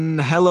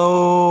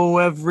Hello,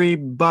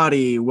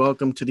 everybody.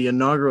 Welcome to the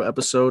inaugural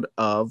episode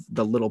of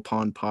the Little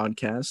Pond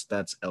Podcast.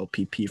 That's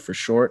LPP for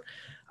short.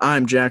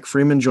 I'm Jack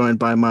Freeman, joined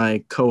by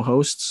my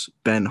co-hosts,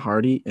 Ben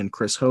Hardy and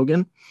Chris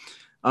Hogan.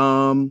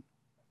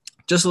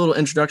 Just a little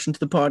introduction to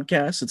the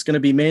podcast. It's going to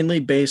be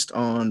mainly based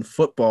on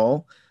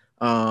football,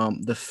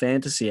 the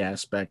fantasy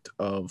aspect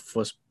of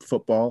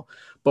football,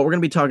 but we're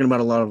going to be talking about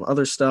a lot of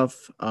other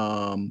stuff.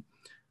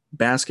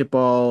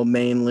 Basketball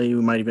mainly.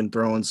 We might even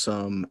throw in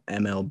some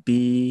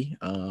MLB.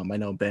 I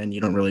know, Ben,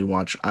 you don't really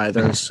watch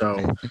either,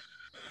 so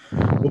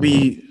we'll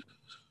be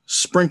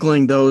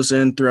sprinkling those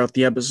in throughout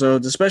the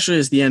episodes, especially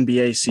as the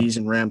NBA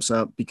season ramps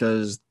up,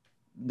 because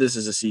this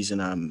is a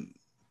season I'm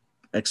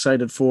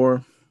excited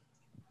for.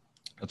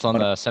 It's on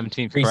the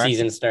 17th, correct?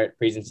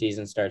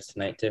 Preseason starts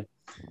tonight too.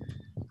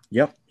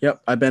 Yep.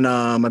 I've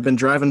been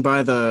driving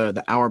by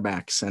the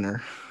Auerbach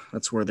Center.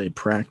 That's where they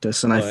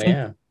practice, and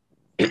I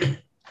think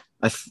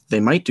they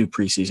might do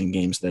preseason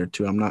games there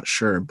too. I'm not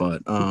sure,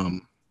 but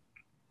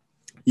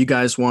you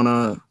guys want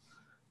to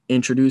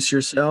introduce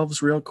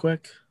yourselves real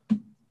quick?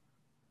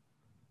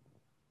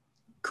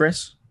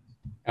 Chris?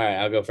 All right,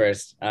 I'll go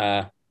first.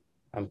 I'm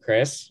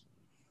Chris.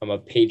 I'm a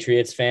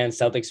Patriots fan,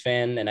 Celtics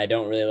fan, and I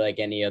don't really like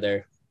any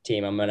other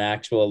team. I'm an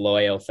actual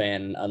loyal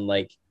fan,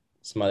 unlike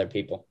some other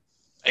people.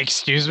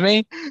 Excuse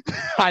me?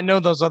 I know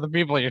those other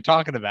people you're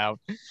talking about.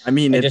 I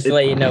mean, just to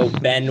let you know,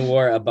 Ben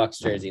wore a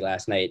Bucs jersey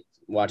last night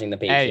watching the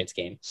Patriots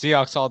game.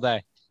 Seahawks all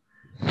day.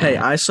 Hey,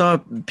 I saw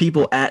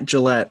people at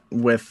Gillette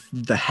with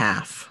the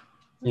half.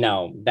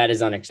 No, that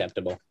is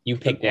unacceptable. You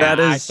pick one.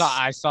 I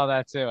saw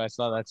that too. I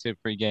saw that too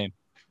pre-game.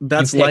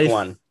 That's life.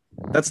 One.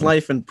 That's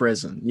life in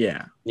prison.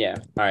 Yeah. Yeah.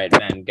 All right,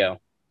 Ben, go.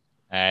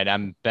 All right,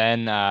 I'm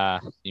Ben.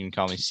 You can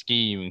call me Ski.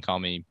 You can call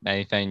me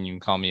anything. You can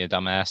call me a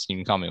dumbass. You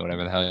can call me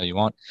whatever the hell you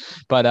want.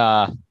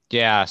 But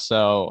yeah.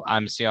 So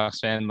I'm a Seahawks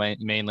fan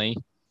mainly,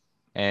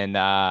 and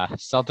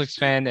Celtics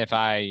fan if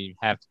I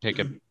have to pick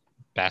a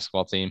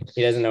basketball team.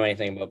 He doesn't know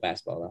anything about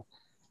basketball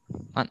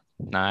though.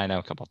 Nah, I know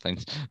a couple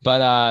things,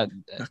 but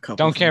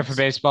don't care for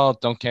baseball.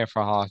 Don't care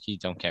for hockey.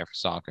 Don't care for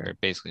soccer.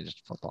 Basically,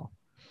 just football.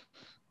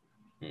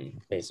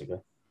 Basically.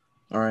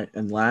 All right,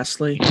 and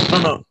lastly,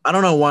 I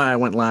don't know why I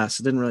went last.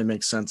 It didn't really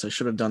make sense. I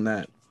should have done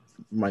that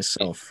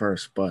myself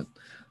first, but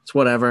it's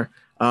whatever.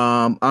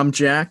 I'm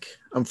Jack.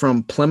 I'm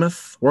from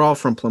Plymouth. We're all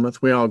from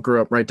Plymouth. We all grew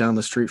up right down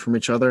the street from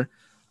each other.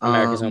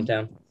 America's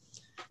hometown.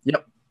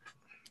 Yep,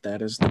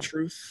 that is the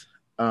truth.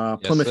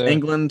 Plymouth, sir.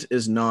 England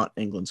is not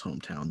England's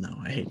hometown. No,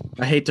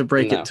 I hate to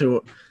break it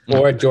to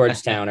or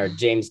Georgetown or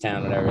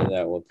Jamestown, whatever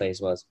that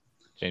place was.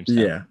 Jamestown.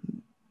 Yeah.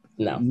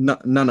 No,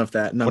 none of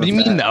that. What do you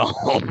mean, though?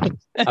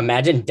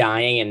 Imagine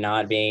dying and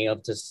not being able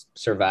to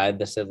survive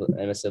with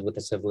the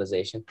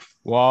civilization.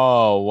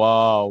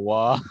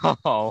 Whoa.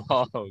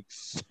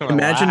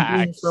 Imagine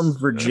being from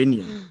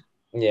Virginia.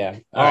 Yeah.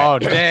 All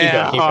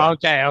right.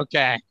 Damn.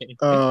 Okay. We need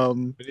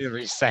to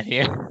reset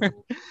here.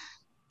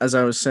 As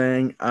I was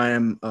saying,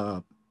 I'm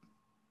the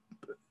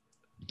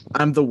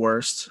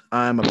worst.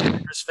 I'm a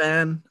Packers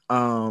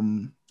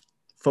fan.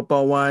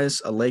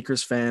 Football-wise, a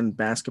Lakers fan.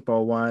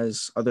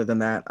 Basketball-wise, other than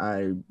that,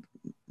 I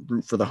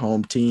root for the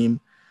home team.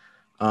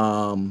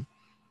 Been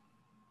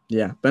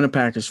a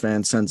Packers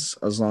fan since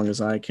as long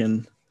as I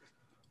can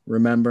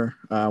remember.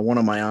 One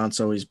of my aunts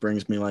always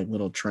brings me like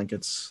little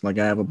trinkets. Like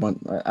I have a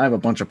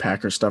bunch of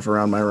Packers stuff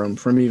around my room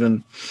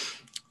from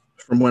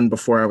when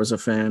before I was a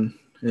fan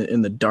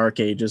in the dark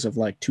ages of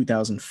like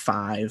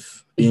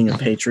 2005. Being a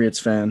Patriots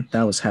fan,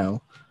 that was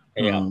hell.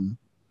 Yeah.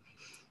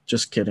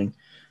 Just kidding.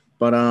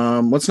 But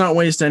let's not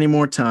waste any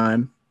more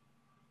time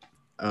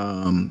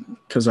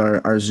because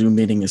our Zoom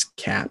meeting is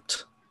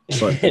capped.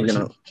 But we're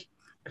gonna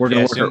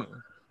work.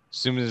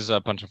 Zoom is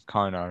a bunch of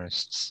con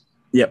artists.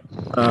 Yep.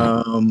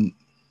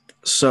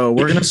 So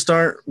we're gonna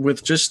start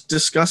with just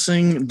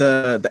discussing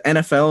the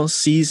NFL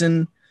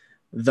season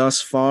thus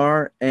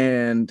far,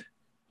 and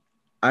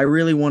I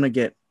really want to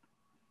get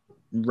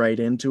right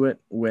into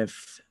it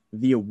with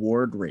the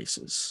award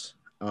races.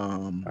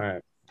 All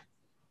right.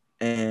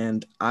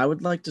 And I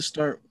would like to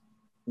start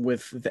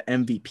with the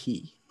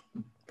MVP,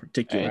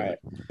 particularly. All right.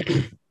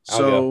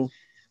 So,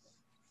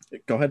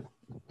 go ahead.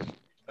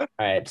 All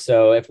right.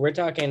 So if we're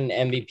talking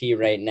MVP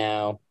right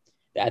now,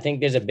 I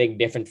think there's a big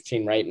difference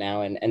between right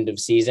now and end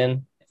of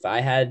season. If I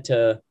had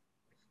to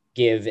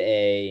give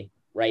a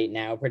right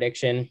now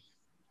prediction,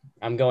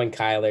 I'm going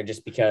Kyler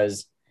just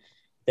because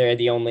they're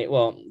the only,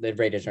 the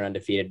Raiders are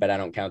undefeated, but I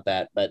don't count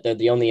that, but they're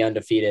the only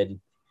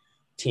undefeated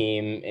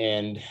team.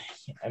 And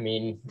I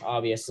mean,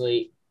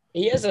 obviously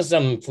he has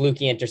some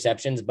fluky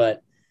interceptions,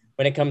 but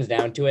when it comes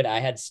down to it, I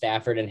had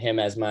Stafford and him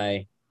as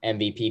my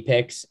MVP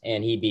picks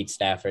and he beat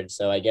Stafford.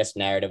 So I guess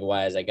narrative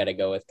wise, I got to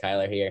go with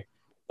Kyler here,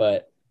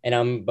 but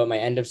my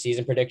end of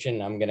season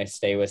prediction, I'm going to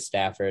stay with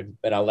Stafford,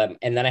 but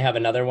and then I have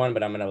another one,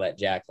 but I'm going to let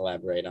Jack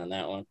elaborate on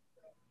that one.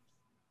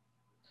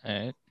 All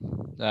right.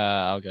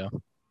 I'll go.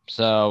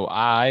 So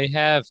I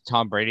have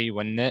Tom Brady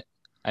winning it.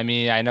 I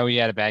mean, I know he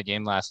had a bad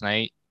game last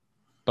night,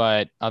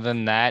 but other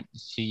than that,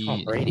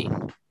 Tom Brady.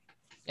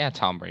 Yeah,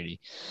 Tom Brady.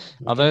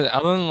 Okay.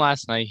 Other than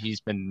last night,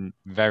 he's been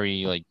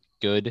very like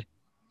good.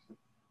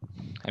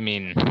 I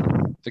mean,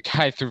 the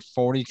guy threw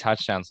 40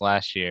 touchdowns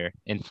last year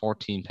in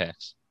 14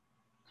 picks.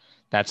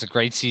 That's a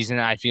great season.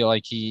 I feel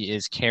like he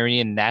is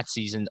carrying that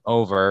season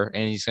over,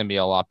 and he's going to be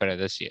a lot better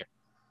this year.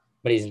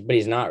 But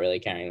he's not really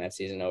carrying that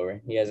season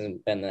over. He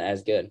hasn't been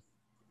as good.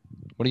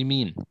 What do you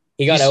mean?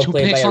 He got He's two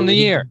outplayed by picks a on the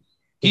year.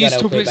 he got He's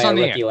two outplayed picks by a on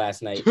the year. rookie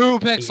last night. 2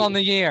 picks on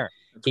the year.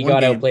 He one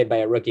got game. outplayed by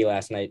a rookie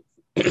last night.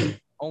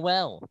 Oh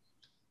well.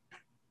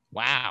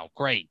 Wow,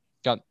 great.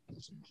 Got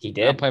He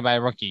did. outplayed by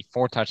a rookie.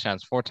 4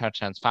 touchdowns,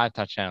 5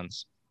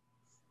 touchdowns.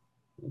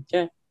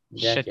 Okay.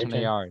 Jack, Shit your ton of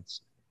turn.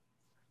 yards.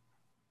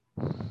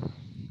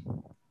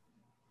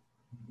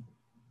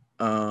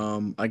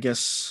 I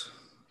guess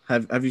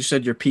have you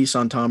said your piece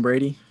on Tom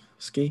Brady,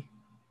 Ski?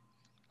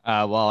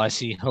 Well, I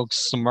see Hoke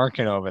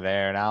smirking over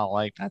there, and I don't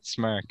like that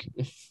smirk.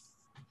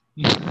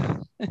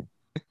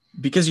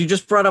 Because you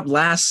just brought up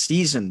last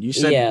season. You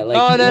said Yeah, like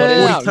No, what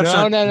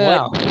is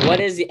no. what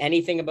is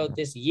anything about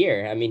this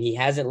year? I mean, he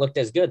hasn't looked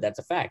as good. That's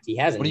a fact. He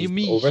hasn't. What do you He's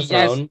mean?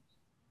 overthrown.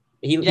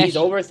 He's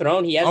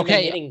overthrown. He hasn't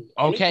been hitting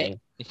anything.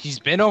 He's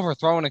been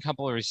overthrowing a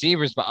couple of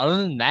receivers, but other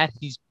than that,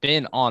 he's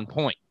been on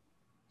point.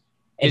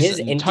 And his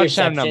touchdown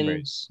interception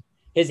numbers.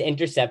 His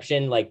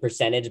interception like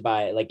percentage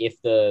by like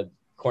if the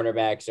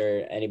cornerbacks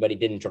or anybody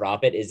didn't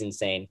drop it is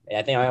insane.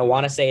 I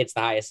want to say it's the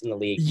highest in the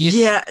league.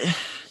 Yeah,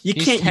 you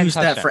he's can't 10 use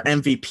that for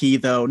touchdowns.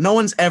 MVP though. No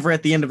one's ever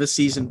at the end of a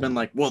season been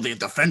like, "Well, the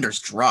defenders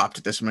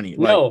dropped this many."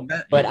 No,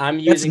 but I'm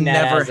using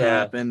that never as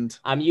happened.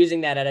 I'm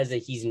using that as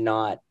he's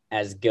not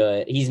as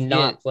good. He's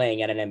not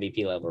playing at an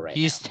MVP level right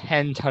now. He's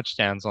 10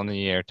 touchdowns on the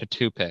year to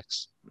 2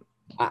 picks.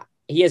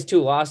 He has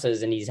 2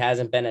 losses and he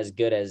hasn't been as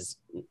good as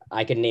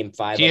I could name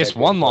 5. He has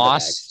 1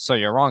 loss, so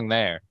you're wrong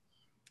there.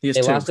 They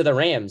lost to the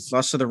Rams.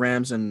 Lost to the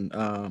Rams and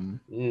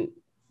he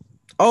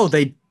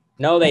only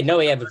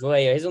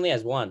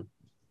has 1.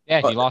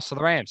 Yeah, he lost to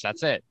the Rams.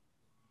 That's it.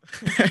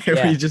 That's what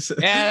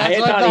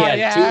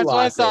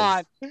I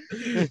thought.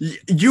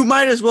 You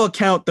might as well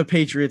count the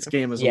Patriots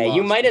game as a loss. Yeah,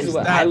 you might as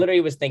well. I literally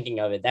was thinking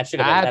of it. That's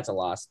a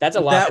loss. That's a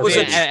loss. That was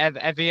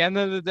at the end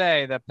of the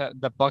day,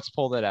 the Bucks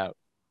pulled it out.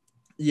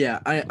 Yeah,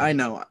 I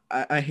know.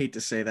 I hate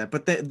to say that,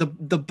 but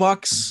the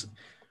Bucks.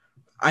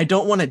 I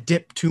don't want to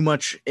dip too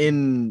much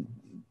in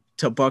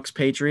to Bucks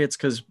Patriots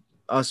because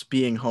us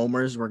being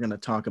homers, we're gonna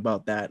talk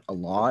about that a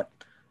lot.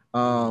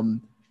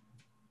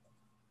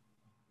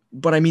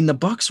 But I mean, the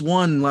Bucks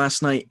won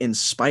last night in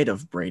spite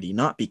of Brady,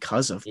 not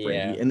because of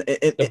Brady, and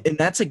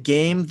that's a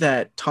game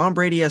that Tom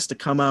Brady has to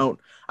come out.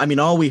 I mean,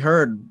 all we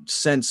heard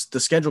since the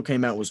schedule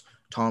came out was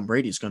Tom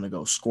Brady's going to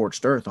go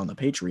scorched earth on the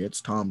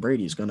Patriots. Tom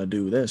Brady's going to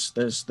do this,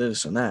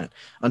 and that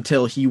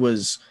until he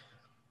was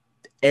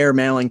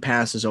air-mailing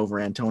passes over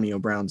Antonio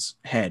Brown's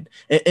head.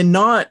 And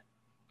not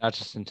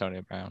just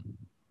Antonio Brown.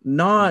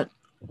 No.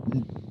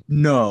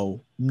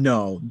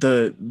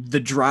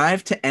 The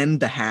drive to end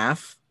the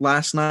half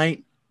last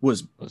night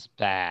was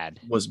bad.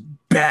 Was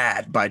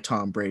bad by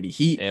Tom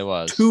Brady. It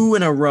was 2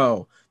 in a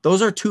row.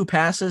 Those are 2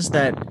 passes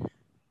that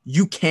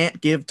you can't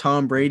give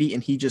Tom Brady,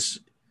 and he just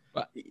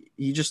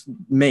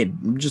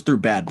threw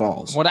bad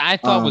balls. What I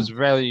thought was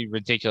really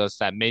ridiculous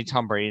that made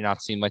Tom Brady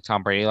not seem like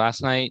Tom Brady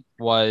last night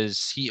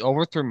was he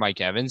overthrew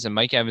Mike Evans, and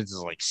Mike Evans is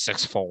like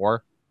 6'4".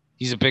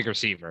 He's a big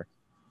receiver,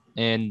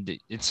 and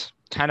it's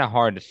kind of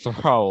hard to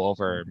throw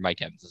over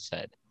Mike Evans'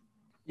 head.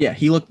 Yeah,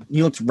 he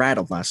looked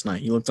rattled last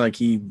night. He looked like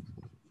he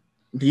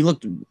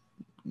looked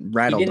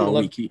rattled all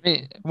week.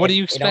 What do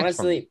you expect?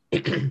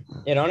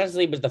 It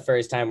honestly was the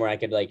first time where I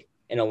could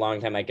in a long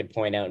time I could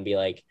point out and be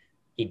like,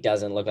 he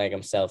doesn't look like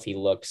himself. He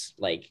looks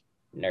like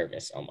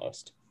nervous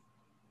almost.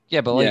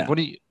 Yeah, but what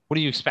do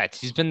you expect?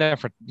 He's been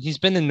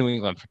in New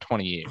England for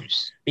 20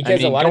 years.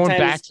 Because a lot of times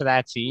back to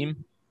that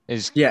team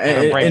is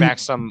bring back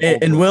some.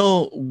 And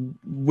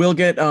we'll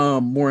get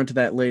more into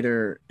that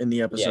later in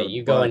the episode. Yeah,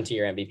 you go into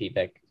your MVP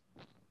pick.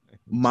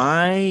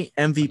 My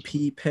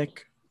MVP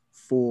pick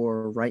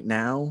for right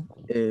now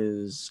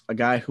is a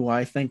guy who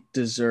I think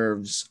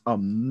deserves a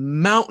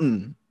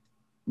mountain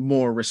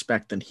more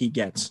respect than he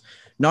gets.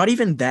 Not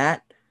even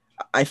that.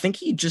 I think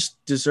he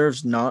just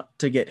deserves not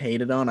to get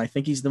hated on. I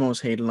think he's the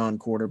most hated on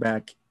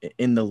quarterback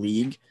in the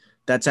league.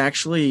 That's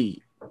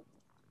actually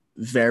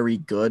very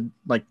good.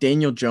 Like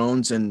Daniel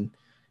Jones and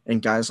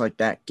guys like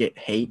that get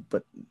hate,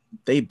 but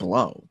they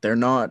blow. They're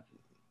not.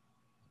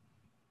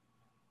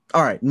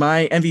 All right.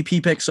 My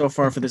MVP pick so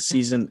far for this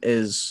season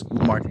is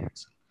Lamar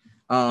Jackson.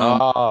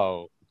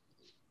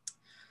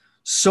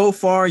 So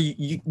far,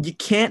 you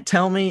can't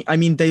tell me. I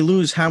mean, they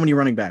lose how many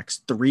running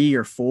backs? 3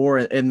 or 4,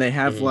 and they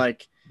have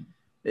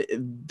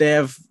they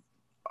have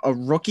a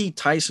rookie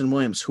Tyson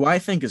Williams, who I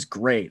think is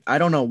great. I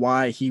don't know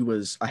why he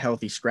was a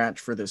healthy scratch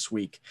for this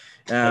week.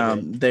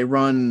 They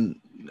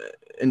run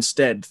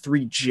instead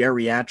 3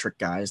 geriatric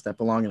guys that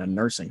belong in a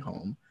nursing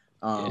home.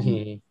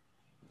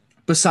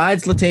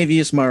 Besides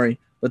Latavius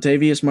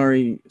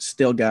Murray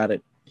still got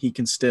it. He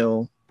can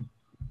still,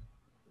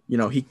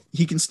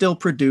 he can still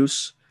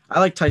produce. I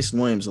like Tyson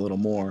Williams a little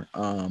more.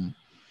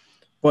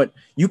 But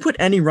you put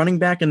any running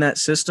back in that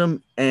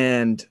system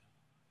and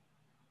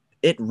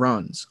it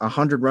runs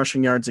 100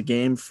 rushing yards a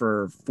game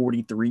for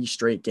 43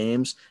 straight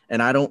games.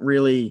 And I don't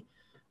really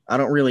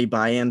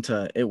buy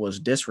into it was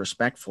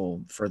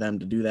disrespectful for them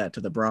to do that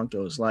to the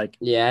Broncos. Like,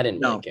 Yeah, I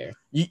didn't really no, care.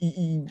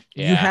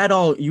 you had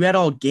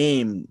all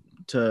game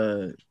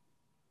to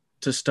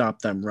stop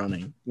them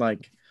running.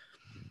 Like,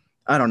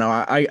 I don't know.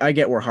 I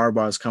get where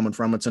Harbaugh is coming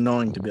from. It's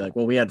annoying to be like,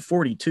 well, we had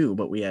 42,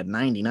 but we had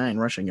 99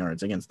 rushing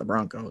yards against the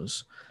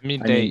Broncos. I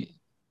mean,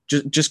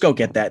 just go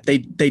get that. They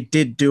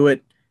did do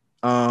it.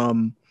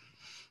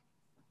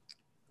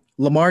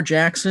 Lamar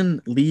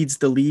Jackson leads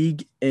the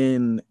league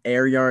in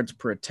air yards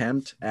per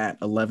attempt at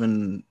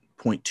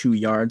 11.2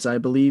 yards, I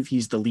believe.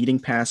 He's the leading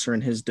passer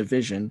in his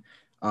division.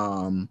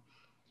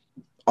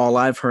 All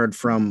I've heard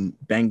from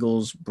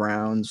Bengals,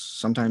 Browns,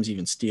 sometimes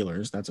even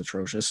Steelers, that's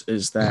atrocious,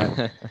 is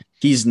that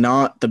he's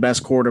not the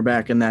best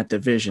quarterback in that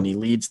division. He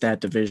leads that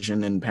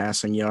division in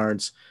passing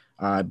yards.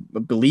 I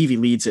believe he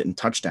leads it in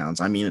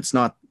touchdowns. I mean, it's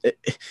not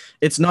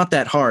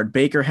that hard.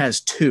 Baker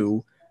has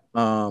 2.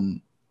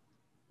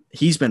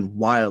 He's been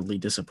wildly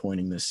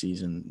disappointing this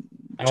season.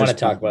 I want to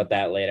talk about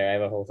that later. I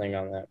have a whole thing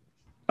on that.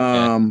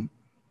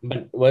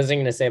 But what I was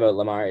going to say about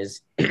Lamar is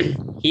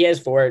he has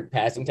 4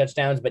 passing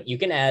touchdowns, but you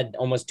can add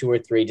almost 2 or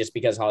 3 just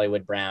because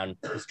Hollywood Brown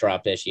has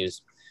dropped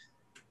issues.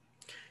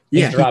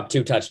 He's dropped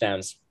 2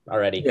 touchdowns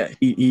already. Yeah,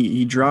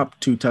 he dropped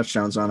 2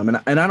 touchdowns on him,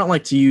 and I don't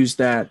like to use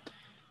that.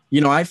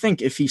 You know, I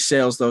think if he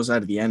sails those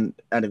out of the end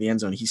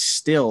zone, he's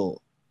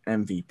still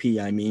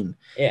MVP. I mean,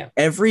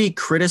 every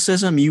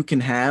criticism you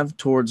can have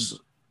towards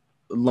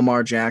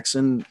Lamar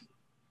Jackson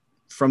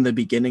from the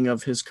beginning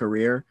of his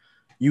career,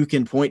 you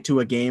can point to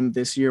a game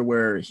this year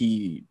where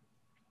he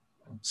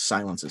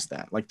silences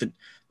that. Like the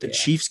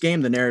Chiefs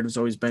game, the narrative's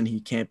always been he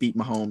can't beat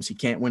Mahomes. He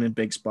can't win in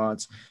big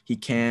spots. He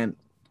can't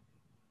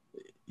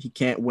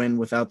win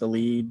without the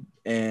lead,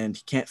 and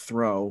he can't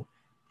throw.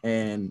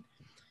 And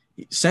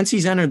since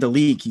he's entered the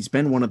league, he's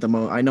been one of the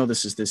most – I know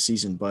this is this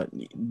season, but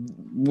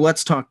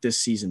let's talk this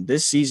season.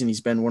 This season,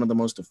 he's been one of the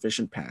most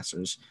efficient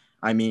passers.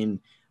 I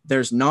mean,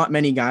 there's not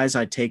many guys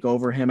I'd take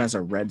over him as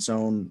a red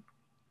zone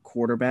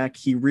quarterback.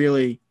 He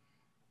really –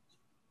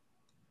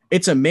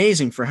 it's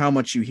amazing for how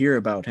much you hear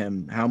about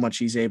him, how much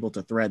he's able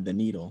to thread the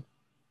needle.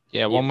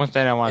 Yeah, one more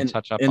thing I want to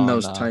touch up in on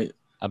those tight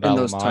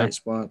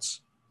spots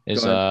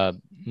is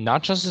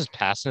not just his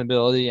passing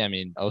ability. I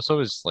mean, also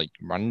his like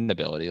running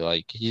ability.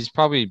 Like he's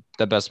probably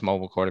the best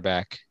mobile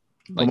quarterback.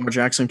 Lamar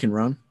Jackson can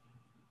run.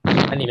 I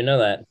didn't even know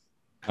that.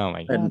 Oh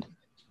my god!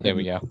 Here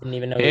we go. Didn't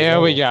even know.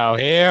 Here we go.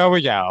 Here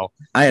we go.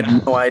 I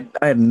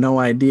had no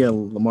idea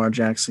Lamar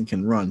Jackson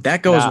can run.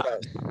 That goes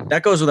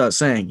without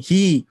saying.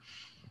 He's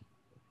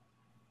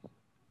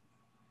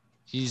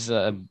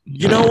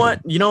you know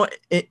what?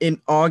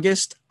 In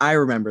August, I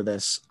remember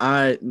this.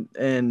 I'll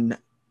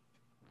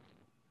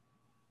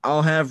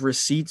have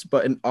receipts,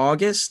 but in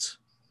August,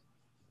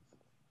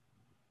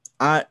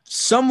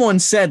 someone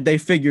said they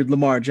figured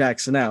Lamar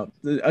Jackson out.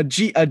 A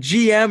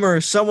GM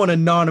or someone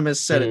anonymous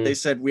said it. They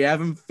said, we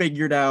haven't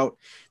figured out.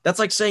 That's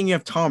like saying you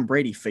have Tom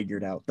Brady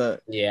figured out. The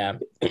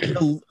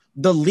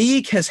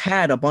league has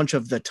had a bunch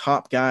of the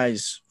top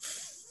guys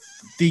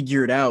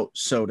figured out,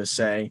 so to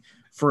say,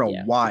 for a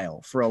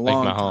while, for a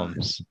long time.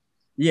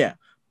 Yeah.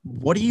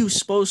 What are you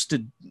supposed to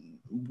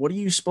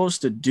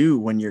do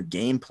when your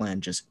game plan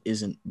just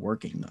isn't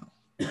working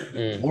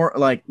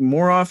though?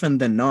 More often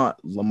than not,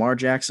 Lamar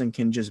Jackson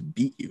can just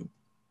beat you.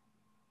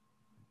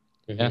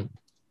 Yeah.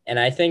 And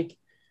I think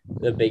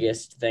the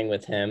biggest thing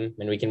with him,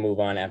 and we can move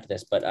on after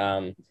this, but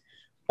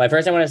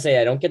first I want to say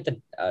I don't get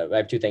I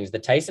have 2 things. The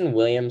Tyson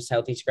Williams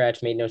healthy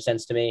scratch made no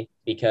sense to me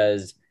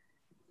because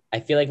I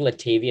feel like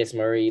Latavius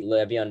Murray,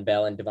 Le'Veon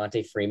Bell, and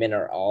Devontae Freeman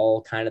are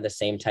all kind of the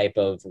same type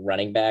of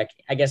running back.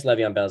 I guess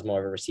Le'Veon Bell is more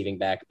of a receiving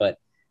back,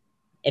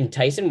 and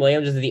Tyson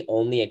Williams is the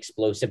only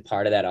explosive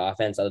part of that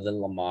offense other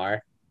than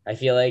Lamar, I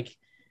feel like.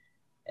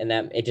 And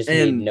that it just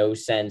made no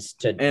sense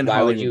to – and why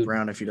Hollywood would you –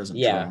 Brown if he doesn't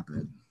drop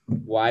it.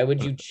 Why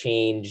would you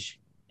change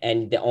 –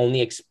 and the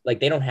only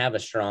they don't have a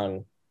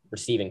strong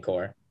receiving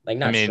core. Like,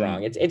 not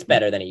strong. It's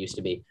better than it used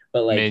to be.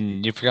 But, like – I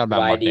mean, you forgot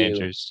about Mark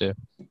Andrews, too.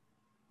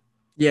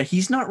 Yeah,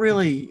 he's not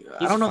really –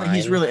 I don't know that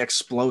he's really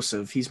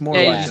explosive. He's more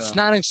it's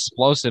not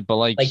explosive, but,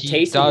 like he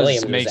Taysom does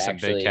Williams make some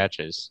big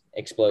catches.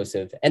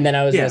 Explosive. And then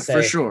I was going to say –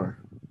 for sure.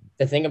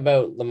 The thing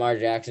about Lamar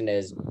Jackson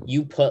is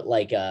you put,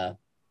 like, a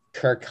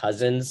Kirk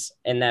Cousins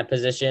in that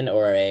position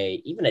or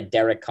even a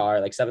Derek Carr,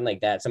 like something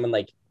like that, someone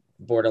like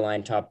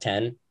borderline top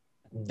 10,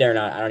 they're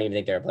not – I don't even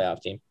think they're a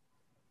playoff team.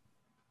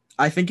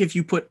 I think if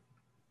you put –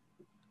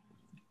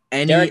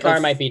 Derek Carr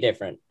might be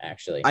different,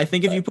 actually. I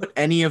think if you put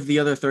any of the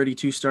other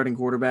 32 starting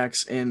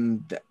quarterbacks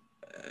in,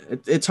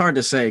 it's hard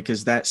to say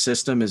because that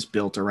system is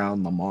built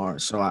around Lamar.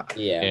 So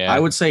I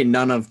would say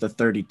none of the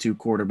 32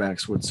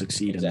 quarterbacks would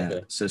succeed in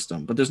that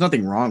system. But there's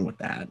nothing wrong with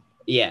that.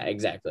 Yeah,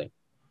 exactly.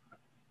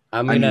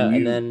 And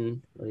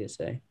then what do you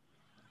say?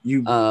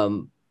 You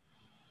go.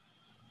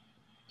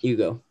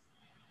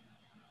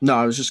 No,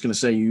 I was just gonna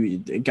say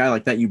a guy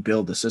like that, you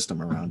build the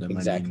system around him.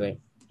 Exactly.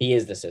 He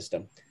is the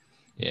system.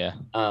 Yeah.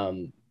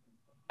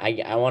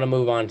 I want to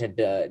move on to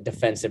the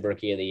defensive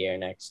rookie of the year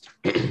next.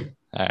 All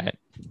right.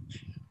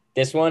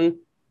 This one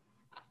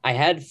I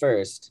had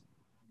first.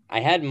 I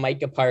had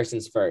Micah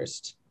Parsons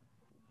first,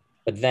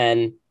 but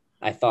then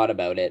I thought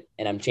about it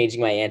and I'm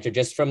changing my answer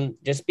just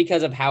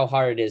because of how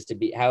hard it is to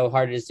be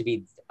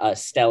a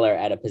stellar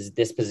at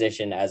this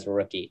position as a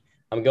rookie.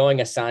 I'm going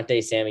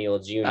Asante Samuel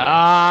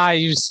Jr.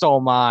 You stole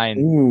mine.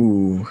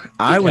 Ooh,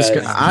 I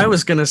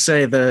was gonna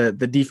say the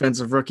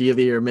defensive rookie of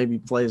the year maybe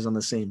plays on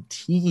the same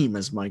team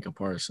as Micah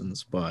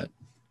Parsons, but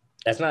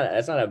that's not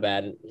a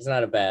bad. It's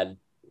not a bad,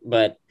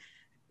 but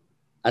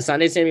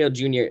Asante Samuel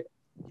Jr.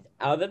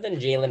 Other than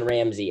Jalen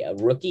Ramsey, a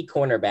rookie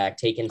cornerback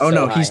taken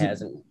high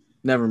hasn't.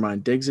 Never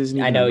mind. Diggs isn't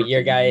even. I know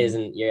your guy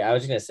isn't. I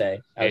was gonna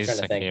say. I was trying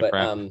to think,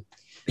 but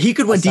he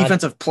could win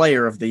defensive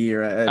player of the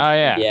year.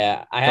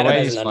 Yeah, I had him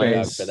as an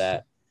underdog for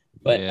that.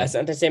 But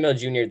Asante Samuel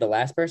Jr., the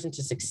last person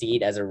to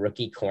succeed as a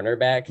rookie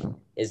cornerback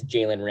is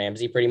Jalen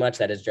Ramsey, pretty much,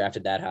 that is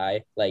drafted that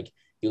high. Like,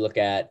 you look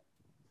at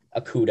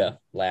Okudah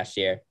last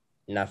year,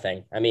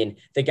 nothing. I mean,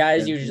 the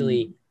guys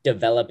usually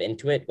develop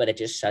into it, but it's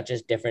just such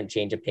a different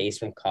change of pace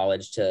from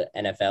college to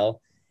NFL.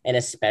 And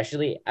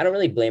especially, I don't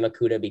really blame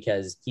Okudah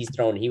because he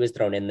was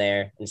thrown in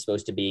there and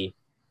supposed to be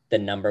the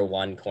number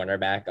one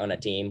cornerback on a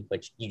team,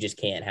 which you just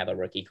can't have a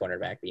rookie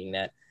cornerback being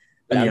that.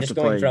 But I'm just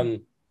going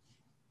from...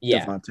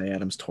 Yeah, Devontae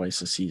Adams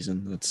twice a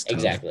season. That's tough.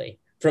 Exactly.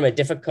 From a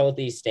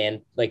difficulty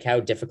like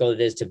how difficult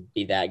it is to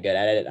be that good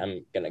at it,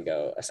 I'm gonna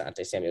go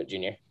Asante Samuel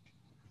Jr.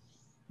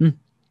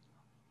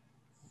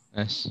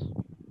 Nice,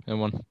 good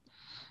one.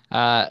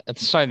 At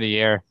the start of the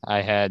year,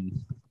 I had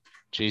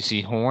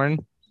JC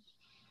Horn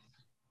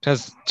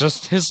because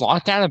just his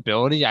lockdown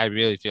ability, I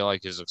really feel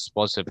like is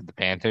explosive at the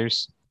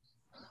Panthers.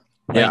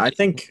 Yeah, I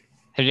think.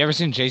 Have you ever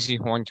seen JC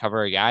Horn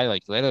cover a guy?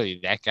 Like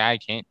literally, that guy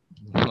can't.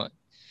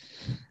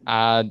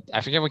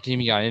 I forget what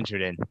game he got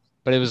injured in,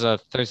 but it was a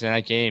Thursday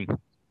night game,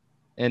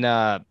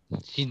 and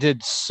he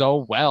did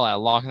so well at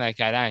locking that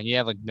guy down. He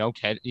had like no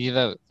catch,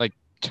 either like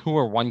 2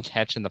 or 1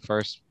 catch in the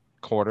first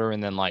quarter,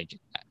 and then like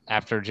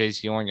after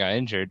JC Horn got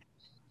injured,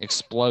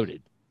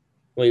 exploded.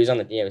 Well, he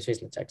was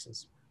facing the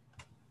Texans.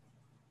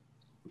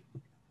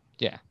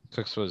 Yeah,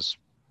 Cooks was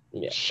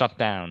shut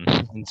down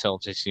until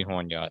JC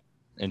Horn got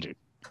injured.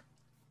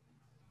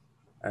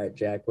 All right,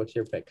 Jack, what's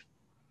your pick?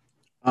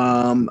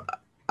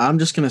 I'm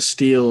just going to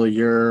steal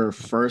your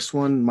first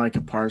one,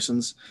 Micah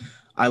Parsons.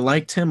 I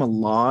liked him a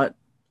lot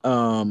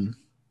coming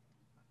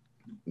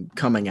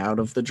out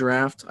of the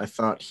draft. I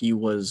thought he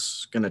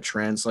was going to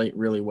translate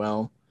really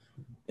well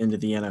into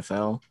the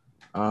NFL.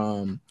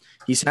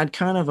 He's had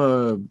kind of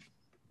a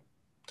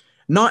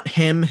 – not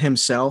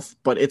himself,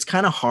 but it's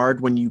kind of hard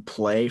when you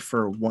play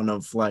for one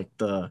of like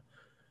the –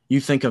 you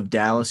think of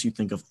Dallas, you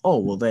think of, oh,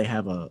 well, they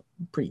have a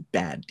pretty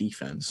bad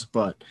defense.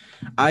 But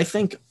I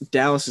think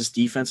Dallas's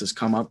defense has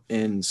come up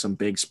in some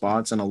big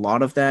spots, and a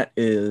lot of that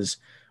is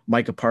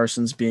Micah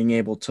Parsons being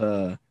able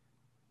to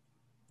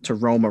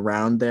roam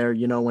around there.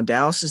 You know, when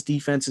Dallas's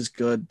defense is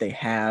good, they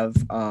have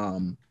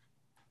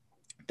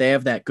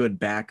that good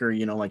backer,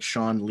 you know, like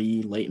Sean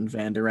Lee, Leighton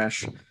Vander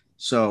Esch.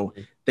 So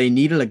they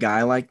needed a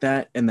guy like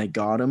that, and they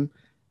got him.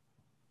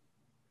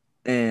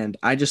 And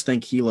I just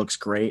think he looks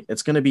great.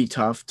 It's going to be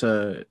tough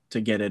to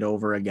get it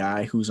over a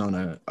guy who's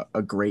on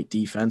a great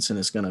defense and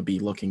is going to be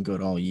looking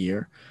good all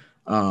year,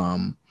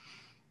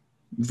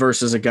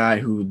 versus a guy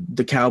who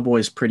the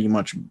Cowboys pretty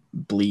much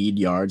bleed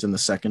yards in the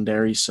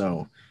secondary.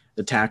 So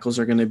the tackles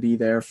are going to be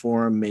there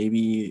for him,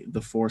 maybe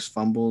the forced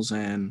fumbles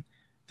and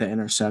the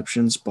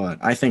interceptions. But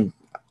I think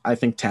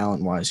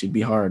talent-wise, you'd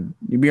be hard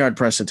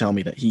pressed to tell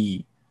me that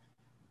he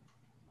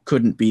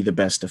couldn't be the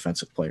best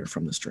defensive player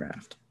from this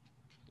draft.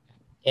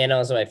 And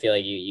also, I feel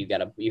like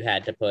you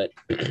had to put.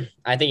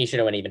 I think you should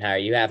have went even higher.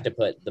 You have to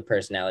put the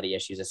personality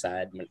issues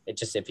aside. It's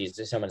just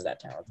if someone's that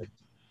talented,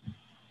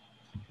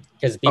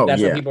 because what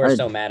people are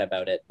so mad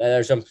about it.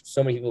 There's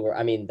so many people.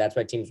 That's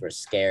why teams were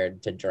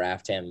scared to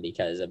draft him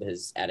because of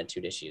his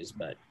attitude issues.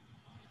 But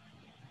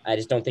I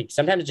just don't think.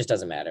 Sometimes it just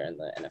doesn't matter in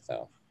the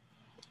NFL.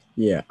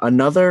 Yeah,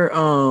 another.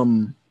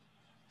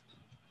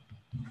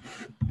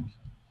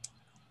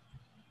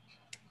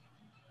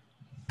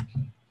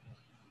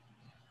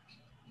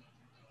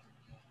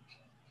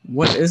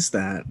 What is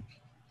that?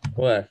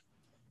 What?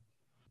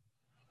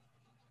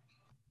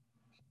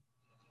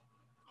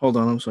 Hold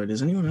on, I'm sorry.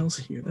 Does anyone else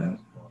hear that?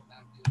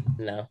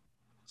 No.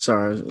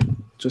 Sorry, I was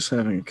just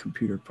having a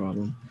computer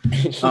problem.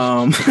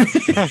 I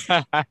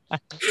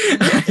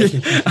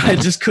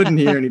just couldn't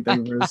hear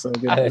anything for a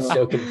second. I was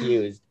so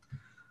confused.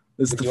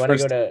 Do you want to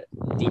go to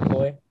Deep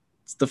Boy?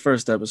 It's the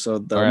first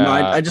episode, though.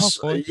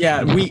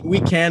 We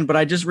can, but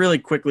I just really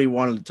quickly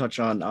wanted to touch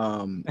on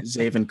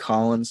Zaven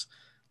Collins.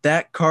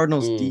 That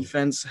Cardinals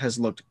defense has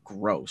looked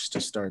gross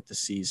to start the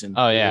season.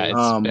 Oh, yeah.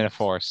 It's been a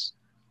force.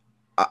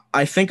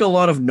 I think a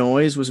lot of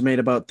noise was made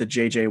about the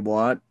J.J.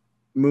 Watt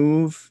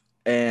move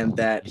and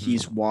that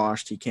he's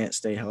washed. He can't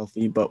stay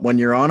healthy. But when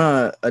you're on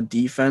a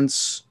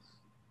defense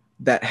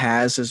that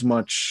has as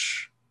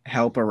much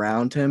help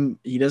around him,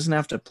 he doesn't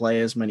have to play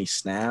as many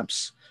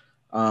snaps.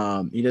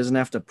 He doesn't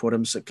have to put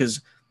him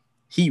because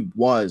he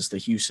was the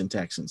Houston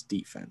Texans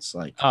defense.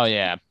 Like, oh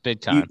yeah,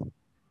 big time.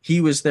 He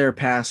was their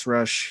pass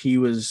rush. He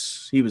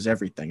was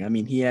everything. I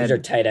mean, he He's had our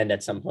tight end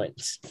at some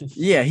point.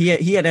 yeah,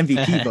 he had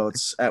MVP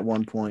votes at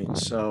one point.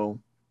 So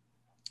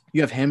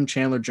you have him,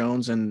 Chandler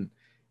Jones, and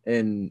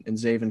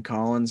Zaven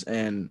Collins,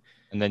 and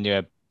then you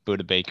have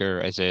Buda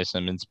Baker, Isaiah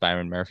Simmons,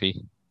 Byron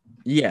Murphy.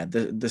 Yeah,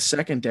 the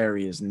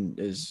secondary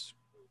is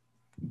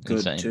good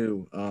Insane.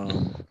 too.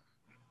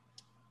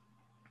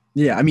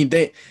 Yeah, I mean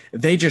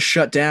they just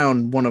shut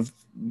down one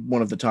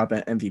of the top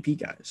MVP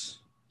guys.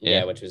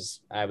 Yeah, which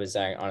I was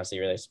honestly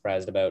really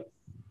surprised about.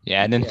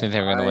 Yeah, I didn't think they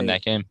were going to win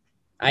that game.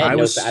 I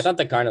thought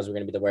the Cardinals were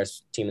going to be the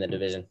worst team in the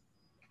division.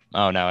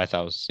 Oh no, I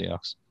thought it was the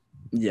Seahawks.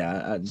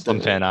 Yeah,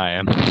 some fan I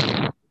am.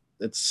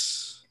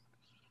 It's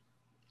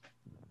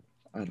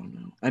I don't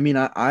know. I mean,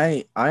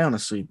 I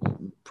honestly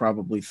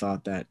probably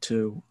thought that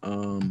too.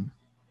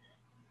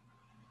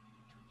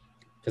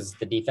 Because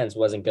the defense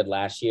wasn't good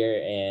last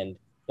year, and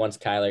once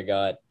Kyler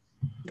got,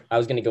 I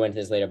was going to go into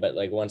this later, but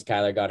like once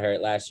Kyler got hurt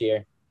last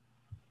year,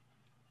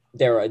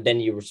 then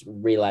you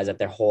realize that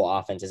their whole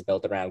offense is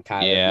built around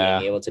Kyler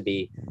being able to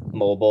be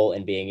mobile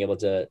and being able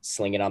to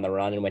sling it on the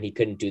run. And when he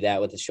couldn't do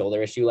that with the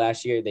shoulder issue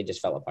last year, they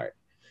just fell apart.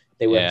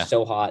 They were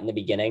so hot in the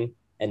beginning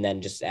and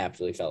then just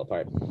absolutely fell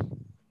apart.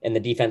 And the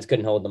defense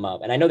couldn't hold them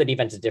up. And I know the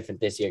defense is different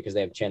this year because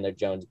they have Chandler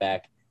Jones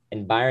back.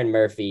 And Byron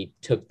Murphy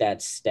took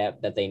that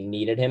step that they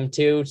needed him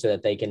to so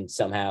that they can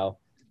somehow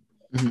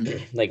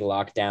like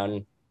lock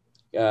down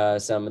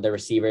some of the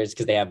receivers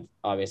because they have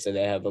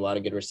a lot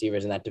of good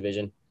receivers in that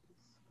division.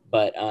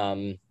 But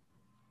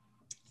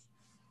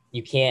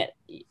you can't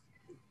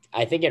 –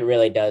 I think it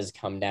really does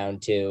come down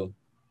to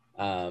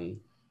Kyler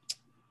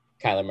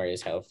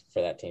Murray's health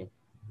for that team.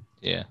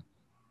 Yeah.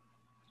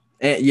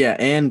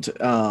 And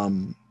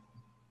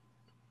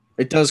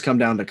it does come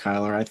down to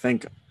Kyler. I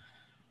think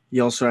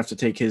you also have to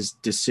take his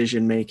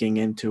decision-making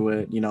into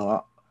it,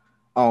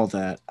 all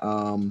that.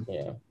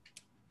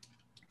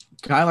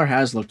 Kyler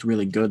has looked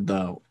really good,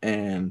 though.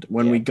 And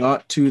when we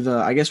got to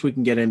I guess we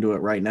can get into it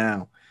right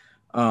now.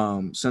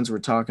 Since we're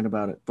talking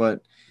about it,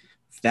 but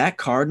that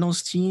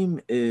Cardinals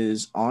team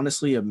is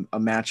honestly a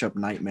matchup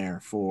nightmare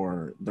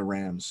for the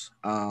Rams.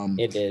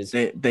 It is.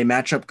 They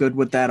match up good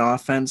with that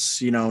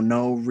offense.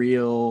 No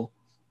real.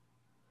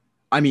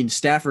 I mean,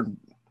 Stafford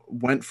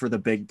went for the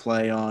big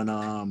play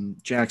on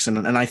Jackson,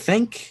 and I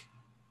think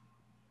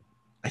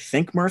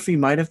Murphy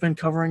might have been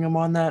covering him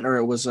on that, or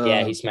it was.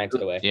 He smacked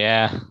it away.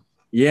 Yeah.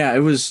 Yeah,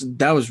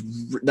 that was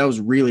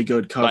really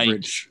good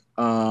coverage.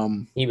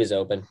 He was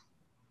open.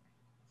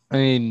 I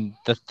mean,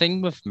 the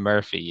thing with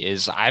Murphy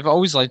is I've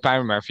always liked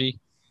Byron Murphy.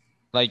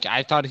 Like,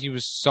 I thought he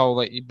was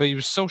but he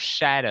was so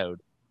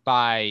shadowed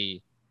by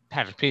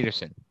Patrick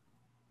Peterson.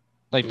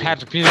 Like,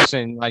 Patrick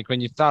Peterson, like,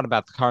 when you thought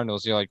about the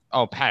Cardinals, you're like,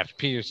 oh, Patrick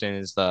Peterson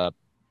is the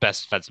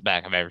best defensive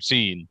back I've ever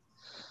seen.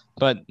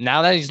 But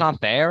now that he's not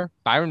there,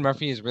 Byron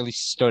Murphy has really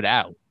stood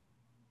out.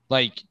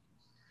 Like,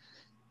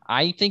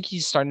 I think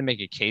he's starting to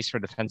make a case for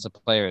Defensive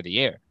Player of the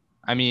Year.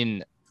 I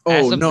mean,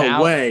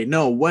 no way.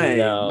 No,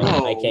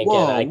 I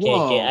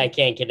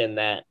can't get in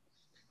that.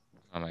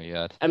 Oh my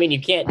God. I mean, you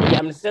can't.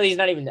 He's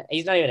not even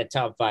a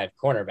top 5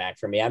 cornerback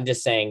for me. I'm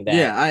just saying that.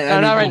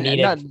 Yeah, not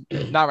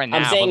right now.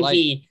 I'm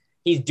saying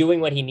he's doing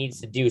what he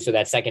needs to do so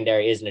that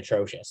secondary isn't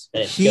atrocious.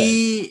 And it's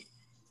good.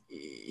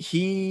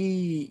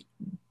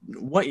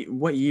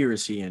 What year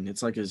is he in?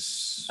 It's like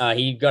his.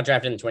 He got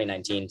drafted in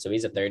 2019, so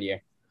he's a third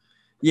year.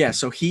 Yeah,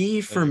 so he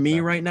for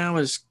me right now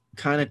is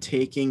kind of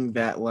taking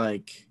that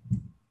like.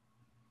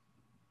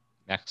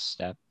 Next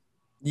step.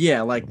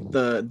 Yeah, like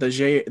the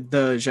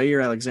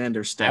Jair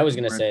Alexander step. I was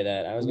gonna say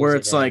that. Where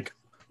it's like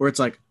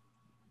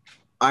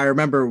I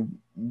remember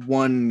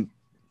one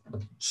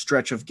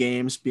stretch of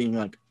games being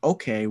like,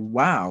 okay,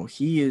 wow,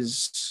 you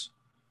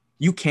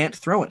can't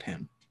throw at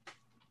him.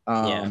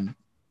 And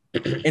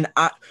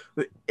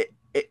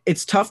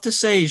it's tough to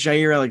say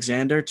Jair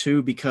Alexander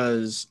too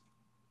because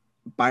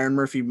Byron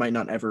Murphy might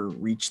not ever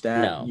reach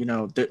that.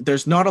 No.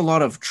 There's not a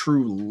lot of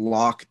true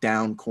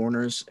lockdown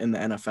corners in the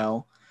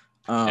NFL.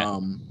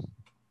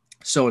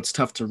 So it's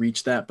tough to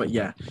reach that, but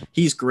yeah,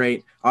 he's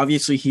great.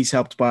 Obviously, he's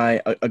helped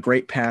by a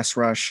great pass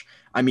rush.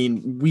 I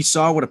mean, we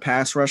saw what a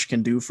pass rush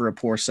can do for a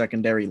poor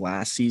secondary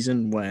last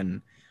season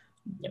when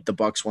the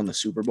Bucs won the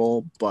Super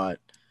Bowl, but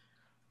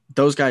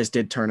those guys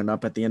did turn it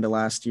up at the end of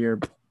last year.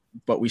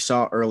 But we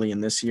saw early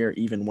in this year,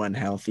 even when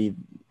healthy,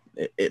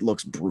 it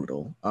looks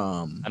brutal.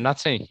 I'm not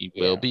saying he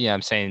will be.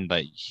 I'm saying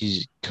that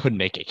he could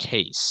make a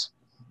case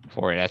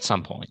for it at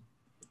some point.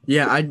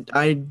 Yeah,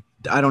 I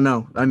don't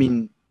know. I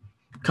mean,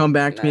 come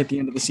back to me at the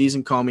end of the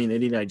season, call me an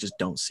idiot. I just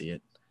don't see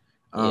it.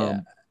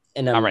 And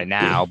not right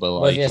now, but what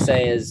I was gonna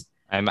say is,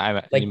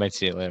 you might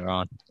see it later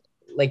on.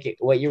 Like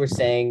what you were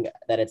saying,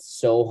 that it's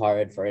so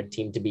hard for a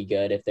team to be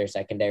good if their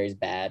secondary is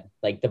bad.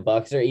 Like the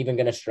Bucs are even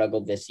gonna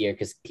struggle this year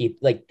because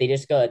they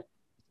just got,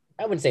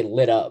 I wouldn't say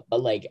lit up,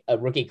 but like a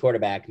rookie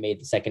quarterback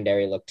made the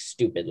secondary look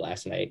stupid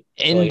last night.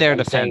 In their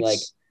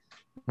defense,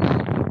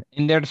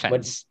 In their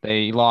defense,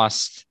 they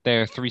lost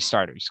their 3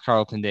 starters: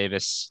 Carlton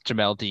Davis,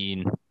 Jamel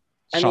Dean,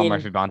 Sean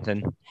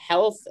Murphy-Bunting.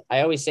 Health,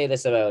 I always say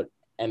this about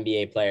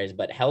NBA players,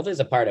 but health is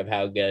a part of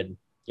how good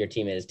your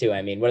team is too.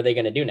 I mean, what are they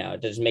going to do now?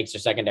 It just makes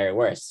their secondary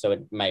worse.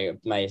 So my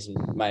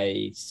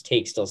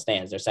take still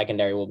stands. Their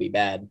secondary will be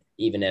bad,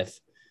 even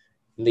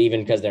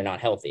because they're not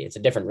healthy. It's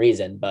a different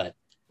reason, but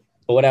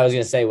what I was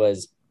going to say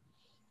was,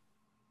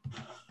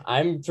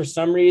 for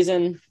some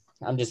reason,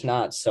 I'm just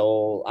not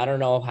sold. I don't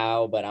know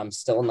how, but I'm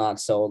still not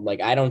sold.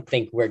 Like, I don't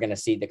think we're going to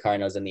see the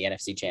Cardinals in the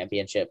NFC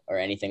Championship or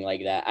anything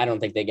like that. I don't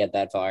think they get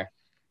that far.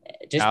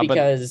 Just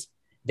because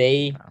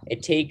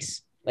it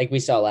takes, like we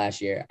saw last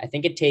year, I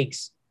think it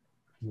takes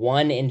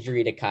one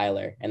injury to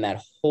Kyler, and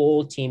that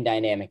whole team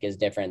dynamic is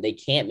different. They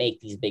can't make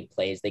these big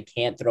plays. They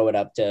can't throw it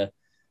up to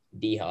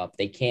D-Hop.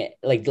 They can't,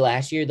 like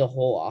last year, the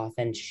whole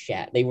offense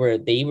They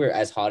were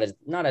as hot as,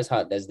 not as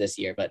hot as this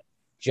year, but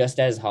just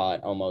as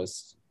hot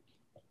almost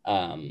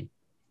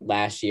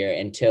last year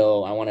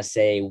until I want to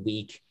say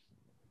week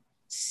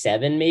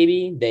 7,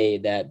 maybe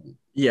Kyler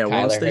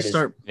once they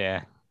start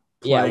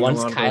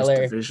once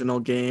Kyler divisional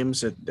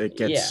games, it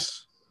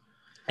gets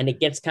and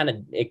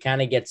it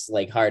kind of gets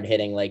like hard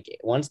hitting. Like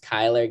once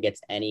Kyler gets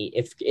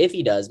if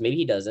he does, maybe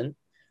he doesn't,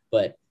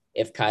 but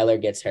if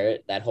Kyler gets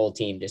hurt, that whole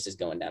team just is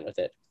going down with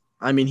it.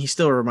 I mean, he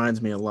still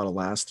reminds me a lot of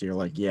last year.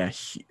 Like,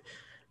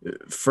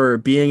 for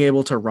being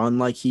able to run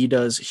like he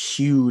does,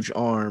 huge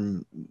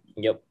arm.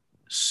 Yep.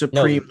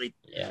 Supremely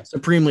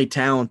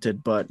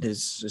talented, but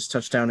his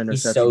touchdown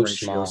interception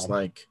ratio is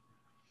like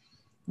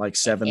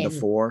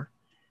 7-4.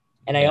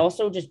 And I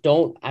also just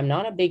I'm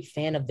not a big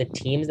fan of the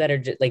teams that are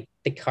just like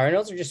the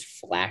Cardinals are just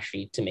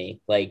flashy to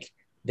me. Like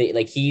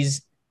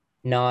he's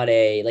not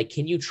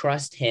can you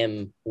trust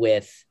him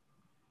with,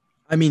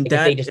 I mean, if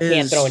they just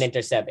can't throw an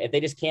intercept, if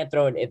they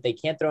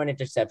can't throw an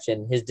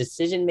interception, his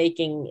decision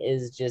making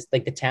is just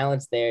like the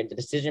talent's there. The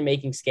decision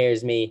making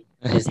scares me.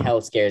 His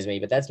health scares me,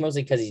 but that's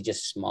mostly because he's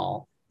just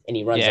small and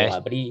he runs a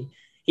lot. But he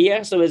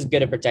also is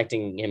good at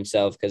protecting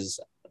himself because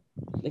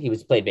he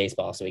played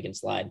baseball, so he can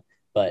slide.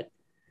 But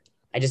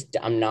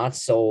I'm not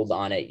sold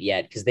on it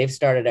yet because they've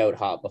started out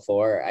hot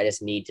before. I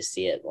just need to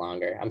see it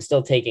longer. I'm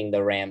still taking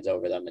the Rams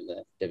over them in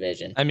the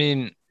division. I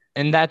mean,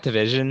 in that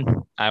division,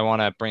 I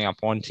want to bring up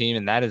one team,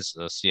 and that is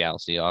the Seattle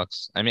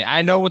Seahawks. I mean,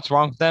 I know what's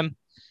wrong with them.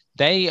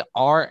 They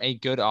are a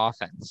good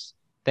offense.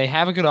 They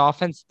have a good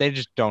offense. They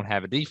just don't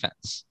have a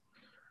defense.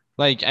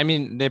 Like, I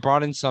mean, they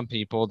brought in some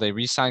people. They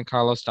re-signed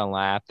Carlos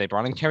Dunlap. They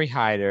brought in Kerry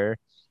Hyder.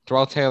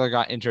 Terrell Taylor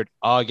got injured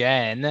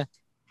again.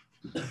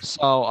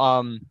 So,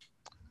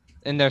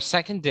 and their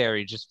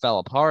secondary just fell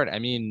apart. I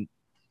mean,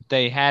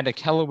 they had a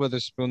Keller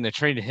Witherspoon. They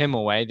traded him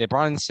away. They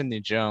brought in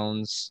Sidney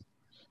Jones.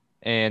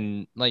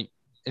 And,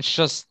 it's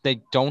just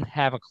they don't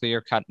have a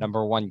clear-cut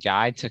number one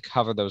guy to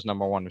cover those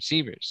number one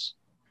receivers.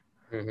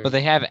 Mm-hmm. But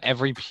they have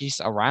every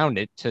piece around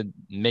it to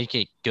make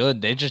it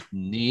good. They just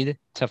need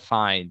to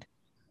find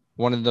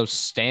one of those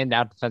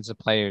standout defensive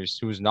players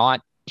who's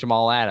not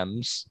Jamal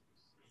Adams.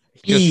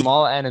 Because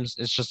Jamal Adams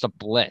is just a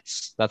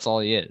blitz. That's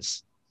all he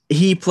is.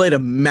 He played a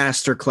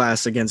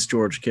masterclass against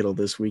George Kittle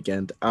this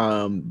weekend.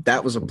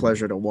 That was a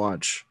pleasure to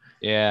watch.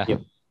 Yeah.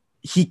 Yep.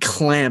 He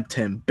clamped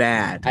him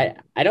bad.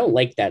 I don't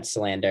like that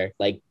slander.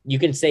 Like, you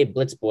can say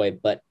blitz boy,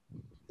 but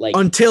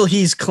until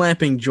he's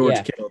clamping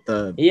George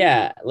Kittle,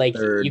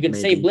 you can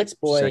say blitz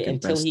boy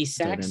until he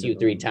sacks you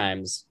 3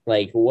 times.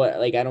 Like, what?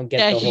 Like, I don't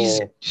get the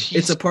whole.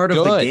 It's a part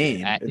of the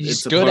game.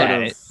 He's good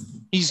at it.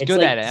 He's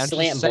good at it. I'm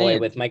slant boy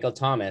with Michael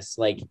Thomas.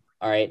 Like,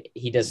 all right,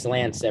 he does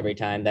slants every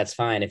time. That's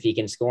fine. If he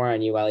can score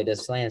on you while he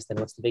does slants, then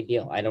what's the big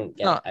deal? I don't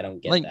get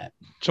that.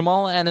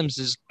 Jamal Adams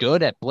is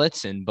good at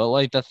blitzing,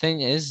 but the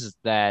thing is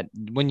that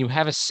when you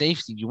have a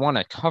safety, you want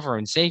to cover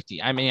in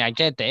safety. I mean, I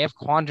get they have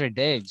Quandre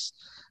Diggs,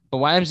 but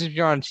what happens if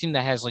you're on a team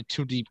that has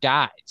 2 deep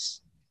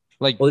guys?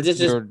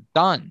 You're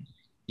done.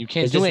 You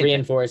can't do it. It just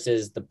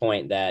reinforces the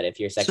point that if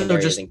your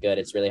secondary isn't good,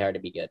 it's really hard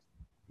to be good.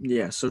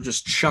 Yeah, so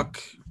just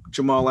chuck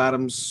Jamal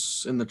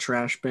Adams in the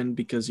trash bin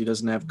because he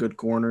doesn't have good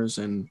corners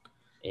and.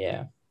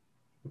 Yeah,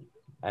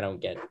 I don't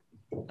get it.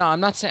 No, I'm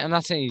not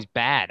saying he's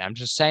bad. I'm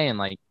just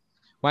saying,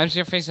 once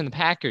you're facing the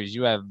Packers,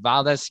 you have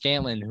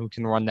Valdez-Scantling who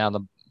can run down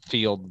the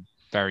field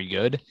very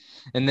good,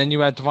 and then you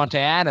have Devontae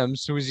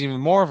Adams who is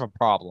even more of a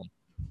problem.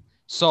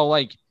 So,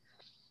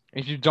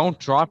 if you don't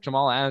drop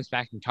Jamal Adams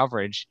back in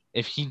coverage,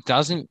 if he's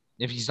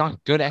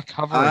not good at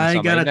covering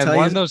somebody, then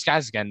one of those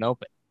guys is getting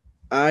open.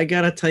 I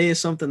gotta tell you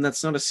something.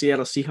 That's not a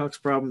Seattle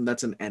Seahawks problem.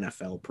 That's an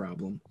NFL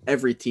problem.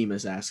 Every team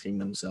is asking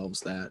themselves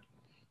that.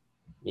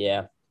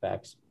 Yeah,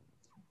 facts.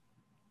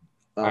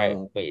 All right,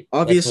 wait.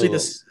 Obviously, the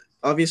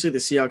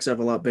Seahawks have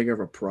a lot bigger of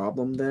a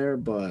problem there,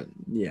 but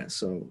yeah.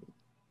 So,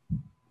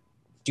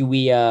 do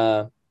we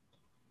want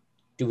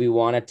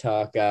to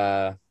talk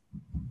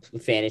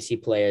fantasy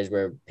players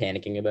we're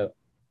panicking about?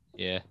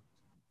 Yeah.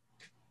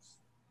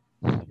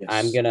 Yes.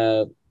 I'm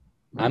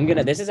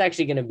gonna. This is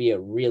actually gonna be a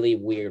really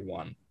weird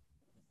one,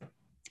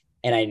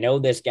 and I know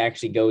this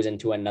actually goes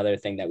into another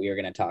thing that we were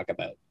gonna talk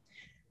about.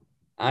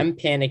 I'm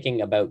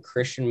panicking about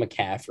Christian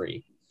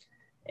McCaffrey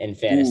in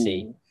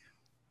fantasy.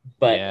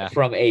 But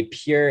from a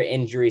pure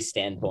injury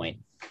standpoint,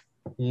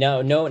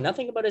 no,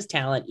 nothing about his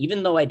talent.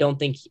 Even though I don't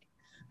think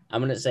I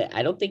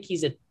don't think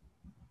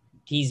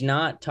he's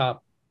not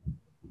top.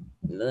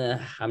 I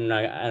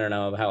don't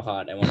know how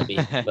hot I want to be,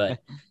 but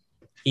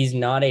he's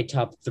not a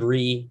top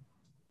 3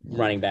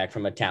 running back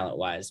from a talent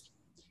wise.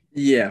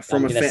 Yeah,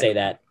 I'm gonna say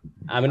that.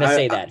 I'm gonna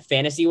say that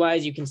fantasy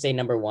wise, you can say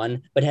number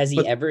 1, but has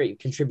he ever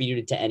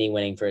contributed to any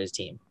winning for his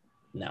team?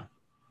 No.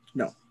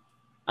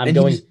 I'm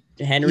going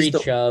Henry,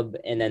 Chubb,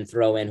 and then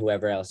throw in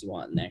whoever else you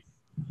want in there,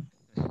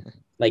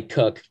 like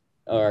Cook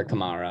or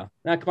Kamara.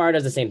 Not Kamara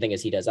does the same thing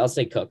as he does. I'll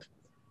say Cook,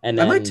 and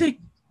then I might take.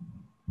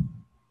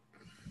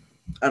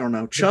 I don't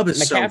know. Chubb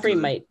is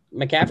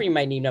McCaffrey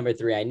might need number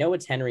 3. I know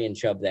it's Henry and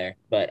Chubb there,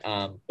 but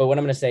what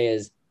I'm gonna say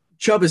is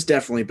Chubb is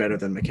definitely better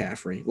than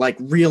McCaffrey. Like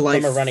real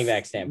life, from a running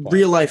back standpoint,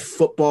 real life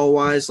football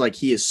wise, like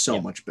he is so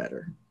much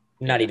better.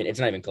 It's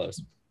not even close.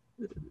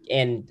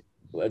 And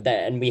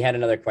we had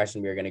another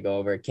question we were going to go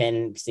over.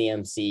 Can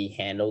CMC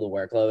handle the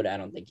workload? I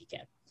don't think he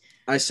can.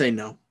 I say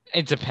no.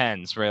 It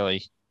depends,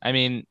 really. I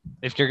mean,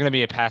 if you're going to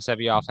be a pass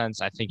heavy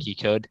offense, I think he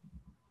could,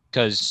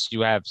 because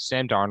you have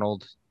Sam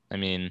Darnold. I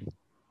mean,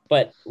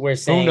 but we're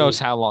saying who knows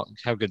how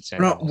good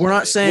Sam. We're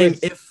not saying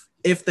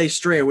if they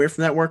stray away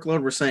from that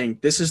workload. We're saying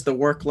this is the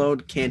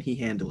workload. Can he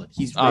handle it?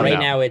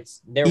 Now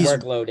it's their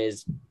workload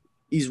is.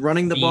 He's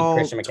running the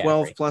ball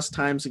 12 plus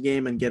times a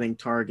game and getting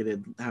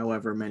targeted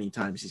however many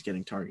times he's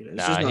getting targeted.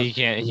 He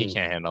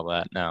can't handle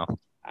that. No.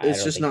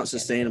 It's just not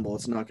sustainable.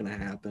 It's not going to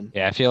happen.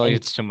 Yeah, I feel like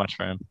it's too much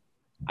for him.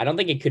 I don't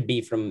think it could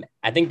be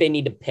I think they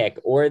need to pick,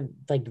 or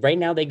like right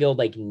now they go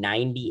like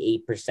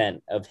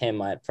 98% of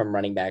him from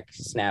running back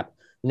snap.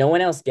 No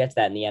one else gets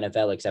that in the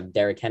NFL except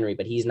Derrick Henry,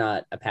 but he's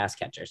not a pass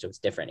catcher, so it's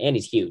different. And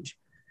he's huge.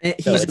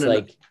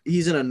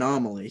 He's an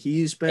anomaly.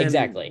 He's been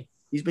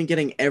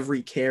getting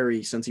every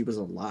carry since he was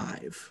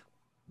alive.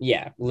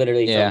 Yeah,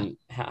 literally from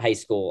high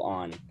school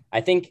on.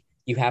 I think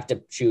you have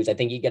to choose. I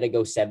think you got to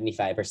go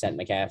 75%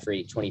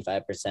 McCaffrey,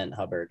 25%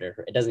 Hubbard,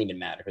 or it doesn't even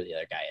matter who the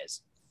other guy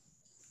is.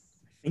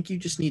 I think you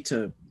just need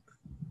to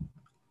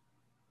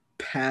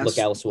look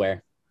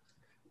elsewhere.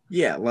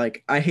 Yeah,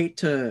 like I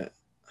hate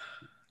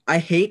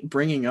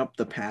bringing up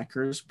the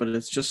Packers, but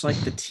it's just like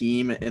the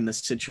team in the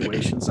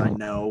situations I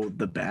know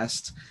the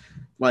best.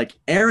 Like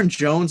Aaron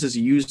Jones is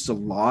used a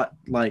lot,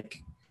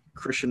 like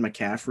Christian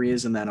McCaffrey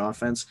is in that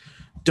offense.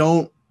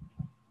 Don't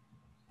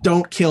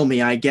kill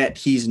me. I get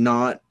he's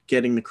not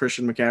getting the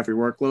Christian McCaffrey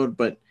workload,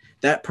 but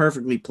that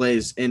perfectly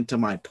plays into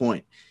my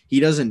point. He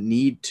doesn't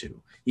need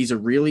to. He's a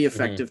really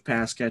effective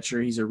pass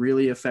catcher. He's a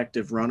really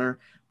effective runner,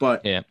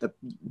 but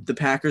the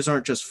Packers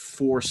aren't just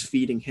force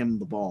feeding him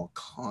the ball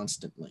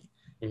constantly.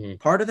 Mm-hmm.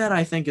 Part of that,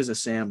 I think, is a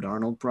Sam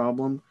Darnold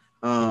problem.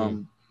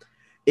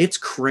 It's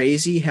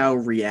crazy how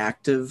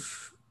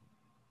reactive,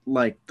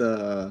 like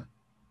I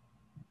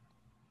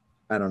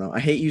don't know. I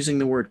hate using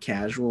the word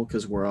casual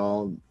because we're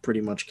all pretty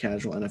much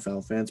casual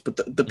NFL fans, but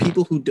the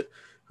people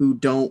who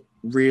don't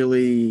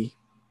really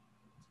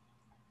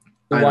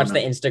watch the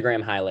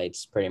Instagram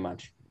highlights pretty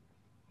much.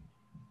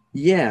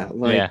 Yeah,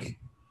 like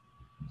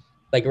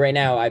right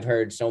now I've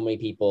heard so many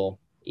people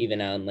even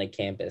on like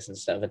campus and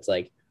stuff. It's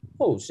like,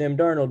 oh, Sam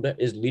Darnold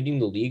is leading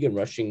the league in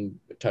rushing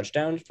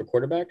touchdowns for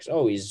quarterbacks.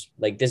 Oh, he's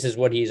like, this is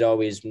what he's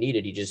always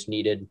needed. He just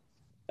needed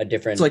a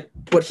different. It's like,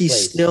 but he's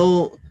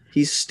still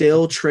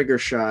trigger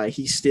shy.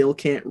 He still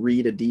can't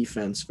read a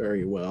defense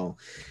very well.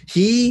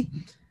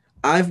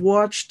 I've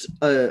watched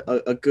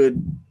a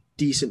good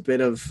decent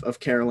bit of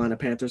Carolina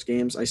Panthers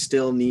games. I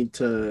still need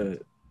to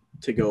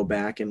go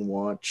back and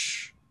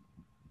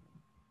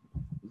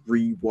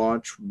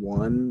rewatch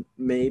one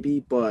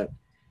maybe, but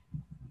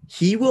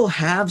he will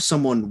have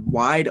someone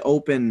wide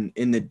open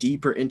in the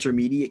deeper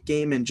intermediate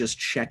game and just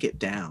check it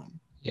down.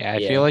 Yeah, I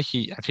feel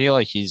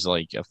like he's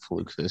like a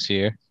fluke this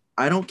year.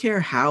 I don't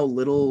care how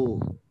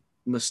little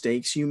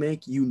mistakes you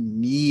make, you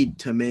need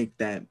to make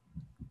that.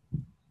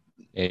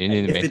 Yeah, you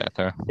need to make that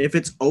throw. If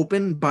it's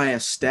open by a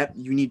step,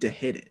 you need to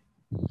hit it.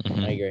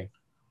 Mm-hmm. I agree.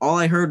 All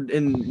I heard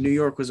in New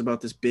York was about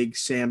this big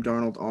Sam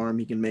Darnold arm.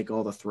 He can make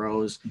all the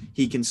throws.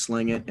 He can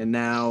sling it. And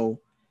now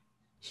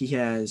he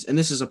has, and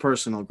this is a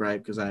personal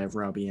gripe because I have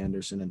Robbie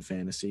Anderson in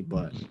fantasy,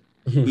 but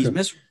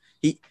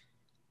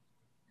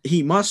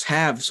he must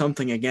have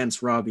something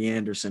against Robbie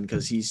Anderson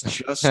because he's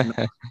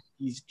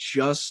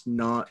just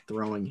not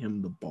throwing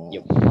him the ball.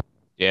 Yep.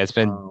 Yeah, it's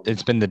been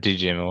the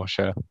DJ Moore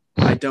show.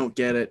 I don't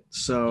get it.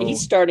 So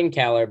he's starting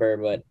caliber,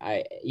 but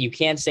you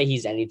can't say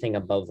he's anything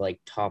above like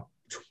top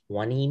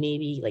 20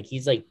 maybe. Like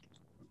he's like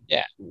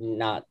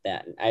not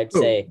that. I'd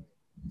say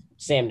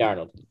Sam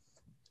Darnold.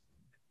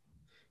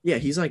 Yeah,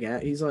 he's like I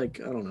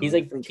don't know. He's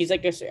like an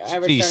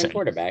average starting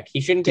quarterback. He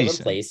shouldn't get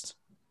replaced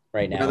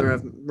right now.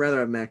 Rather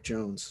have Mac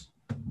Jones.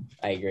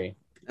 I agree.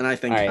 And I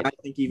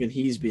think even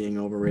he's being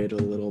overrated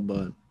a little,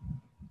 but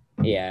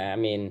yeah, I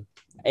mean,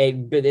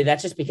 but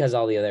that's just because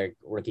all the other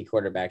rookie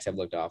quarterbacks have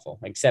looked awful.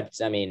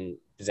 Except, I mean,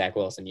 Zach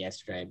Wilson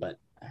yesterday, but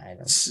I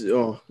don't.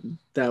 Oh,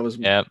 that was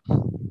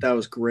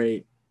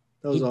great.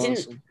 That was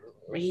awesome.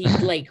 He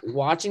like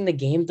watching the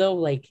game though,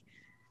 like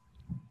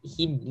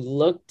he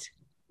looked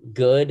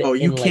good. Oh,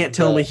 you in can't like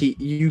tell me the,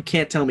 you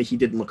can't tell me he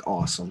didn't look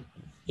awesome.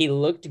 he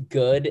looked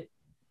good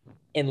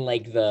in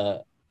like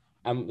the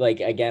I'm like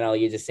again I'll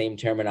use the same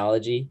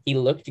terminology. He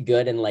looked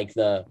good in like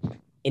the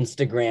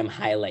Instagram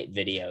highlight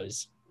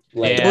videos.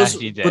 Like Yeah, Those,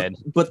 he but did.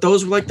 but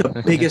those were like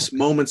the biggest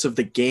moments of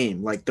the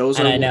game. Like those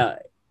and are I what know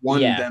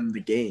won yeah. them the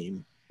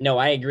game. No,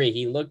 I agree.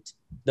 He looked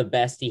the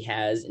best he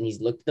has, and he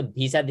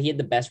had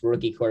the best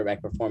rookie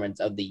quarterback performance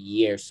of the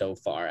year so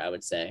far, I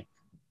would say.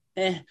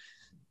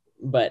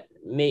 But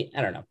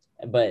I don't know.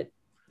 But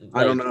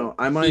I don't like know.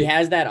 I he might.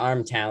 has that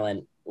arm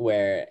talent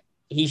where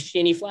he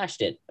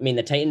flashed it. I mean,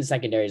 the Titans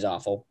secondary is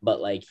awful,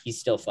 but like he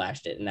still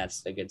flashed it, and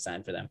that's a good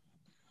sign for them.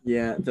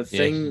 Yeah,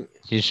 Yeah,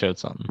 he showed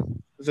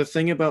something. the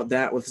thing about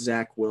that with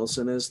Zach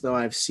Wilson is though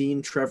I've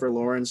seen Trevor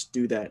Lawrence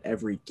do that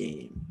every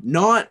game.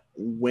 Not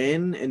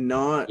win and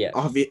not Yeah.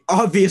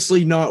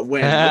 obviously not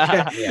win.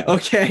 Okay. Yeah.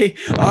 Okay.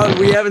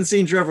 We haven't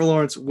seen Trevor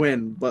Lawrence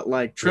win, but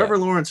like Trevor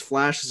Yeah. Lawrence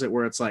flashes it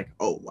where it's like,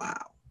 oh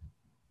wow.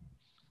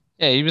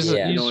 Yeah, he was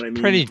Yeah. You he know was what I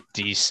mean? pretty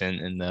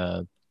decent in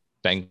the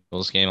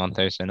Bengals game on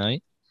Thursday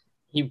night.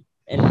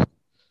 And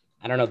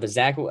I don't know the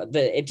Zach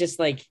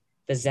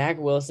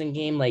Wilson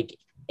game like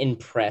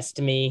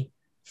impressed me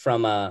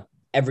from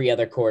every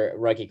other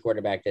rookie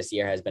quarterback this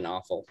year has been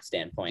awful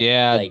standpoint.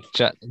 Yeah, Like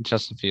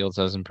Justin Fields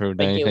hasn't improved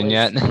like anything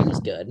yet. it was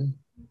good.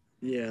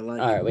 Yeah,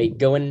 like All right, wait,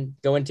 go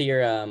into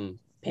your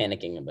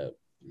panicking about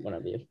one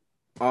of you.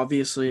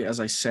 obviously, as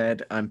I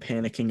said, I'm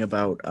panicking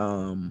about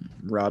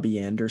Robbie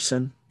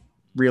Anderson.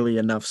 Really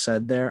enough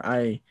said there.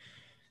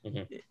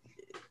 Mhm.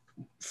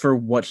 For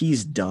what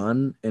he's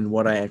done and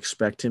what I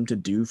expect him to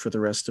do for the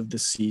rest of the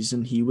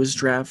season, he was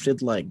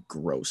drafted like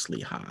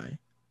grossly high.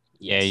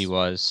 Yeah, he Yes.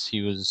 was.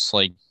 He was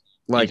like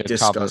Like either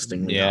top of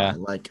disgustingly high.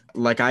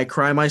 Like I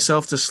cry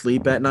myself to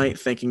sleep at night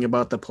thinking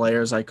about the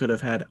players I could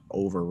have had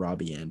over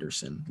Robbie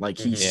Anderson. Like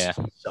he Yeah.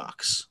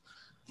 sucks.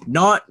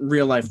 Not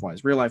real life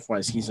wise. Real life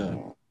wise, he's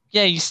a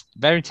Yeah, he's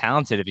very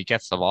talented if he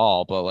gets the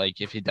ball, but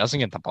like if he doesn't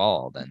get the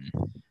ball, then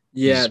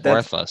yeah. he's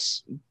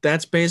worthless.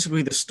 That's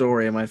basically the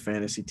story of my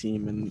fantasy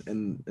team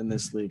in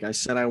this league. I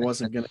said I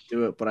wasn't gonna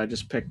do it, but I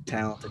just picked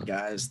talented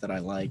guys that I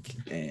like,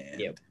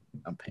 and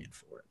I'm paying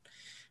for it.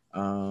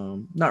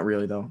 Not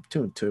really though.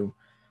 2-2.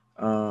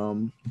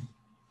 All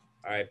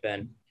right,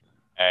 Ben.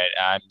 All right,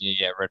 I'm gonna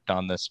get ripped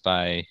on this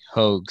by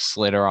Hoax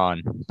later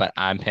on, but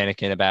I'm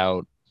panicking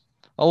about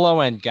a low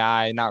end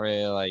guy. Not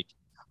really like,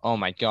 oh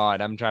my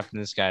god, I'm drafting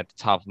this guy at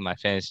the top of my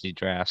fantasy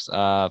drafts.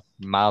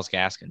 Miles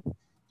Gaskin.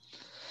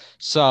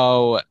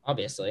 So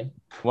Obviously.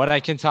 what I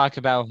can talk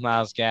about with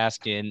Miles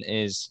Gaskin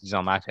is he's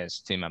on my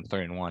fantasy team. I'm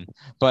 3-1,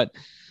 but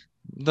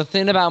the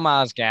thing about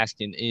Miles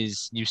Gaskin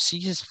is you see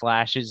his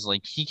flashes,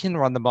 like he can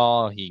run the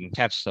ball, he can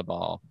catch the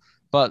ball.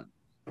 But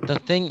the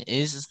thing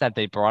is that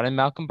they brought in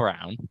Malcolm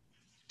Brown.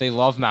 They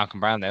love Malcolm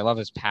Brown. They love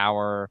his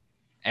power,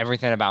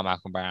 everything about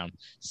Malcolm Brown.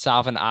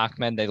 Salvin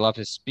Ahmed, they love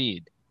his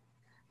speed.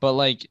 But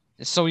like,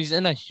 so he's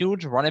in a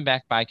huge running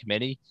back by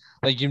committee.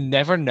 Like you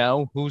never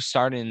know who's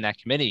starting in that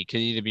committee. It could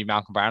either be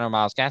Malcolm Brown or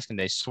Miles Gaskin.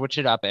 They switch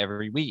it up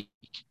every week.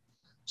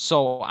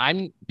 So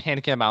I'm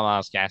panicking about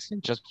Miles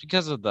Gaskin just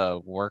because of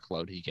the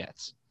workload he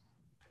gets.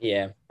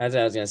 Yeah, as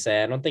I was gonna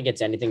say, I don't think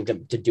it's anything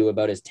to do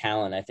about his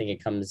talent. I think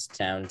it comes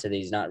down to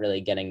he's not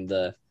really getting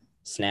the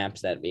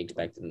snaps that we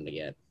expected him to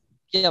get.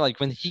 Yeah, like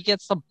when he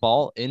gets the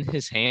ball in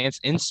his hands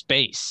in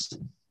space,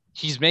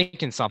 he's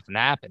making something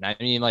happen. I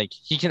mean, like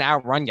he can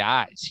outrun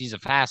guys. He's a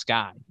fast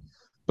guy,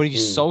 but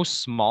he's so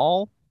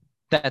small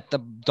that the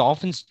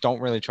Dolphins don't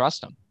really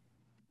trust him.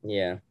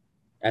 Yeah,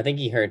 I think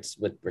he hurts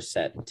with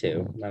Brissett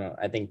too.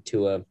 I think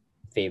Tua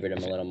favored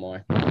him a little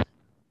more.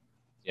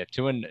 Yeah,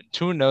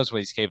 Tua knows what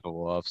he's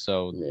capable of,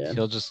 so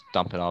he'll just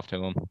dump it off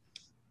to him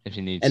if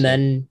he needs. And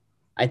then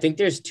I think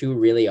there's two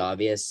really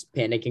obvious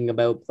panicking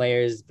about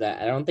players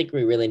that I don't think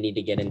we really need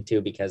to get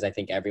into because I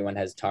think everyone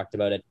has talked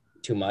about it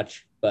too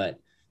much. But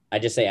I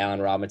just say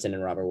Allen Robinson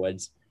and Robert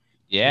Woods.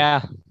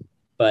 Yeah,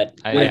 but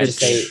I just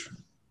say.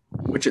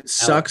 Which it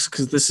sucks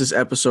because this is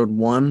episode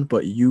 1,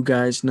 but you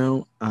guys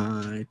know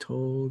I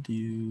told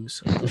you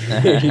so.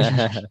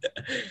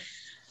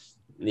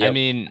 Yep. I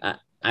mean,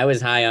 I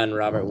was high on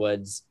Robert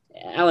Woods.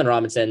 Allen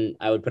Robinson,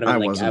 I would put him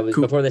in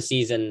before the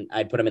season,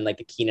 I'd put him in like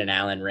the Keenan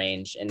Allen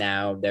range, and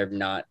now they're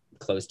not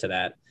close to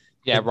that.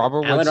 Yeah,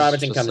 Allen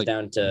Robinson comes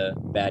down to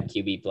bad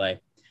QB play.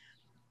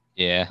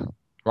 Yeah,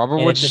 Robert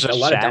Woods is just a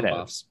lot of dump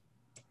offs.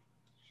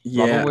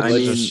 Yeah, Robert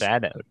Woods is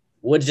shadowed.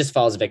 Woods just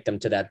falls victim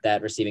to that.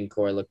 That receiving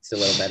core looks a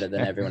little better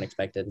than everyone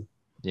expected.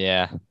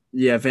 Yeah.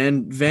 Yeah,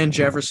 Van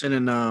Jefferson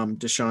and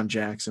Deshaun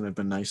Jackson have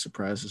been nice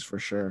surprises for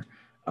sure.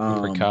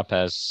 Cooper Kupp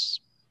has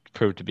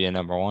proved to be a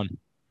number 1.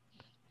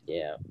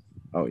 Yeah.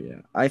 Oh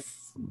yeah.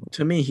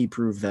 To me, he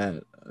proved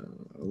that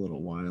a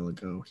little while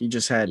ago. He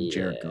just had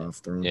Jared Goff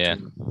thrown. Yeah,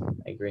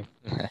 I agree.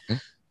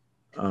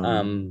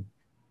 What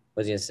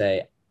was I gonna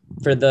say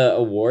for the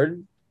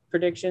award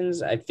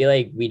predictions? I feel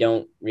like I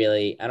don't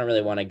really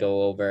want to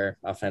go over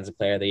offensive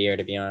player of the year,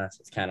 to be honest.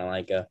 It's kind of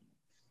like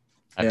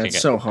it's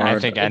so hard. I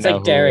think it's I know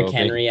like Derrick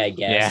Henry, I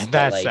guess. Yeah,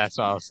 that's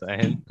what I was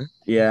saying.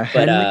 Yeah,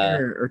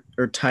 Henry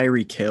or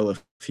Tyreek Hill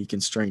if if he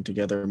can string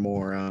together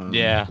more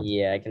Yeah.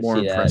 Yeah, I can more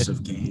see that.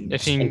 impressive games.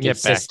 If he And can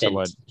get back to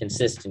what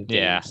consistent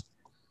Yeah. games.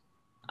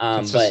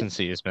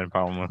 consistency has been a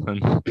problem with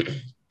him.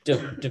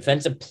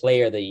 Defensive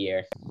player of the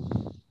year.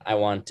 I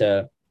want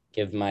to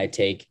give my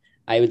take.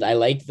 I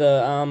like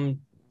the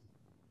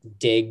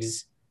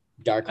Diggs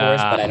dark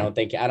horse, but I don't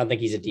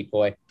think he's a deep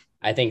boy.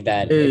 I think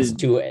that it's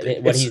too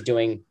what he's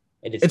doing.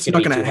 It's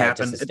not going to be gonna too hard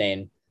to happen.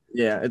 sustain.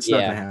 It's not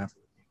gonna happen.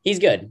 He's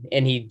good,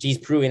 and he's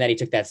proving that he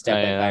took that step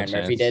like Byron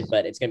chance. Murphy did,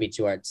 but it's going to be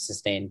too hard to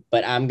sustain.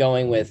 But I'm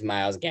going with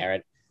Myles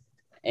Garrett,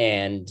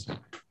 and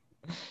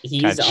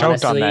he's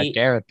choked on that honestly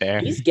Garrett there.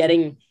 he's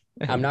getting.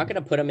 I'm not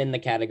going to put him in the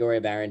category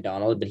of Aaron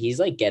Donald, but he's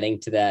like getting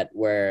to that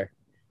where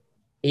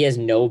he has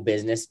no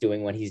business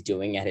doing what he's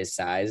doing at his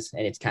size,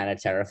 and it's kind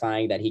of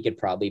terrifying that he could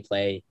probably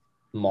play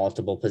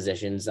multiple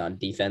positions on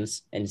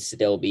defense and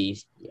still be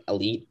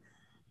elite.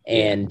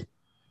 And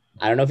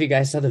I don't know if you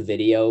guys saw the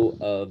video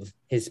of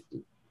his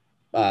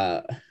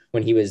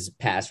when he was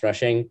pass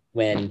rushing,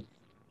 when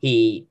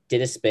he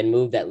did a spin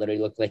move that literally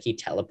looked like he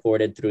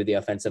teleported through the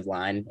offensive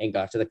line and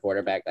got to the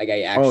quarterback. Like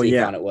I actually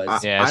thought it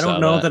was. I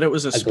don't know that it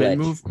was a spin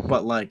move,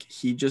 but like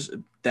he just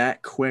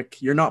that quick.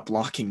 You're not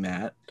blocking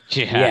that.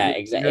 Yeah,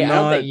 exactly. I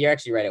don't think you're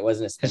actually right. It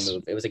wasn't a spin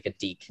move. It was like a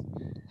deke.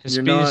 His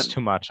speed is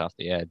too much off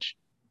the edge.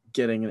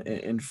 Getting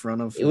in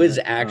front of it was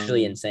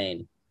actually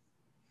insane.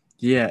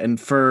 Yeah, and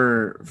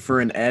for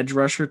an edge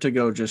rusher to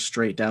go just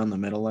straight down the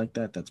middle like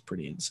that, that's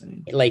pretty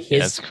insane. Like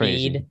his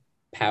speed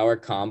power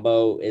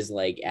combo is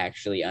like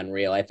actually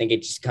unreal. I think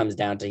it just comes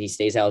down to he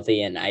stays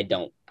healthy, and I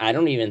don't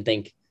even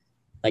think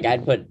like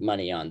I'd put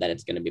money on that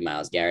it's going to be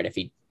Myles Garrett if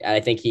he. I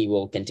think he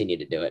will continue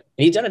to do it.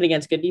 And he's done it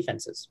against good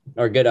defenses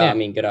or good. I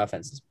mean, good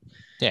offenses.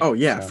 Yeah. Oh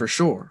yeah, so, for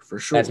sure.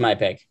 That's my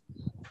pick.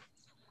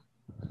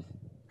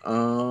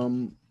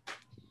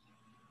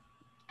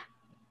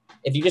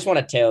 If you just want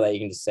to tail that, you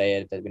can just say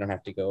it. That we don't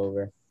have to go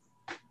over.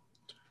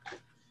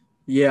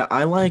 Yeah,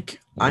 I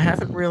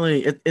haven't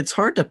really. It's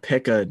hard to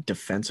pick a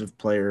defensive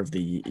player of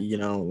the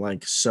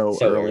like so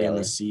early in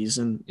the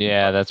season.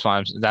 Yeah, that's why I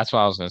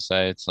was gonna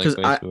say it's like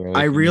way too early.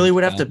 I really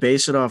would have to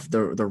base it off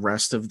the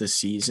rest of the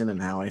season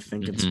and how I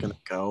think it's gonna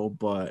go.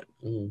 But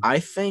I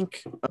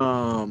think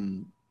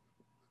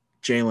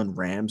Jalen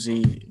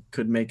Ramsey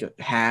could make a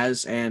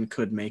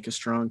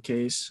strong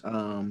case.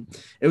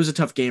 It was a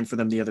tough game for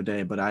them the other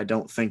day, but I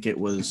don't think it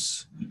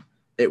was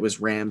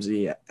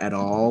Ramsey at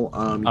all.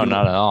 Not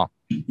at all.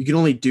 You can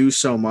only do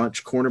so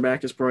much.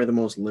 Cornerback is probably the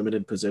most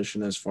limited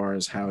position as far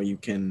as how you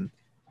can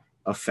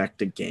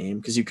affect a game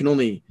because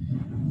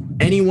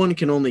anyone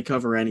can only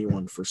cover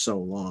anyone for so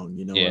long.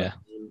 You know. Yeah.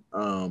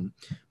 What I mean?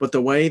 But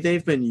the way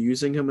they've been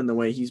using him and the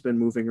way he's been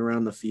moving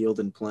around the field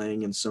and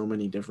playing in so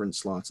many different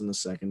slots in the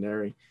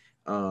secondary.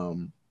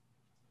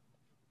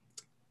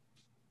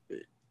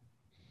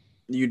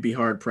 You'd be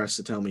hard pressed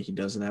to tell me he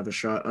doesn't have a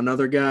shot.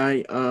 Another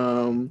guy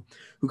who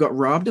got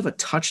robbed of a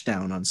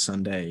touchdown on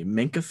Sunday,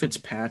 Minkah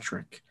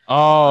Fitzpatrick.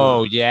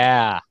 Oh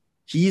yeah,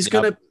 he's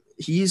gonna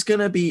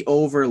be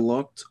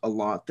overlooked a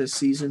lot this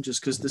season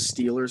just because the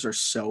Steelers are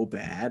so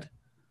bad.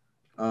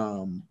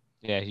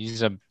 Yeah,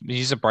 he's a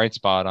bright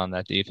spot on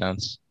that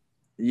defense.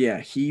 Yeah,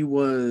 he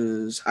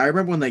was. I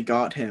remember when they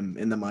got him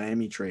in the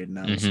Miami trade, and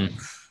I was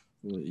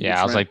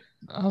like.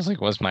 I was like,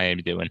 what's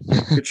Miami doing?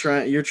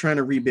 You're trying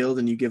to rebuild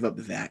and you give up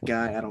that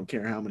guy. I don't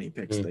care how many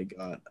picks they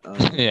got.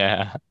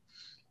 Yeah.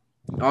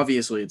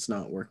 Obviously, it's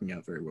not working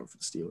out very well for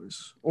the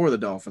Steelers or the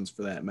Dolphins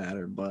for that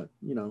matter. But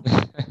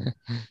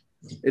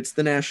it's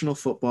the National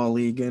Football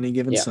League any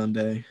given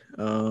Sunday.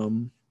 Yeah,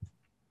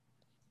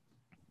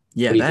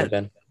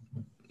 I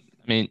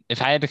mean, if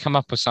I had to come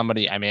up with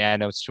somebody, I mean, I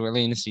know it's too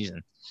early in the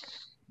season,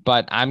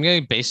 but I'm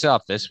going to base it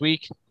off this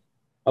week.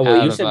 Oh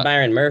well, you said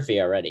Byron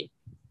Murphy already.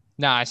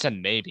 No, I said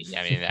maybe.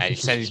 I mean, I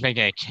said he's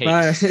making a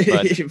case.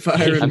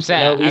 But I'm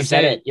saying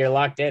it. You're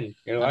locked in.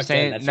 I'm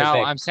saying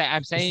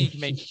you can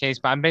make a case,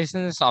 but I'm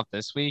basing this off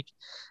this week.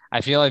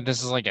 I feel like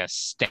this is like a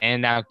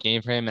standout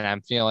game for him, and I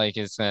feel like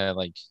it's gonna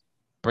like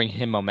bring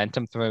him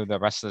momentum through the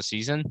rest of the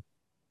season.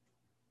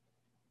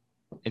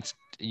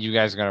 You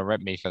guys are gonna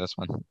rip me for this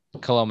one.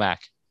 Khalil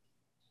Mack.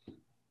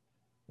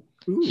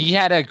 Ooh. He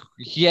had a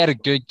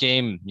good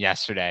game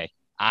yesterday.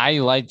 I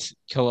liked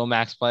Khalil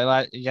Mack's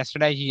play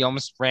yesterday. He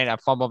almost ran a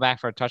fumble back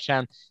for a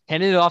touchdown,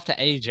 handed it off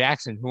to A.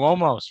 Jackson, who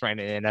almost ran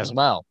it in as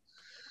well.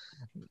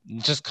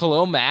 Just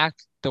Khalil Mack,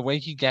 the way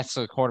he gets to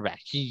the quarterback,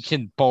 he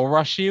can bull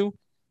rush you,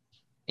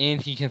 and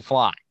he can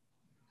fly.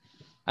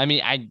 I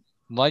mean, I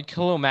like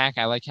Khalil Mack.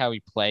 I like how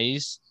he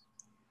plays.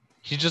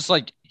 He's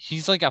like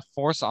a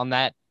force on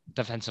that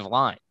defensive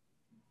line.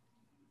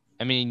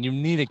 I mean, you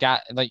need a guy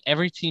like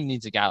every team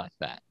needs a guy like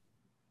that.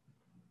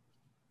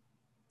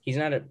 He's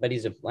but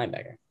he's a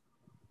linebacker.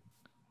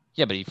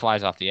 Yeah, but he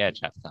flies off the edge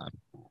half the time.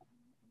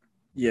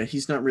 Yeah,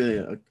 he's not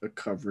really a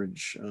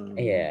coverage.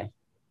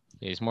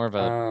 He's more of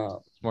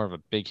a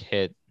big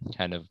hit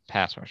kind of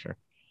pass rusher.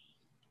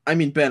 I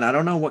mean, Ben, I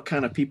don't know what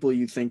kind of people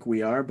you think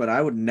we are, but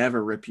I would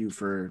never rip you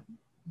for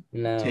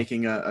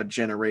taking a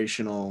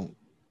generational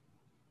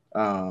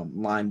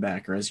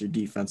linebacker as your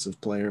defensive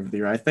player of the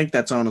year. I think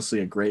that's honestly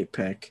a great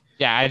pick.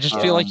 Yeah, I just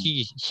feel like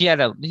he had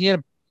a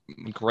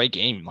great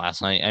game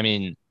last night. I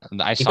mean,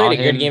 I He saw played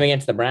a him. good game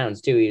against the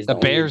Browns too. He's the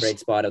only bright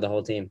spot of the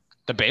whole team.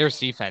 The Bears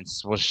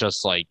defense was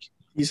just like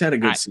he's had a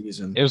good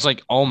season. It was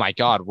like, oh my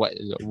God,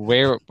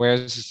 where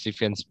has this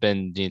defense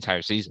been the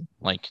entire season?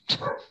 Like,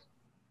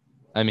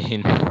 I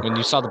mean, when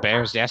you saw the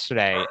Bears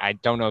yesterday, I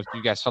don't know if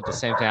you guys felt the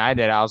same thing I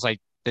did. I was like,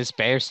 this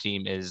Bears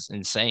team is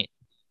insane.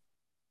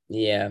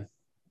 Yeah.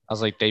 I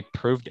was like, they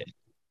proved it.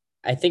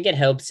 I think it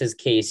helps his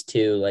case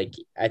too. Like,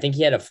 I think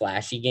he had a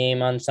flashy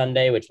game on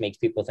Sunday, which makes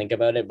people think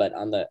about it. But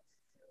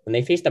when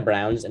they faced the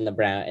Browns and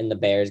the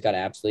Bears got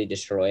absolutely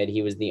destroyed,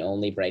 he was the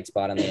only bright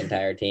spot on the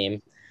entire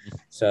team.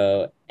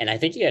 So, and I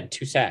think he had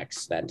 2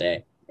 sacks that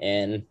day.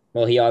 And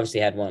well, he obviously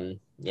had one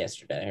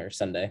yesterday or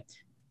Sunday,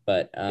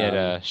 but he had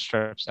a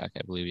strip sack,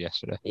 I believe,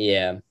 yesterday.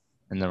 Yeah,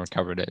 and then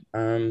recovered it.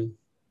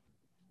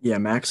 Yeah,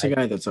 Mac's a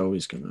guy that's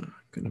always gonna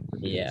produce.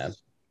 Yeah.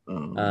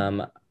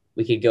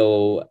 We could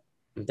go.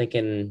 I'm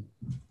thinking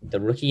the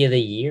rookie of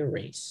the year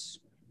race.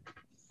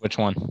 Which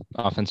one?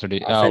 Offense or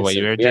defense? Oh wait,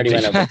 you already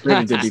went over.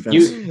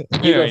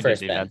 You go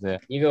first, Ben. Yeah.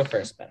 You go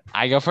first, Ben.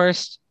 I go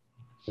first.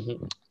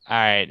 Mm-hmm. All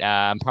right.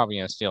 I'm probably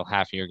gonna steal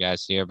half of your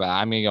guys here, but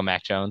I'm gonna go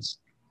Mac Jones.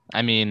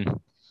 I mean,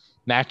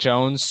 Mac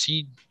Jones,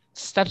 he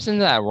steps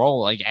into that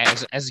role like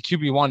as a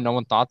QB1. No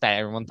one thought that.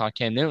 Everyone thought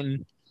Cam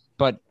Newton,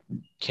 but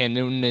Cam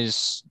Newton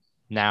is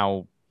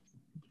now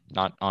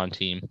not on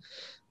team.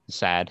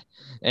 Sad.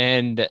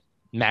 And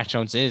Mac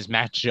Jones is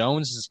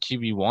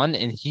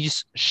QB1, and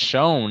he's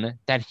shown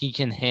that he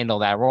can handle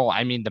that role.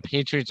 I mean, the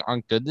Patriots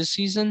aren't good this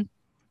season,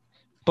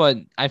 but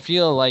I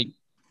feel like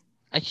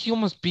he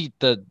almost beat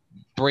the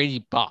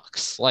Brady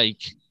Bucks.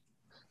 Like,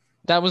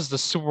 that was the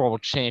Super Bowl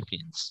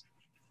champions.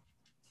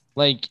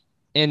 Like,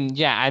 and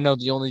yeah, I know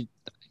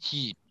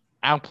he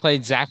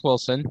outplayed Zach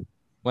Wilson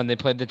when they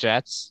played the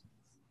Jets.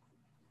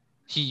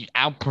 He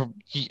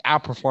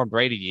outperformed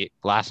Brady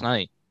last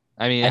night.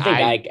 I mean,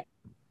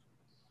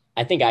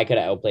 I think I could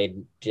have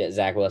outplayed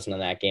Zach Wilson in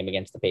that game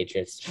against the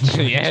Patriots.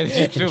 Yeah,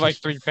 he threw like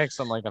 3 picks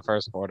in like the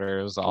first quarter.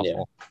 It was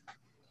awful.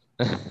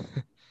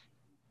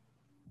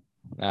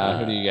 Yeah.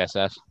 Who do you guys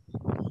have?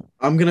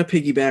 I'm gonna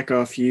piggyback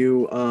off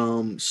you.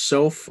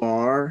 So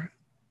far,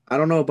 I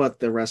don't know about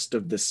the rest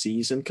of the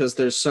season because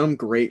there's some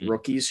great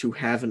rookies who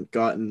haven't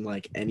gotten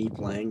like any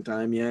playing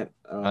time yet.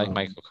 I like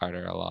Michael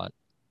Carter a lot.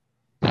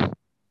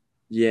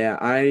 Yeah,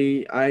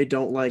 I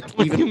don't like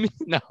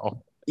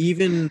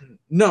even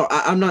No,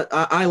 I'm not.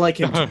 I like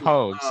him too.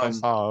 Hogs. I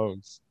saw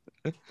Hogs.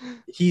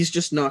 He's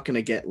just not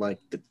gonna get like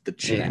the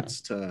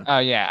chance to. Oh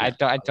yeah,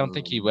 I don't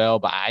think he will,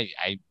 but I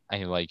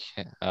like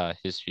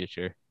his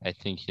future. I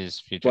think his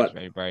future is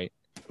very bright.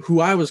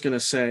 Who I was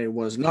gonna say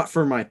was not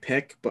for my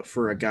pick, but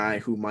for a guy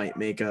who might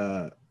make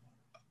a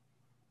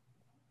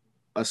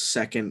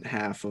second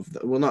half of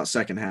not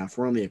second half.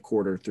 We're only a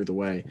quarter through the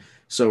way,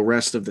 so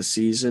rest of the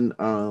season.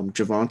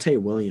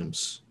 Javonte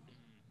Williams.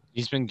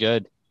 He's been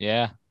good.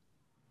 Yeah.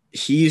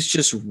 He's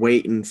just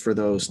waiting for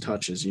those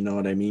touches. You know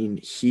what I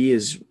mean?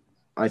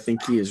 I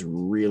think he is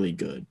really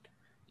good.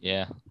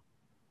 Yeah.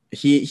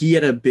 He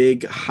had a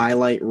big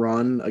highlight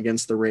run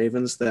against the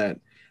Ravens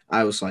that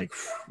I was like,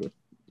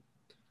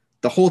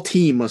 the whole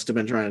team must have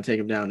been trying to take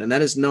him down. And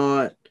that is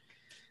not,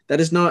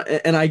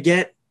 and I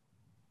get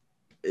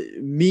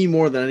me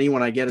more than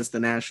anyone. I get it's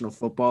the National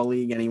Football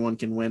League. Anyone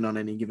can win on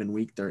any given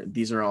week.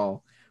 These are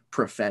all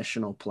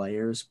professional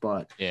players,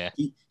 but yeah,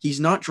 he's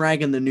not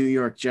dragging the New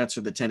York Jets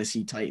or the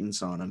Tennessee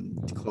Titans on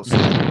him.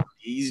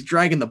 He's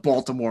dragging the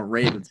Baltimore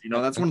Ravens. You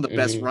know, that's one of the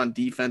best run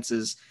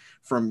defenses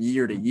from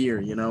year to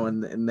year. You know,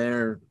 and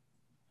they're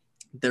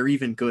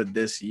even good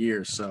this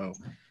year. So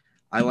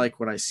I like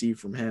what I see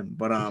from him.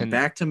 But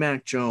back to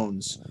Mac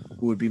Jones,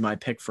 who would be my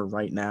pick for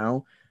right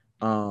now.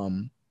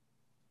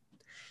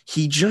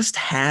 He just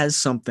has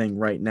something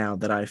right now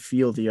that I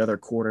feel the other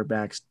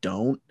quarterbacks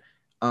don't.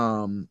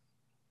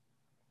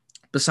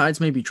 Besides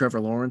maybe Trevor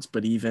Lawrence,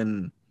 but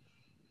even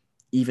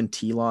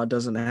T-Law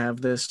doesn't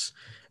have this.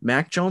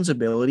 Mac Jones'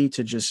 ability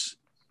to just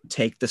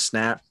take the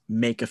snap,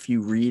 make a few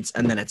reads,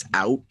 and then it's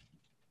out.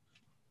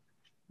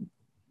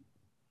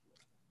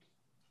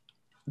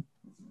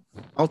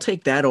 I'll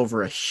take that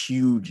over a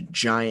huge,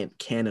 giant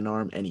cannon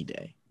arm any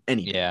day.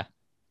 Yeah.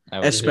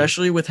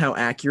 Especially with how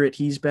accurate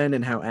he's been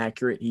and how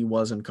accurate he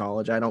was in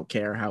college. I don't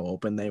care how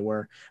open they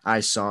were.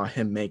 I saw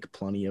him make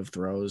plenty of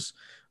throws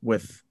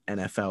with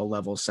NFL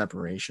level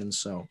separation.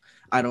 So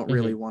I don't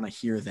really want to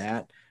hear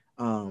that.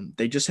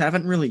 They just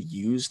haven't really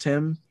used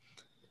him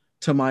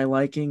to my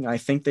liking. I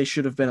think they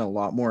should have been a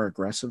lot more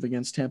aggressive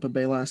against Tampa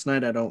Bay last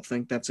night. I don't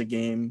think that's a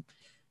game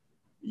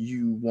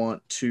you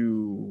want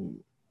to.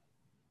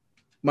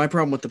 My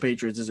problem with the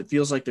Patriots is it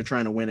feels like they're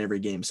trying to win every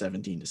game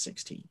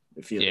 17-16.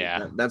 It feels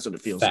that's what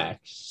it feels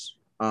Facts.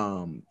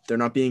 like. They're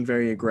not being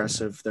very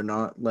aggressive. They're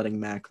not letting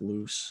Mac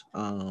loose.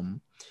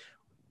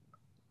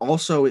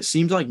 Also, it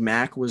seems like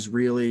Mac was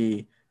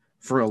really,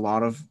 for a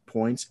lot of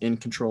points, in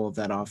control of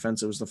that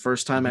offense. It was the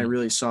first time I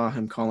really saw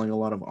him calling a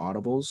lot of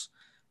audibles.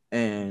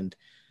 And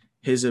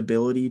his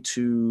ability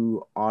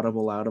to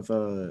audible out of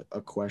a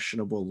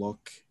questionable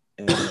look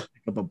and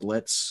pick up a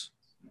blitz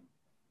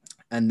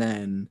and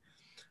then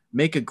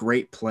make a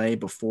great play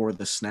before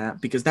the snap,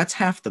 because that's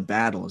half the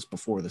battle is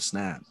before the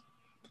snap.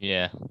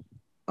 Yeah.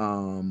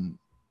 And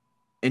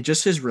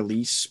just his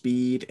release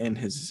speed and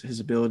his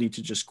ability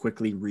to just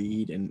quickly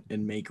read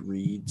and make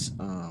reads.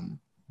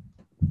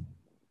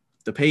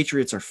 The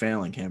Patriots are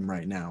failing him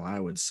right now, I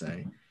would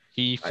say.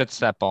 He fits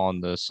that ball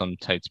into some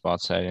tight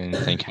spots I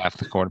didn't think half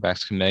the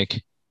quarterbacks can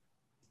make.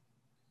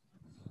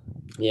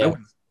 Yeah.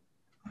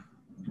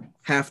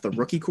 Half the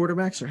rookie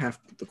quarterbacks or half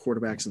the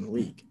quarterbacks in the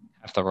league?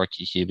 Half the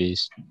rookie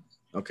QBs.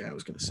 Okay, I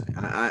was gonna say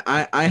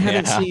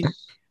I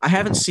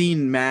haven't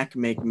seen Mac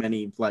make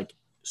many like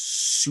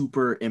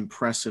super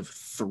impressive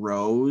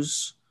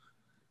throws.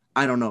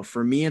 I don't know.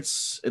 For me,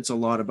 it's a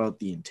lot about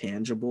the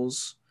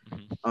intangibles.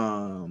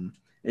 Mm-hmm.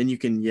 And you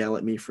can yell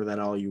at me for that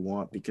all you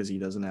want because he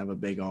doesn't have a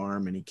big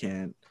arm and he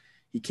can't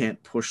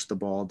push the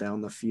ball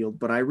down the field.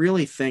 But I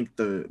really think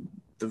the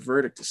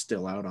verdict is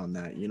still out on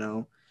that. You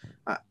know,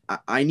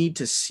 I need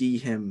to see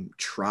him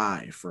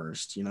try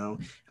first. You know,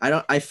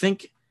 I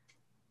think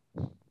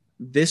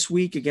this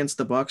week against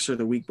the Bucs or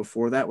the week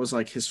before that was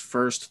like his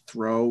first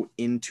throw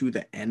into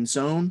the end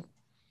zone.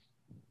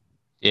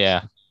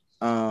 Yeah.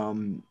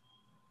 So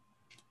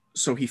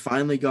he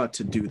finally got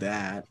to do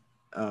that.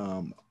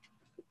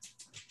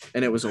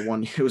 And it was a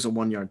 1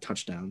 yard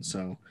touchdown.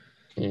 So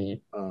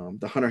the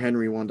Hunter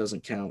Henry one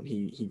doesn't count.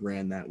 He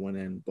ran that one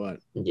in, but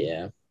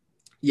yeah,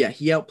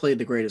 he outplayed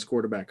the greatest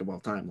quarterback of all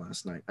time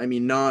last night. I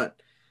mean, not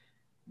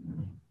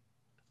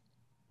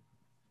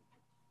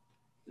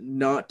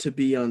to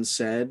be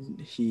unsaid,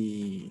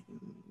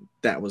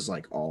 that was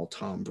like all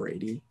Tom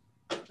Brady.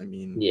 I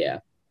mean, yeah,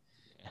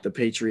 the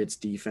Patriots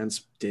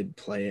defense did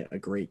play a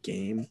great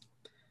game.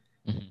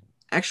 Mm-hmm.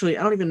 Actually,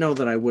 I don't even know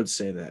that I would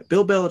say that.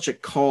 Bill and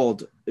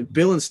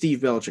Steve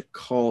Belichick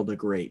called a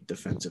great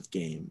defensive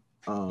game.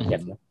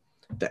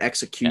 The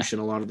execution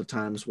a lot of the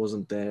times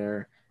wasn't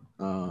there.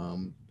 I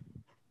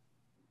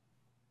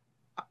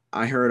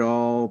heard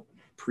all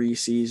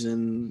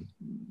preseason.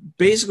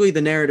 Basically,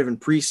 the narrative in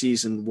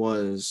preseason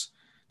was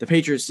the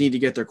Patriots need to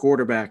get their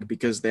quarterback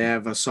because they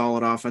have a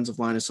solid offensive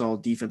line, a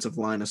solid defensive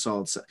line, a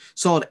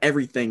solid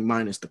everything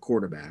minus the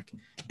quarterback.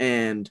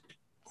 And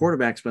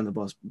quarterback's been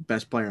the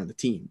best player on the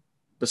team.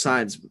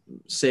 Besides,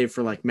 save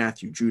for like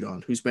Matthew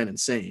Judon, who's been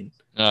insane.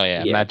 Oh,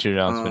 yeah. Matt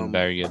Judon's been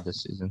very good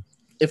this season.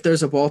 If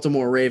there's a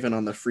Baltimore Raven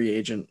on the free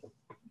agent,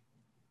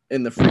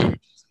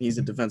 he's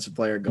a defensive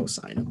player, go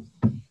sign him.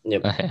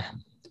 Yep.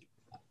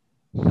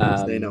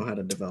 They know how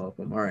to develop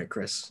him. All right,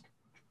 Chris.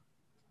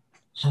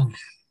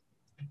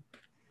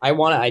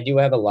 I do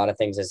have a lot of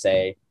things to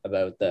say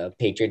about the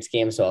Patriots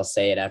game, so I'll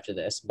say it after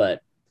this,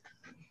 but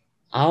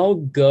I'll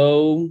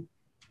go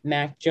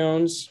Mac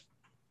Jones.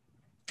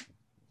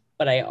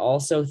 But I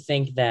also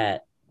think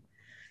that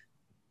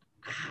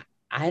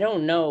I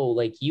don't know,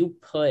 like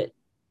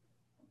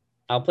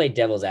I'll play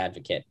devil's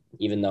advocate,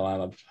 even though I'm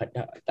a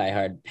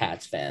diehard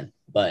Pats fan,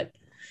 but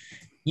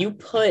you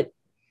put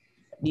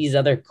these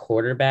other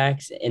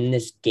quarterbacks in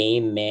this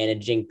game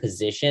managing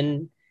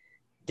position.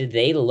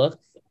 I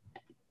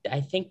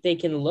think they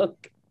can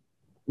look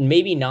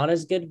maybe not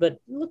as good, but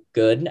look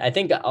good. I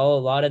think a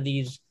lot of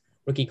these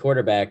rookie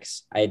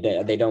quarterbacks,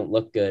 they don't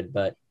look good,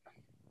 but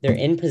they're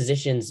in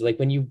positions like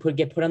when you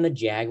get put on the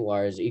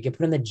Jaguars, or you get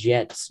put on the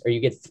Jets, or you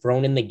get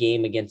thrown in the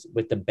game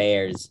with the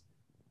Bears,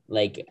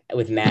 like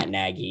with Matt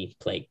Nagy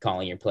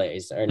calling your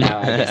plays. Or now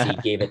I guess he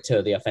gave it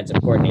to the offensive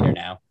coordinator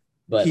now.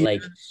 But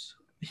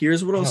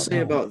here's what I'll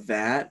say about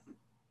that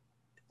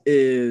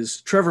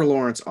is Trevor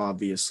Lawrence,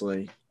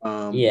 obviously.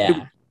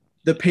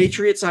 The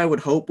Patriots, I would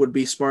hope, would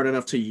be smart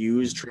enough to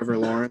use Trevor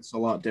Lawrence a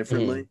lot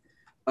differently.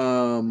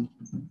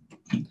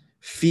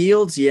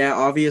 Fields, yeah,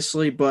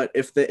 obviously, but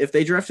if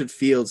they drafted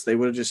Fields, they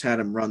would have just had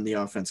him run the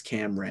offense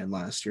Cam ran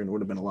last year, and it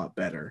would have been a lot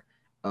better.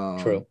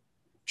 True.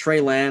 Trey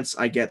Lance,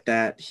 I get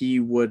that. He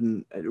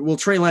wouldn't. Well,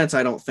 Trey Lance,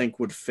 I don't think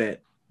would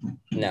fit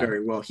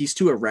very well. He's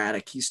too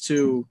erratic. He's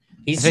strange.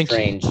 He's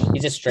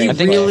a strange. I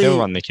think he'll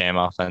run the Cam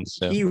offense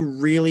too. He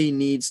really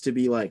needs to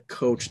be like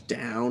coached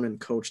down and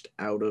coached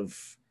out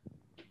of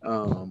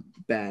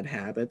bad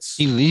habits.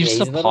 He leaves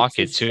the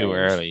pocket too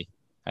early,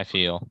 I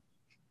feel.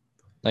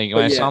 Like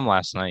when I saw him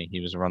last night, he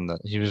was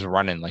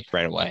running like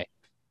right away.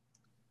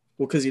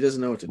 Well, because he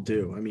doesn't know what to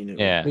do. I mean,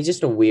 he's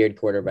just a weird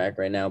quarterback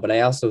right now. But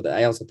I also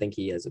think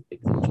he has a big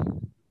future.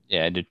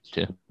 Yeah, I do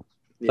too.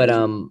 Yeah, but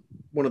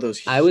one of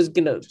those.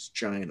 Just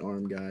giant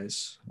arm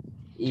guys.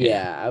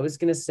 Yeah, I was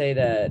gonna say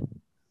that,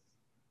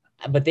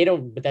 but they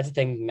don't. But that's the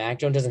thing. Mac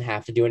Jones doesn't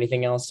have to do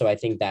anything else. So I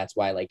think that's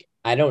why. Like,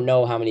 I don't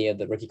know how many of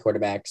the rookie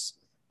quarterbacks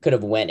could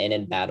have went in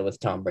and battled with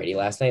Tom Brady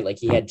last night. Like,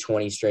 he had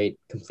 20 straight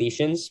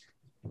completions.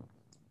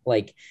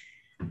 Like,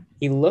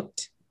 he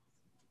looked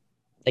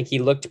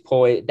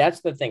poised.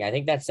 That's the thing. I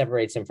think that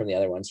separates him from the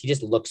other ones. He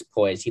just looks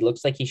poised. He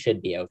looks like he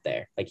should be out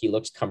there. Like, he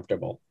looks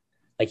comfortable.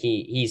 Like,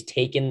 he's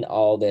taken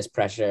all this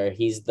pressure.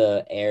 He's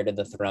the heir to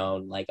the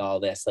throne, like all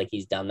this. Like,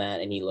 he's done that,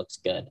 and he looks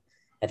good.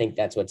 I think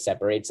that's what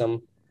separates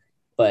him.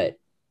 But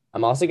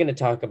I'm also going to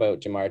talk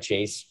about Jamar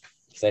Chase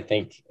because I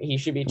think he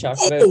should be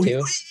talked about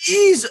too.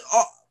 He's.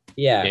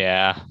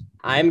 Yeah.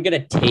 I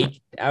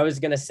was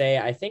going to say,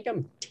 I think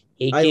I'm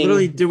taking I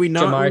literally, did we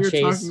not? Jamar We were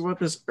Chase. talking about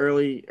this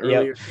earlier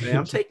today.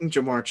 I'm taking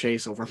Jamar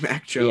Chase over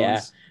Mac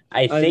Jones.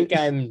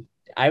 Yeah.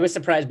 I was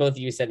surprised both of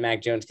you said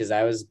Mac Jones because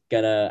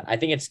I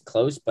think it's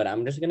close, but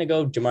I'm just going to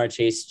go Jamar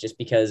Chase just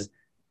because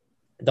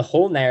the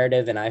whole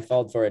narrative, and I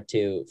fell for it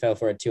too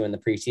in the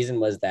preseason,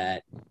 was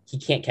that he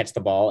can't catch the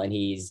ball and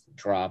he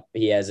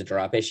has a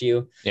drop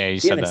issue. Yeah, he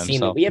said that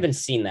himself. We haven't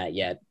seen that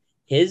yet.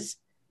 His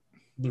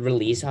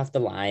release off the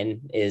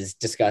line is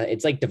disgusting.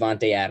 It's like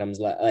Devontae Adams.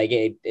 Like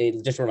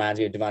it just reminds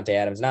me of Devontae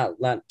Adams, not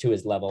to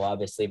his level,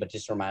 obviously, but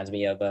just reminds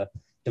me of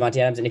Devontae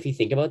Adams. And if you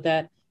think about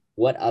that,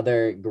 what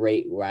other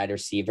great wide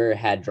receiver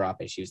had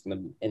drop issues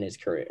in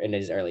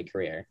his early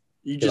career?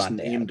 You just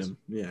named him.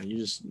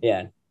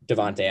 Yeah,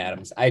 Devontae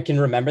Adams. I can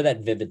remember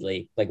that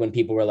vividly. Like when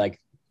people were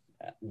like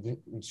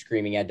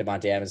screaming at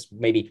Devontae Adams,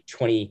 maybe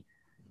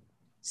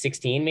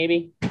 2016,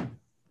 maybe.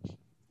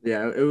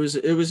 Yeah, it was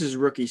his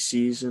rookie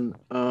season.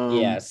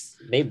 Yes,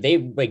 they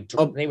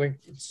were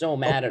so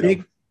mad at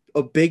him.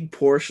 A big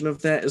portion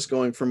of that is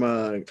going from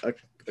a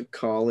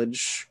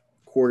college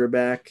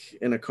quarterback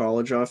in a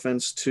college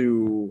offense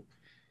to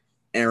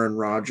Aaron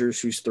Rodgers,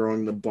 who's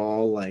throwing the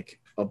ball like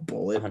a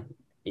bullet.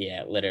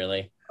 Yeah,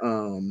 literally.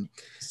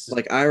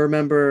 Like I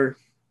remember,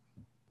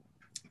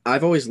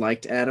 I've always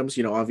liked Adams.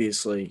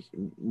 Obviously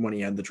when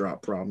he had the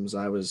drop problems,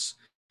 I was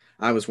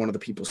one of the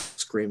people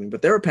screaming.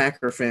 But there were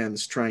Packer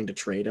fans trying to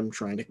trade him,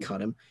 trying to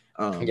cut him,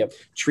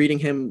 treating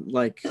him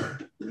like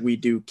we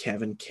do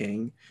Kevin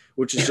King,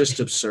 which is just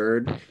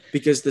absurd.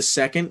 Because the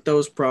second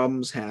those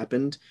problems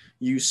happened,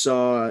 you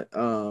saw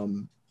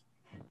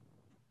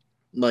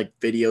like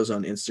videos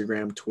on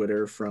Instagram,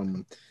 Twitter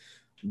from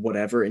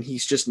whatever, and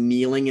he's just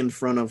kneeling in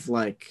front of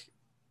like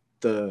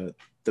the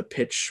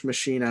pitch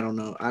machine. I don't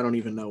know. I don't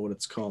even know what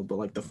it's called, but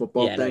like the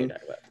football thing,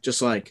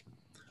 just like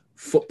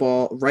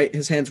football, right?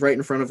 His hands right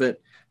in front of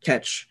it,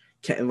 catch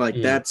like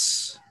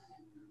that's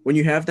when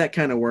you have that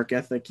kind of work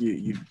ethic,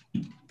 you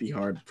be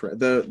hard.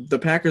 The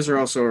Packers are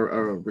also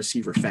a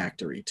receiver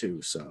factory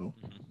too, so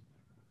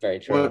very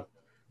true.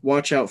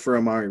 Watch out for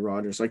Amari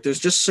Rodgers. Like there's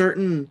just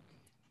certain.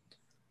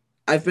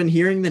 I've been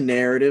hearing the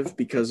narrative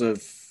because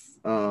of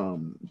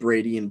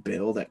Brady and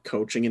Bill that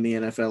coaching in the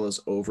NFL is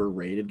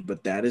overrated,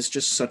 but that is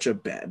just such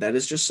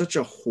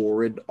a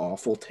horrid,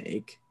 awful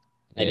take.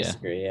 I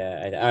disagree.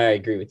 Yeah, I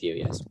agree with you.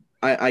 Yes.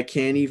 I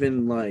can't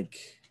even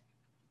like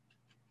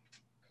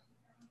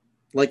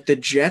the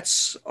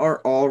Jets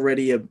are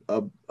already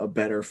a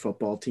better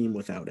football team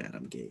without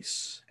Adam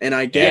Gase. And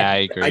I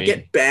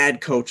get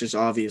bad coaches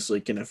obviously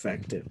can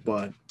affect it,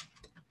 but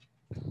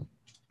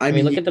I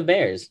mean look at the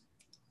Bears.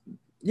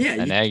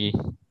 Yeah. Nagy.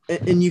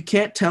 And you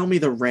can't tell me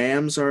the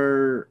Rams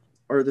are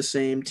the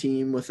same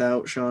team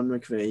without Sean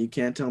McVay. You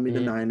can't tell me the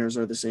Niners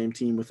are the same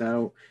team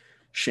without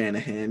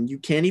Shanahan. You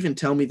can't even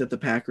tell me that the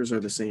Packers are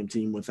the same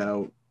team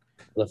without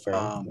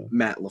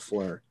Matt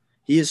LaFleur.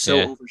 He is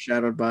so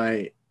overshadowed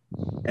by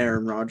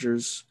Aaron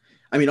Rodgers.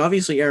 I mean,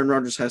 obviously Aaron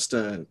Rodgers has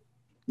to,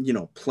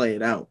 play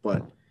it out,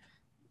 but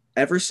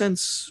ever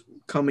since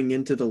coming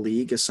into the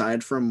league,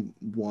 aside from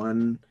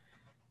one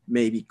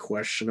maybe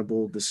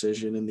questionable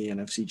decision in the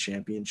NFC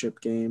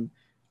Championship game,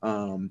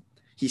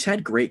 he's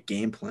had great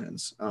game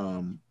plans,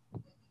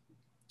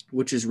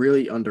 which is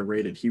really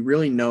underrated. He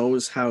really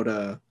knows how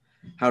to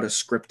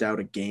script out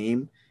a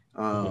game.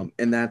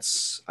 And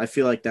I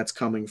feel like that's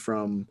coming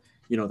from,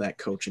 that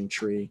coaching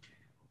tree.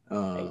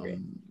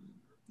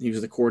 He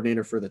was the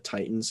coordinator for the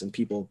Titans, and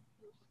people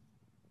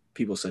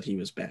said he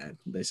was bad.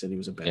 They said he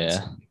was a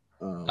bad.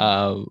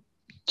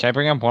 Can I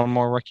bring up one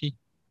more rookie?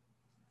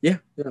 Yeah,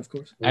 of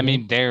course. I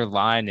mean, their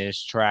line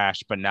is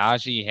trash, but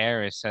Najee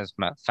Harris has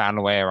found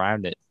a way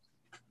around it.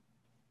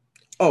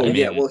 Oh, well,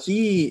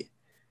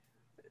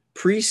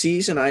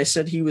 preseason, I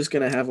said he was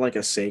going to have like a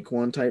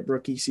Saquon type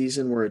rookie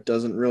season where it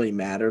doesn't really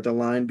matter the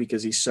line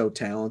because he's so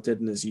talented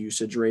and his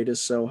usage rate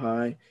is so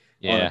high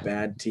on a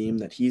bad team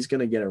that he's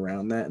going to get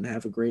around that and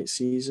have a great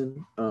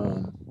season.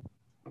 But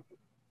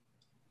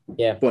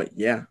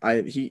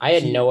I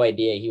had no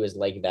idea he was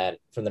like that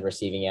from the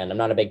receiving end. I'm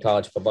not a big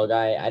college football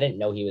guy. I didn't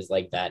know he was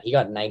like that. He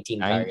got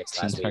 19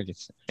 targets last week.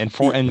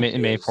 And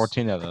made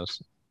 14 of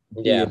those.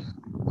 Yeah.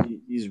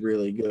 He's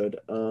really good.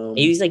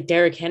 He's like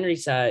Derrick Henry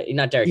size.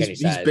 Not Derrick Henry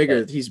size. He's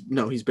bigger. He's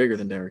bigger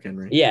than Derrick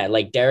Henry. Yeah,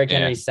 like Derrick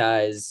Henry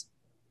size.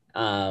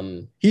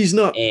 He's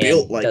not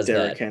built like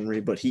Derrick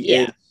Henry, but he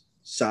is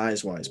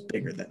size-wise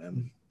bigger than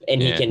him.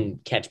 And he can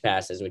catch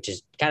passes, which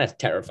is kind of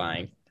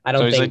terrifying.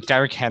 He's like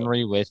Derrick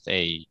Henry with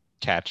a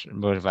pass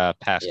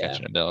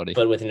catching ability,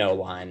 but with no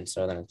line.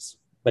 So then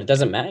but it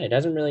doesn't matter. It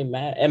doesn't really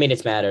matter. I mean,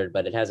 it's mattered,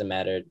 but it hasn't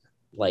mattered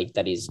like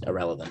that. He's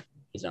irrelevant.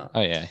 He's not.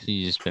 Oh yeah,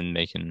 he's been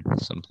making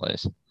some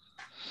plays.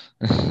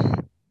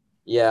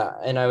 Yeah,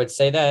 and I would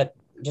say that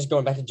just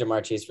going back to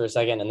Jamar Chase for a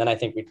second, and then I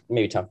think we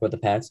maybe talk about the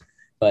Pats.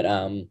 But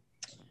I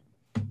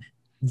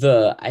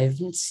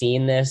haven't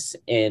seen this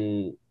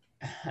in.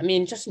 I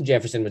mean, Justin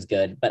Jefferson was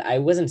good, but I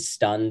wasn't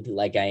stunned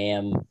like I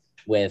am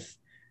with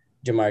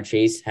Jamar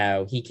Chase,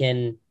 how he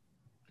can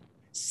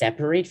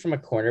separate from a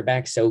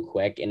cornerback so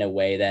quick in a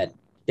way that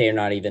they're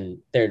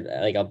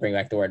like, I'll bring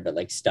back the word, but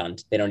like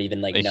stunned. They don't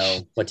even like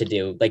know what to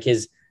do. Like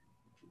his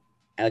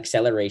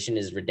acceleration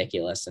is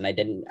ridiculous. And I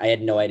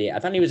had no idea. I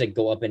thought he was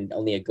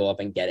only a go up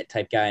and get it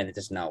type guy. And it's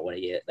just not what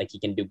he is. Like he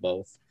can do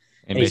both.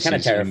 And he's kind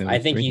of terrifying. I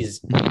think he's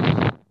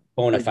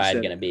bona fide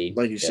going to be.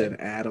 Like you said,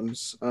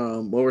 Adams.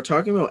 While we're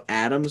talking about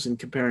Adams and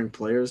comparing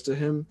players to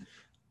him,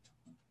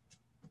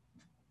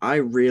 I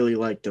really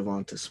like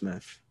Devonta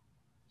Smith.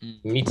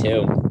 Me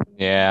too.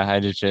 Yeah, I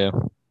do too.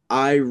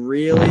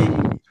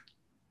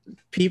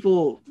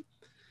 People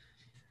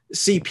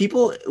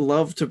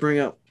love to bring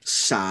up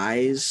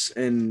size,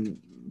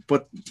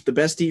 but the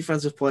best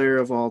defensive player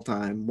of all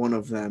time, one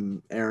of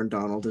them, Aaron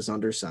Donald, is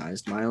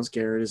undersized. Myles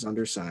Garrett is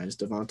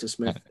undersized. Devonta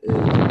Smith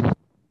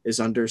is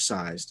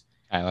undersized.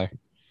 Kyler.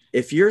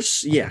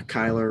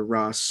 Kyler,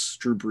 Ross,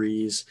 Drew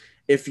Brees.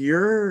 If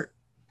you're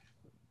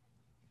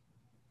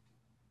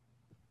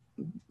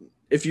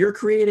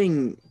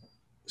creating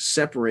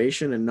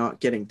separation and not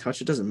getting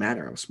touched, it doesn't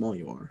matter how small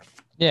you are.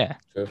 Yeah.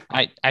 True.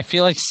 I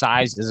feel like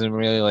size isn't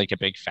really like a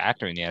big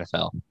factor in the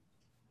NFL.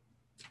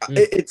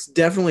 It's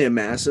definitely a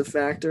massive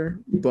factor,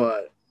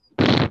 but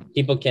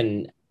people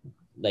can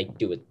like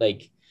do it.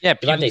 Like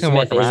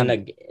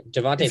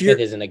Devonta Smith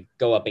isn't a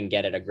go up and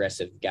get it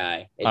aggressive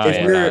guy.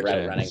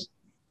 Running.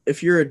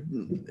 If you're a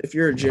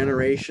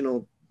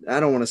generational, I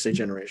don't want to say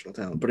generational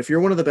talent, but if you're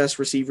one of the best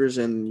receivers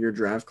in your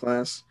draft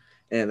class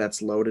and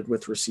that's loaded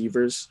with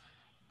receivers,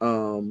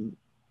 you're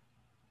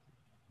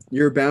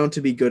bound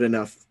to be good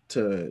enough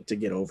to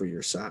get over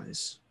your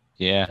size.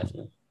 Yeah.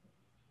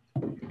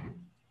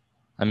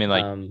 I mean,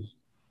 like,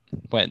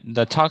 when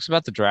the talks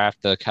about the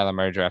draft, the Kyler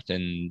Murray draft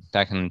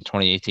back in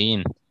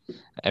 2018,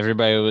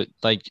 everybody would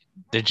like,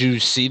 did you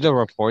see the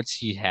reports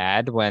he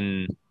had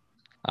when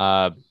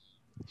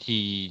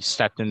he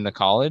stepped into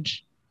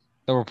college?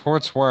 The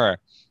reports were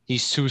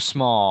he's too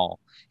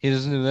small. He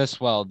doesn't do this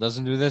well,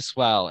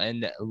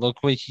 and look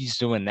what he's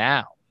doing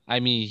now. I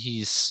mean,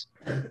 he's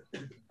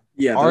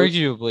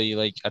arguably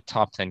like a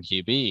top 10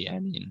 QB. I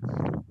mean,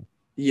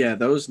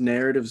 those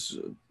narratives.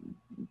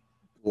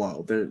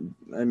 Well,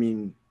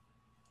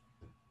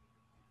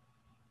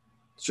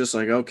 it's just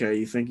like, okay,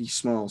 you think he's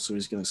small, so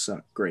he's going to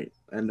suck. Great.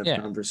 End of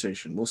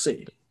conversation. We'll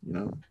see,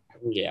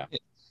 Yeah.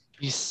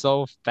 He's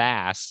so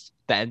fast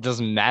that it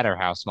doesn't matter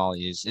how small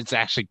he is. It's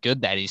actually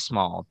good that he's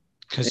small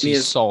because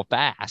he's so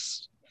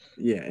fast.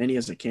 Yeah, and he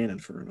has a cannon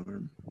for an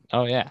arm.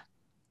 Oh, yeah.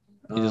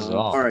 He does it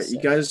all. All right, you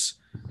guys,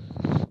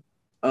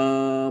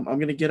 I'm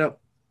going to get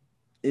up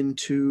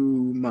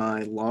into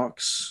my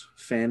locks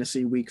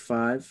fantasy week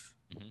 5.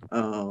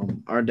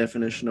 Our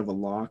definition of a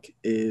lock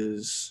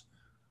is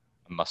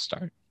a must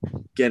start.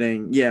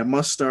 Getting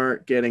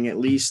at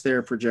least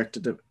their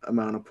projected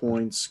amount of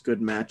points,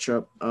 good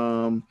matchup.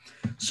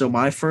 So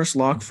my first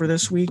lock for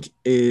this week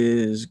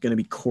is going to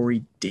be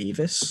Corey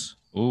Davis.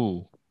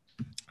 Ooh,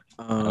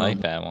 I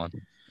like that one.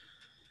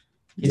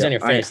 He's on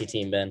your fantasy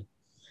team, Ben.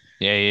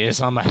 Yeah, he is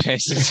on my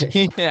fantasy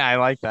team. Yeah, I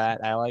like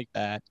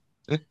that.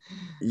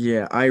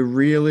 Yeah, I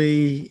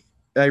really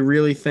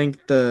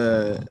think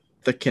the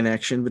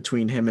connection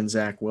between him and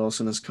Zach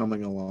Wilson is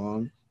coming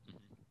along.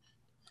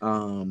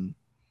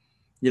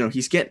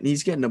 He's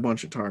getting a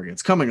bunch of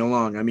targets coming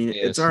along. I mean,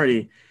 it's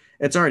already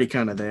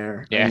kind of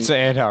there. Yeah,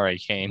 it already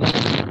came.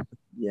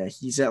 Yeah,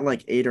 he's at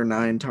like 8 or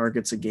 9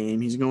 targets a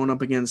game. He's going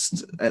up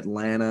against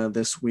Atlanta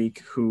this week,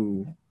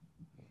 who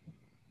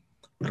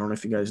I don't know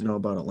if you guys know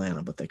about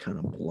Atlanta, but they kind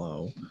of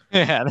blow.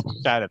 Yeah,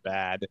 they're kind of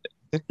bad.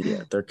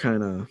 Yeah, they're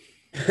kind of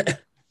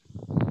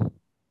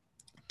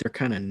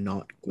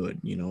not good,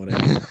 you know what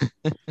I mean?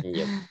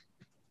 Yep.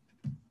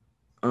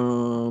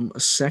 A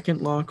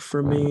second lock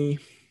for me,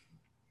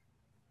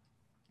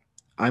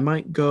 I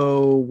might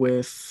go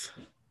with,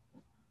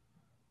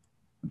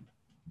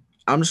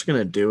 I'm just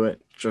gonna do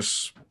it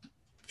just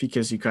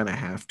because you kind of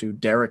have to.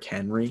 Derrick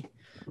Henry.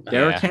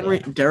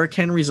 Derrick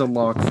Henry's a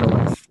lock for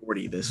like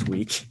 40 this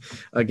week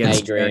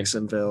against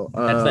Jacksonville.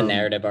 That's the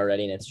narrative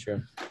already, and it's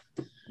true.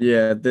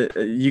 Yeah,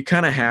 you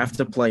kind of have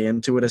to play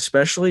into it,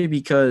 especially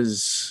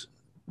because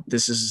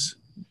this is,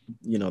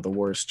 the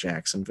worst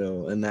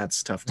Jacksonville, and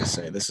that's tough to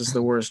say. This is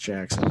the worst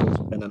Jacksonville's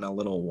been in a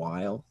little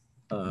while.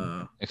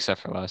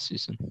 Except for last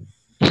season.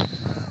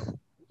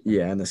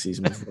 Yeah, and the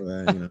season before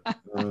that,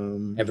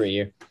 every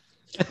year.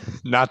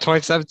 Not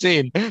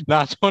 2017.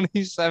 Not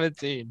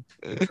 2017.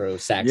 True,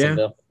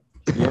 Saxonville.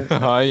 Yeah.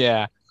 Oh,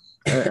 yeah.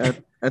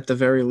 At the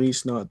very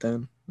least, not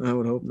then. I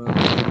would hope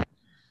not.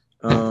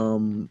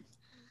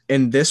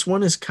 And this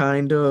one is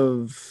kind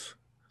of,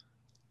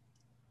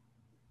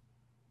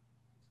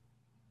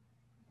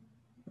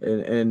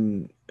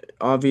 and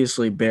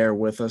obviously bear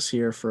with us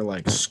here for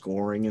like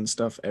scoring and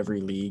stuff.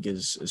 Every league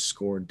is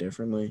scored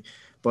differently,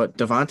 but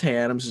Devontae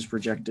Adams is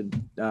projected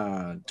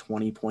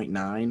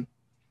 20.9.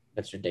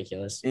 That's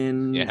ridiculous.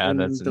 In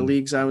the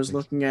leagues I was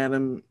looking at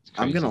him,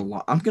 I'm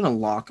gonna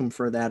lock him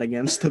for that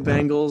against the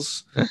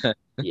Bengals.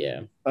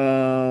 Yeah.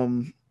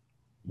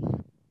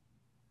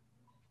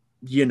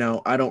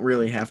 I don't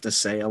really have to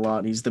say a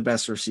lot. He's the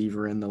best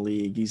receiver in the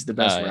league. He's the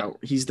best Oh, yeah.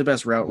 He's the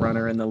best route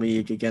runner in the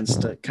league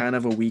against kind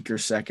of a weaker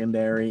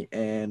secondary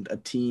and a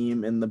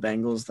team in the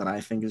Bengals that I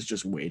think is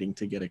just waiting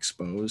to get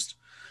exposed.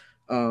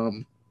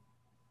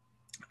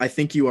 I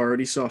think you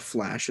already saw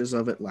flashes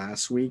of it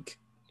last week.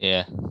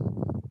 Yeah.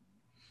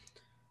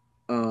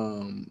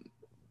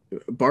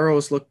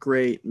 Burrows looked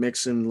great.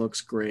 Mixon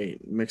looks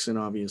great. Mixon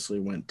obviously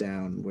went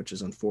down, which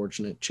is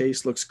unfortunate.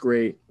 Chase looks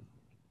great.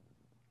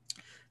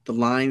 The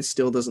line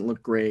still doesn't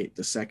look great.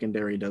 The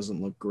secondary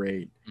doesn't look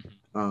great.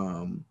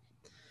 I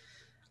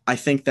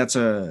think that's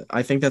a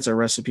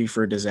recipe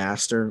for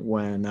disaster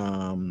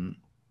when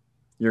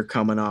you're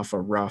coming off a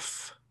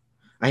rough.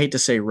 I hate to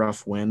say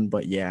rough win,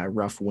 but yeah,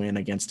 rough win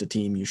against a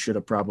team you should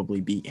have probably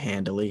beat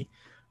handily.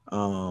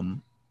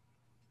 And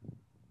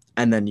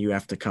then you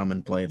have to come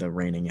and play the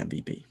reigning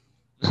MVP.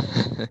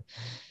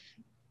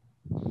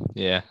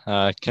 Yeah.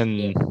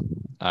 Can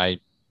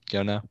I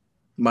go now?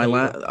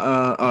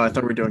 I thought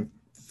we were doing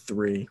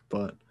 3,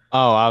 but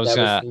I was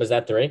That gonna. was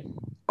that 3?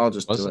 I'll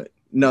just do it.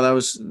 No,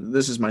 this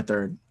is my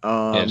 3rd.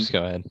 Yeah, just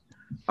go ahead.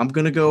 I'm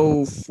gonna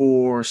go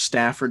for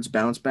Stafford's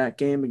bounce back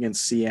game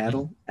against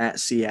Seattle at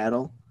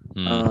Seattle.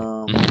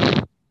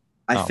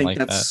 I think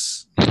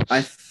that's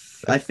I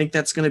think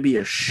that's gonna be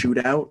a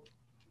shootout.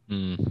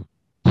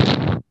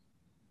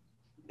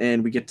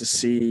 And we get to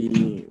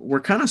see we're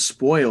kind of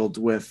spoiled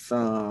with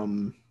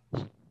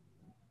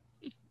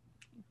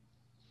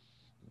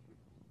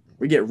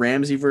we get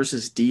Ramsey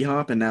versus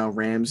D-Hop and now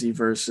Ramsey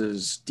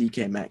versus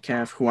DK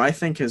Metcalf, who I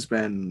think has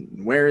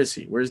been where is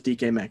he? Where's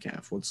DK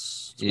Metcalf?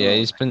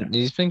 He's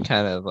been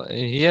kind of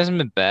he hasn't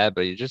been bad,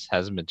 but he just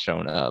hasn't been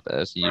showing up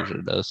as he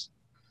usually does.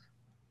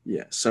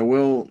 Yeah, so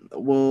we'll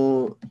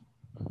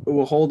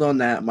hold on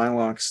that. My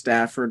lock: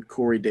 Stafford,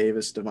 Corey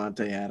Davis,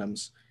 Devontae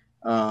Adams.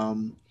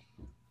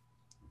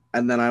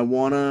 And then I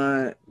want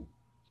to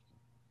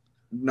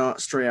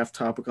not stray off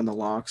topic on the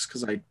locks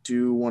because I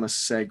do want to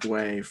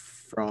segue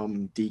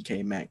from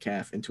DK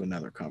Metcalf into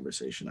another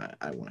conversation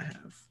I want to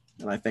have.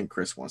 And I think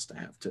Chris wants to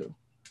have too.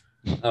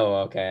 Oh,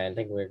 okay. I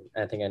think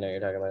I know what you're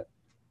talking about.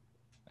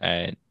 All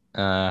right.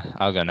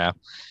 I'll go now.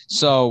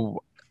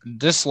 So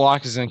this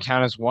lock is going to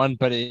count as one,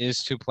 but it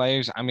is 2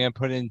 players. I'm going to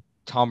put in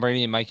Tom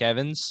Brady and Mike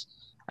Evans.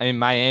 I mean,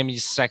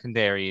 Miami's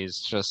secondary is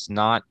just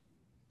not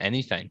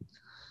anything.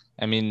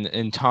 I mean,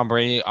 in Tom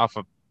Brady off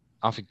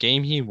a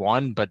game he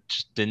won, but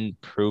just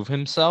didn't prove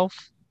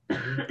himself.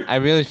 I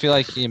really feel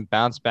like he can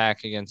bounce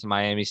back against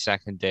Miami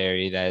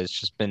secondary that has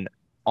just been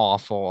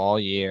awful all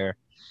year.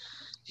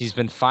 He's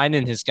been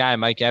finding his guy,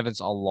 Mike Evans,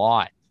 a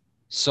lot.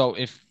 So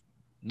if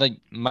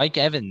Mike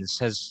Evans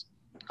has,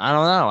 I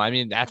don't know. I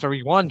mean, after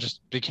he won,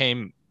 just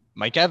became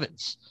Mike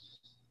Evans.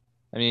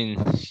 I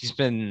mean, he's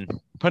been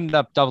putting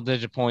up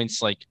double-digit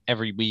points like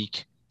every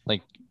week.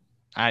 Like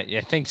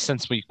I think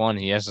since week 1,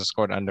 he hasn't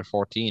scored under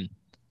 14.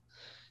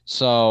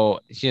 So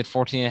he had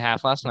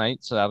 14.5 last night.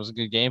 So that was a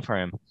good game for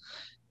him.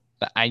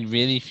 But I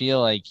really feel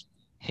like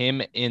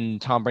him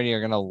and Tom Brady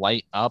are going to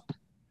light up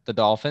the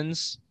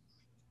Dolphins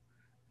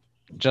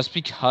just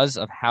because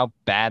of how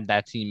bad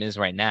that team is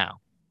right now.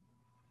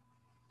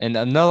 And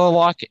another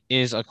lock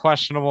is a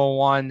questionable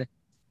one,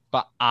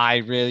 but I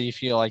really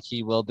feel like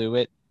he will do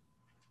it.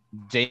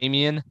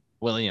 Damien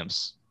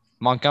Williams.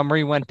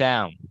 Montgomery went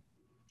down.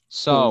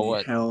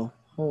 So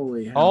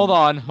holy hell. Hold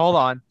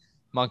on.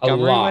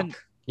 Montgomery went.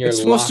 It's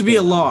supposed to be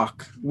a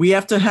lock. We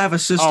have to have a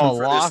system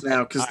for lock? this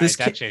now because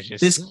that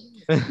changes.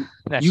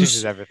 That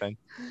changes everything.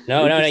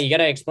 No. You got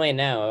to explain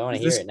now. I want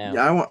to hear it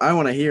now. I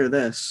want to hear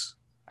this.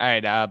 All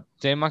right.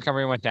 Dave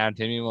Montgomery went down.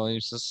 Damien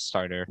Williams is the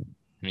starter.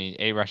 I mean,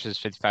 8 rushes,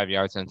 55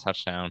 yards, and a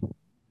touchdown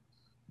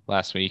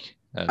last week.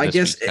 I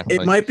guess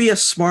it might be a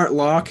smart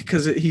lock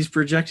because he's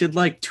projected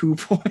like 2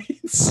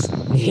 points.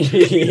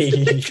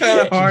 It's kind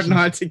of hard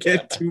not to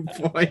get 2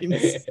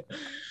 points.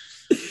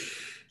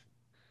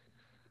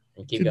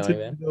 Keep going,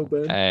 man. All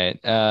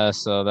right.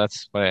 So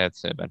that's what I had to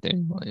say about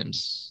Damien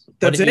Williams.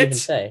 What did you even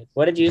say?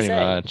 What did you say?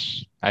 Pretty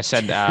much. I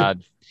said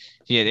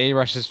he had 8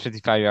 rushes,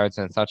 55 yards,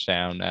 and a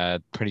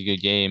touchdown. Pretty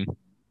good game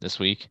this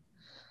week.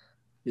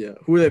 Yeah.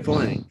 Who are they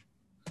playing?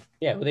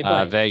 Yeah, who they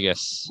playing?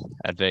 Vegas.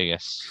 At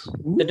Vegas.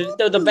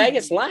 The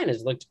Vegas line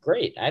has looked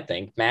great, I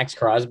think. Max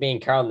Crosby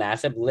and Carl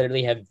Nassib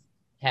literally have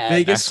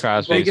Vegas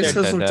has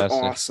looked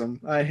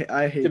awesome. I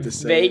hate to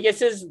say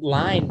Vegas's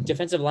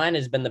defensive line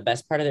has been the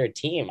best part of their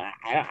team.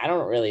 I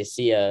don't really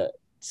see a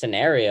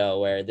scenario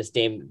where this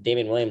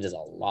Damien Williams is a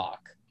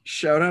lock.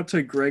 Shout out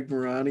to Greg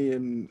Morani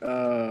and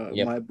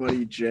my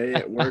buddy Jay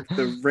at work.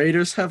 The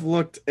Raiders have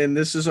looked, and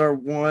this is our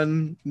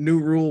one new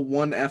rule,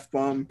 1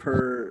 F-bomb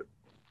per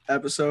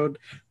episode.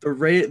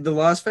 The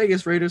Las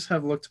Vegas Raiders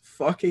have looked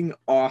fucking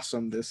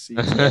awesome this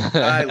season.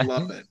 I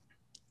love it.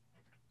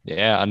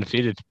 Yeah,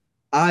 undefeated.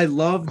 I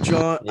love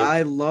John. Yep.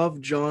 I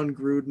love John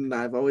Gruden.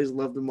 I've always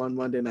loved him on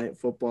Monday Night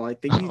Football. I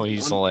think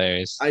he's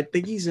hilarious. I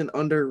think he's an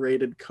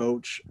underrated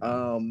coach.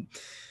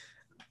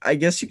 I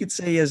guess you could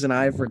say he has an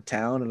eye for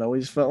talent. It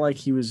always felt like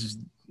he was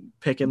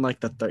picking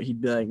like he'd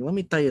be like, let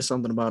me tell you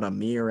something about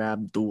Amir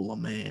Abdullah,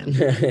 man.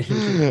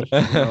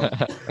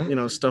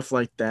 Stuff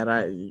like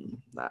that.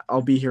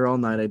 I'll be here all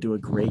night. I do a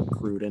great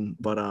Gruden,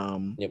 but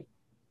Yep.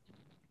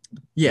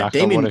 yeah, Knock on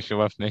Damien. wood if you're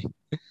with me.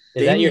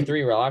 Is that your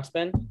 3 locks,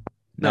 Ben?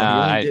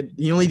 No,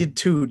 he only did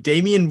 2.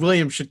 Damien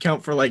Williams should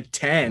count for like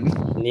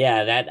 10.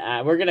 Yeah,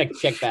 that we're gonna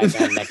check back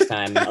on next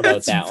time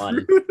about that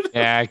one.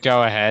 Yeah,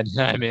 go ahead.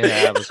 I mean,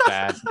 that was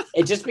bad.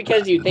 It's just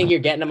because you think you're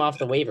getting him off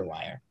the waiver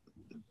wire.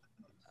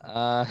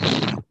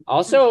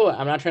 Also,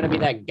 I'm not trying to be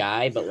that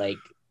guy, but like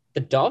the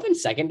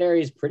Dolphins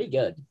secondary is pretty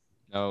good.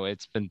 No,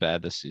 it's been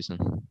bad this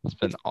season. It's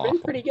been awful.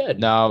 Pretty good.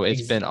 No,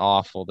 it's been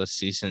awful this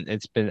season.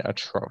 It's been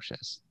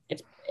atrocious.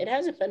 It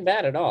hasn't been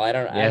bad at all.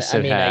 Yes,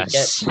 it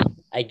has.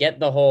 I get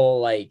the whole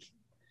like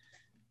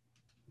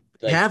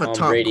have Tom a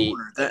top Brady,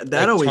 corner. That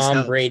like always Tom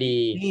helps.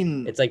 Brady.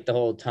 It's like the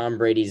whole Tom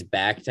Brady's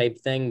back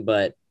type thing,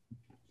 but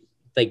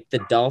like the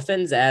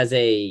Dolphins as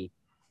a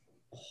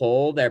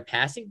whole, their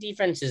passing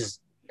defense is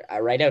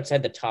right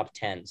outside the top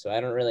 10. So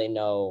I don't really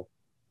know.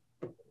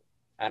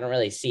 I don't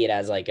really see it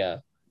as like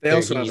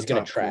he's going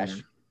to trash.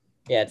 Corner.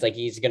 Yeah, it's like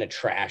he's going to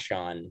trash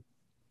on.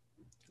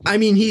 I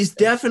mean, he's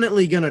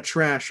definitely going to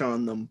trash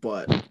on them,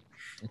 but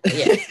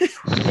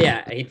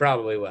yeah, he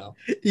probably will.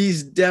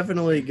 He's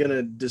definitely going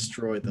to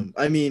destroy them.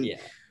 I mean,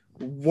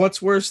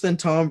 what's worse than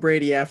Tom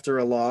Brady after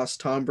a loss?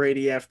 Tom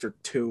Brady after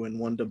 2 and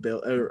 1 to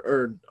Bill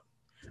or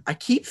I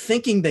keep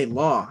thinking they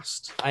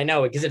lost. I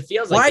know, because it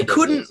feels like why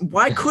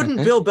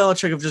couldn't Bill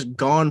Belichick have just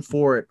gone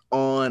for it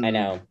on? I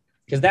know,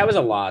 because that was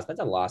a loss. That's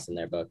a loss in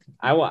their book.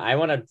 I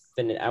want to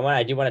finish.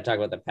 I do want to talk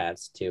about the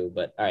Pats too,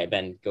 but all right,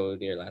 Ben, go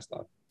to your last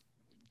thought.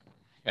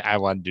 I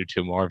want to do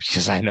 2 more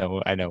because I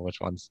know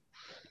which ones.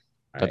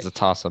 That's a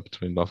toss up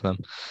between both of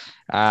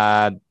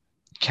them.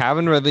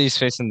 Calvin Ridley's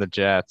facing the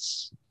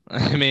Jets.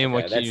 I mean,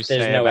 what can you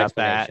say about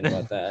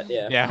that?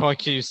 Yeah, what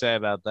can you say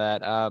about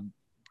that?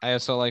 I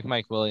also like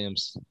Mike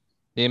Williams.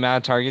 The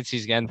amount of targets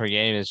he's getting per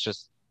game is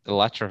just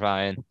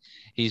electrifying.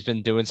 He's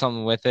been doing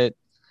something with it,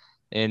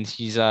 and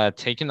he's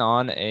taking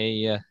on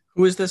a.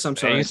 Who is this? I'm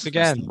sorry.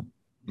 Again,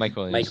 Mike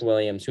Williams. Mike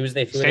Williams. Who's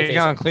they? Taking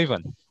on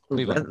Cleveland.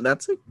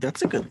 That's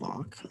a good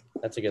lock.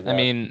 That's a good lock. I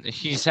mean,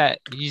 he's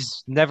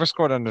never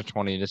scored under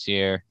 20 this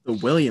year. The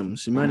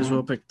Williams. You might as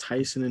well pick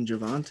Tyson and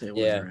Javonte.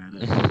 Yeah.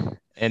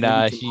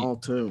 And he all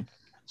too.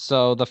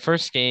 So the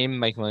first game,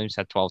 Mike Williams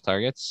had 12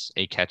 targets,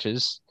 8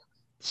 catches.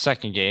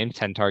 Second game,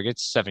 10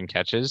 targets, 7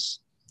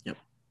 catches. Yep.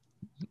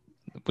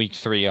 Week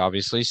 3,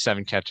 obviously,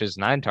 7 catches,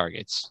 9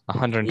 targets,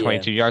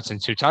 122 yards and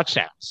 2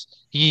 touchdowns.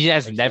 He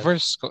has never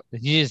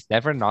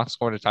not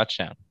scored a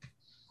touchdown.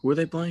 Who are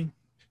they playing?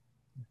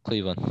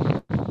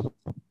 Cleveland.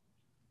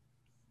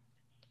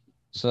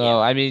 So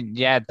I mean,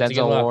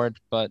 Denzel Ward,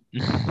 but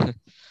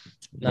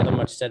nothing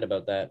much said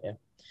about that.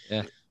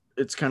 Yeah.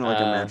 It's kind of like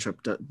a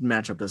matchup.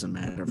 Matchup doesn't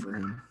matter for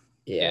him.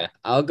 Yeah,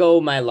 I'll go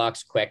my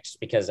locks quick just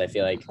because I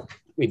feel like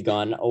we've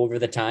gone over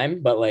the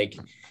time. But like,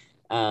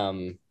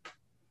 I'm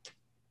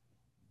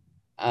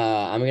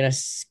gonna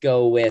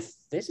go with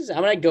this.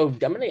 I'm gonna go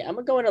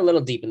in a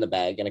little deep in the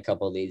bag in a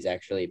couple of these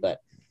actually, but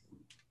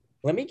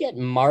let me get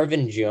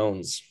Marvin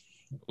Jones.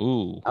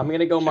 Ooh, I'm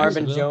gonna go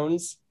Marvin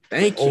Jones.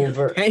 Thank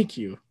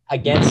you.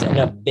 Against an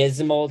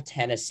abysmal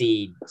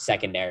Tennessee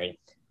secondary.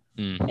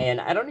 Mm. And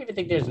I don't even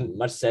think there's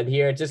much said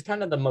here. It's just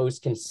kind of the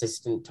most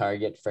consistent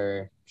target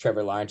for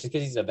Trevor Lawrence just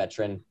because he's a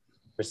veteran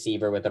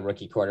receiver with a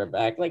rookie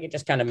quarterback. Like, it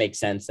just kind of makes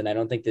sense. And I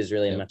don't think there's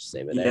really much to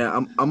say with that. Yeah,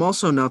 I'm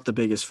also not the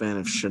biggest fan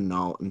of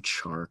Chenault and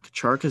Chark.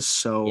 Chark is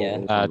so...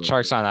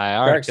 Chark's on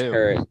IR, Chark's too.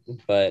 hurt,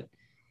 but...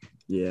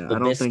 Yeah, I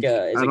don't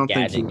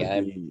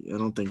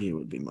think he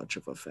would be much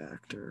of a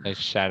factor. They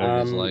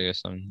shattered his leg or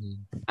something.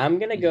 I'm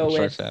going to go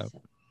with...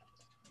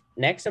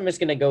 Next, I'm just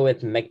going to go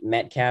with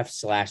Metcalf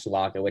 /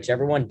 Lockett,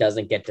 whichever one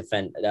doesn't get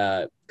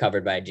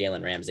covered by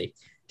Jalen Ramsey.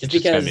 Just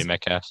because be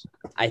Metcalf.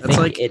 I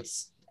think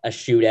it's a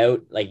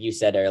shootout, like you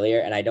said earlier,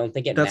 and I don't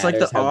think it matters.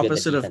 That's like the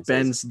opposite of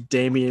Ben's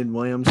Damien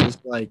Williams is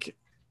like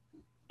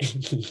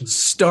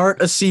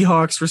start a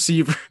Seahawks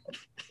receiver.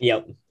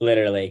 Yep,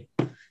 literally.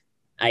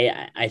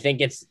 I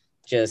think it's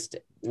just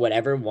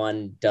whatever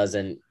one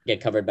doesn't get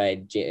covered by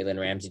Jalen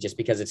Ramsey, just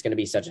because it's going to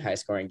be such a high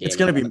scoring game. It's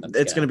going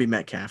to be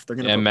Metcalf. They're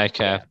going to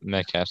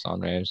Metcalf's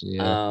on Ramsey.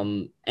 Yeah.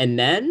 And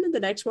then the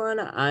next one,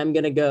 I'm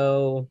going to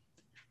go.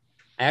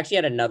 I actually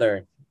had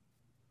another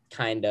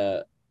kind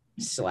of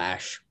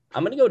slash.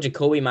 I'm going to go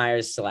Jacoby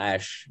Myers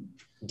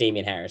 /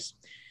 Damien Harris,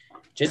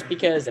 just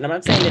because. And I'm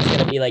not saying it's going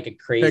to be like a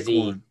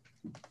crazy.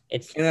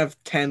 It's going to have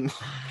 10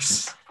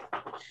 locks.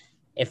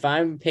 If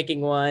I'm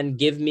picking one,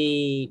 give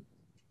me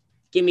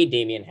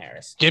Damien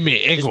Harris. Give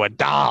me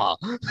Iguodala.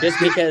 Just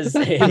because.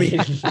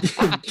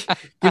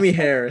 Give me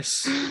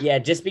Harris. Yeah,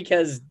 just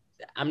because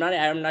I'm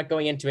not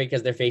going into it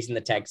because they're facing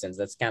the Texans.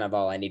 That's kind of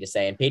all I need to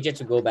say. And Patriots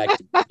will go back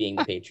to being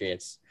the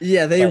Patriots.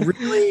 Yeah,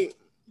 really.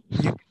 You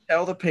can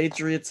tell the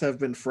Patriots have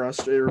been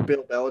frustrated, or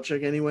Bill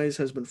Belichick, anyways,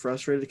 has been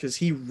frustrated because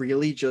him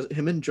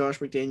and Josh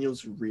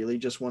McDaniels really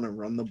just want to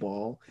run the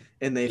ball,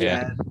 and they've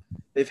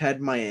had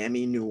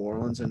Miami, New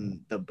Orleans,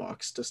 and the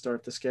Bucs to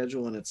start the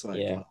schedule, and it's like.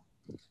 Yeah.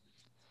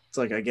 It's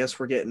like, I guess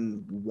we're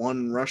getting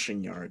 1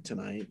 rushing yard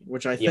tonight,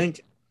 which I Yep.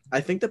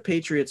 think the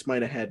Patriots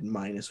might have had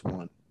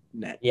 -1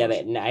 net. Yeah,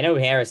 rushing. I know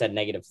Harris had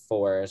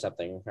 -4 or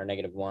something, or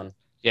 -1.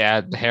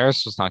 Yeah,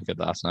 Harris was not good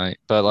last night,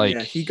 but like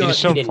Yeah, he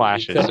showed he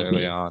flashes couldn't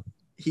early be. on.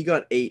 He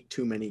got 8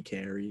 too many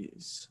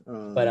carries.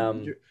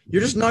 But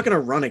You're just not gonna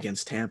run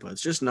against Tampa.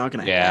 It's just not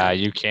gonna Yeah,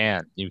 happen. you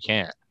can't. You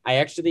can't.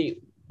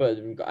 but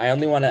I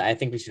only want to. I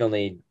think we should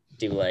only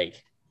do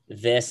like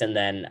this, and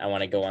then I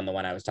want to go on the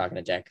one I was talking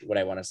to Jack. What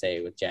I want to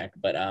say with Jack,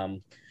 but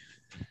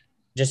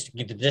just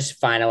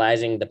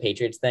finalizing the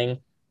Patriots thing.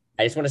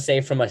 I just want to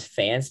say from a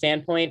fan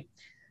standpoint,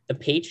 the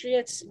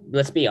Patriots.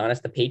 Let's be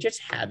honest, the Patriots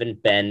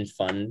haven't been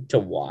fun to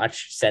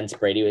watch since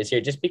Brady was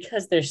here, just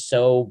because they just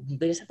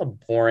have a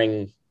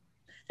boring.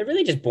 They're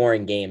really just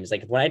boring games.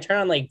 Like when I turn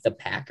on like the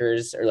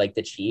Packers or like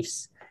the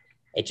Chiefs,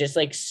 it's just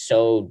like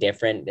so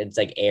different. It's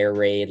like air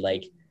raid,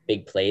 like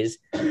big plays.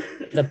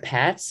 The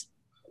Pats'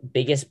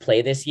 biggest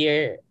play this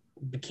year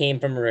came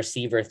from a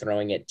receiver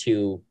throwing it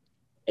to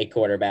a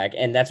quarterback.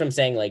 And that's what I'm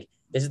saying. Like,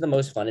 this is the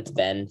most fun it's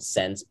been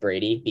since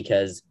Brady,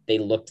 because they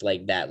looked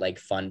like that, like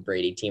fun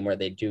Brady team where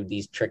they do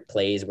these trick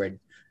plays where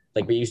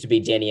like we used to be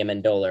Danny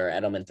Amendola or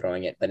Edelman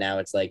throwing it, but now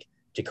it's like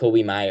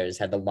Jacoby Myers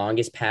had the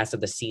longest pass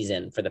of the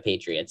season for the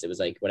Patriots. It was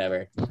like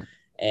whatever,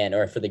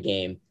 or for the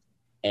game.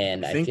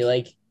 And I feel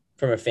like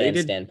from a fan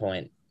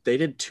standpoint, they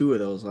did 2 of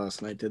those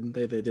last night, didn't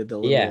they? They did the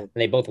little. Yeah, and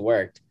they both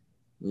worked.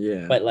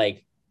 Yeah. But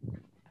like,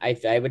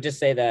 I would just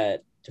say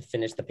that to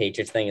finish the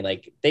Patriots thing,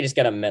 like they just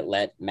gotta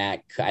let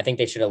Matt. I think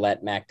they should have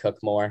let Matt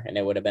cook more, and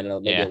it would have been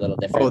maybe a little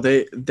different. Oh,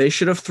 they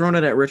should have thrown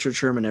it at Richard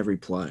Sherman every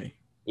play.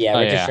 Yeah,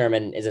 Richard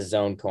Sherman is a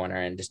zone corner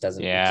and just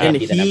doesn't. Yeah, and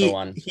be the number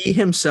one. He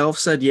himself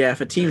said, "Yeah,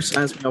 if a team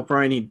signs me, I'll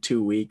probably need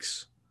 2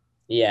 weeks."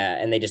 Yeah,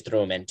 and they just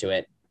threw him into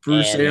it.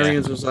 Bruce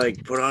Arians was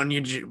like, "Put on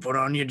your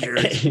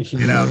jersey,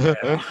 get out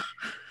there."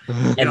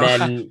 And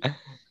then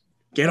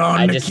get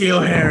on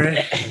N'Keal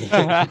Harris.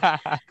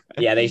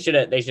 Yeah, they should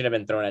have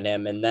been thrown at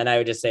him. And then I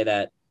would just say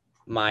that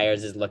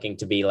Myers is looking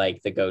to be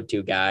like the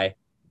go-to guy.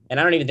 And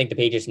I don't even think the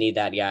Patriots need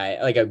that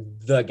guy, like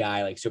the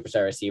guy, like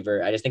superstar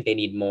receiver. I just think they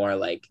need more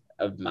like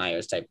of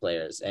Myers type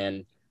players.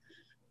 And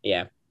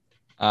yeah.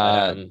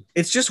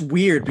 It's just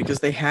weird because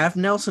they have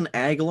Nelson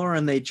Aguilar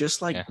and they just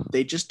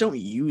don't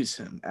use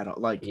him at all.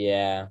 Like,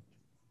 yeah.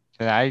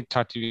 Can I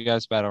talk to you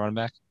guys about a running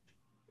back?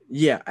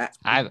 Yeah.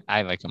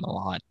 I like him a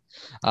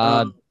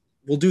lot.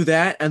 We'll do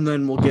that and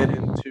then we'll get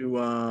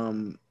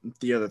into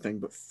the other thing.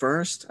 But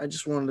first, I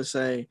just wanted to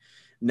say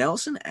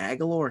Nelson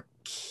Aguilar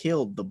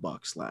killed the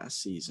Bucs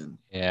last season.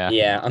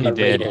 Yeah, on the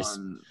Raiders.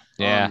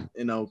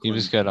 In Oakland. He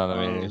was good on the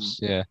Raiders.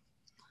 Yeah.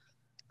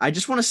 I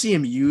just want to see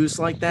him used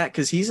like that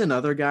because he's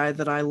another guy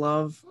that I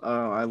love.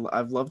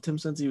 I've loved him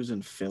since he was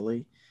in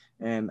Philly,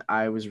 and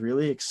I was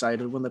really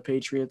excited when the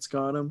Patriots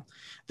got him.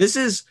 This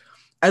is,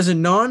 as a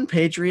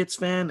non-Patriots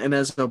fan and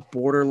as a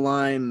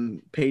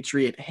borderline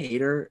Patriot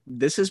hater,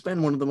 this has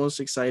been one of the most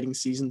exciting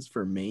seasons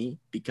for me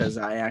because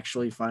I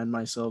actually find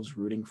myself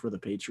rooting for the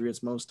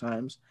Patriots most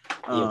times.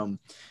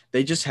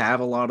 They just have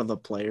a lot of the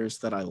players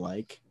that I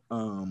like.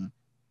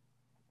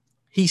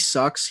 He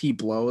sucks. He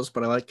blows,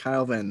 but I like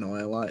Kyle Van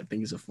Noy a lot. I think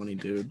he's a funny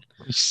dude.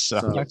 He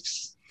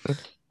sucks.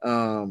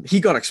 He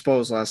got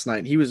exposed last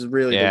night. He was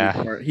really the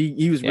weak part.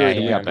 He was really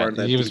the weak part of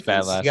that. He was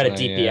bad last night.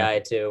 He got a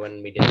DPI too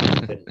when we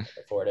couldn't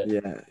afford it.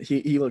 Yeah,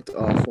 he looked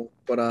awful.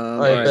 But all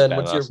right, Ben,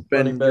 what's your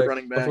running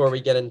back before we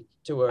get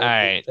into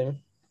our thing?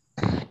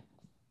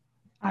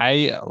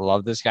 I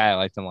love this guy. I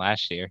liked him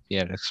last year. He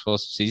had an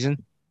explosive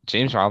season.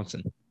 James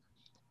Robinson.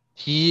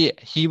 He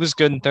was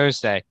good on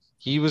Thursday.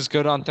 He was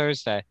good on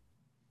Thursday.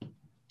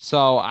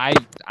 So I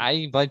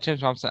like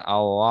James Robinson a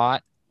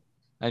lot.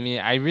 I mean,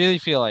 I really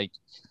feel like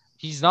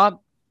he's not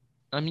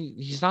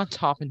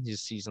topping his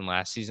season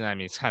last season. I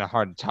mean, it's kind of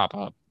hard to top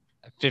up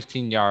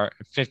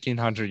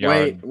 1,500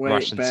 yard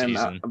rushing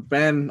season.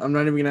 Ben, I'm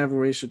not even gonna have to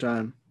waste your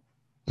time.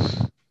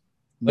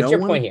 What's your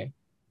point here?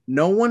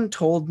 No one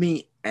told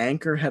me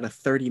Anchor had a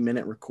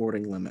 30-minute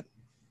recording limit.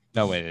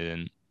 No way they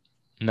didn't.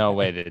 No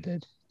way they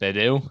did. They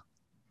do?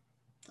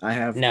 I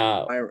have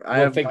I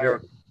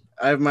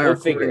have my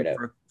recording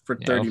for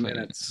 30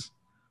 minutes.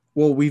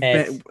 Well,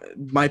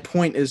 my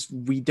point is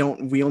we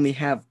only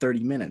have 30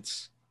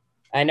 minutes.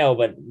 I know,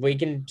 but we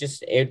can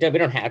we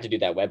don't have to do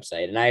that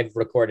website. And I've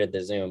recorded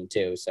the Zoom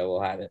too, so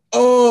we'll have it.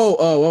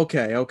 Oh,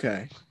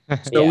 okay.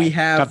 So we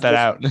have cut that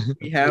out.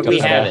 We have it.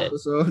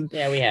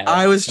 Yeah, we have it.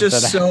 I was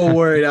just so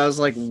worried. I was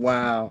like,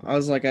 wow. I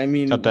was like, I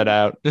mean, cut that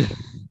out.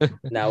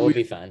 No, we'll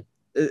be fine.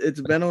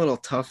 It's been a little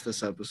tough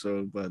this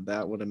episode, but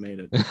that would have made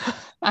it.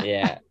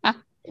 Yeah,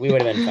 we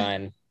would have been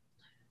fine.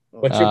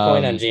 What's your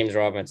point on James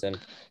Robinson?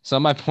 So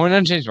my point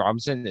on James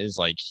Robinson is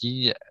like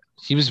he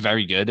was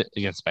very good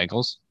against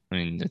Bengals. I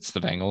mean, it's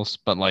the Bengals,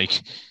 but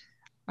like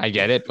I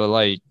get it, but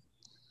like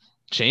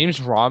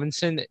James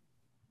Robinson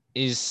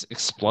is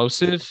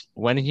explosive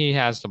when he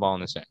has the ball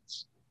in his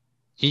hands.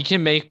 He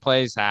can make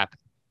plays happen.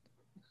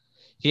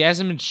 He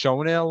hasn't been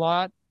showing it a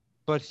lot,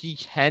 but he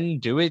can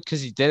do it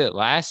because he did it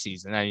last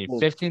season. I mean,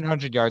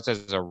 1,500 yards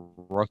as a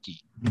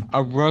rookie.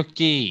 A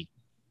rookie.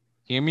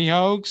 Hear me,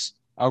 Hogs?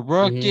 A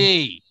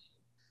rookie.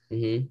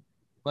 Mm-hmm.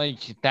 Like,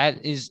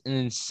 that is an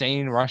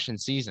insane Russian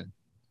season.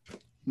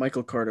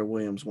 Michael Carter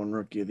Williams won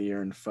Rookie of the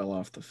Year and fell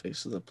off the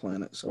face of the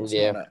planet. So it's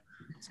Yeah.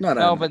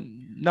 not but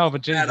James out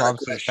of the Robinson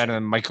is question. better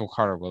than Michael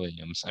Carter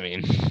Williams. I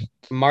mean,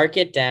 Mark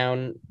it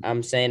down.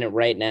 I'm saying it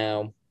right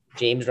now.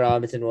 James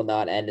Robinson will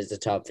not end as a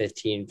top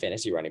 15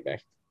 fantasy running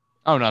back.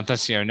 oh, not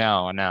this year.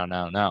 No.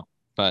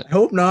 But I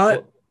hope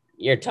not. Well,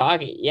 you're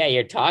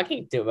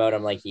talking to about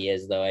him like he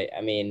is, though. I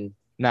mean,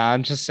 no,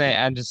 I'm just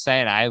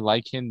saying. I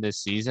like him this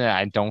season.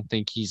 I don't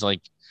think he's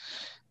like.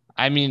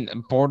 I mean,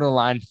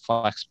 borderline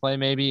flex play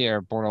maybe, or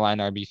borderline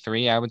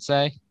RB3, I would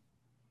say.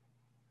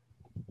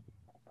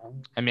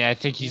 I mean, I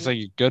think he's like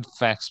a good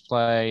flex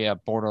play, a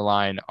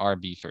borderline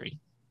RB3.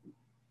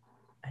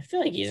 I feel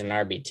like he's an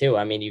RB2.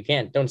 I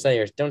mean, don't sell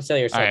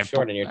yourself right,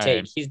 short on your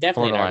take. He's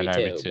definitely an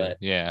RB2, but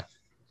yeah,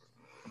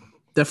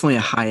 Definitely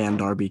a high-end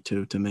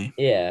RB2 to me.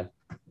 yeah.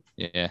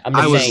 I'm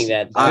I just was- saying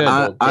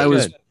that. I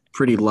was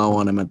pretty low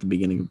on him at the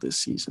beginning of this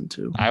season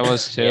too. I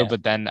was too, Yeah.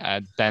 but then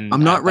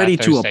I'm not ready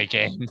to Thursday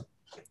game.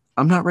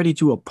 I'm not ready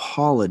to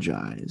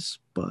apologize,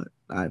 but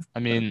I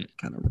mean,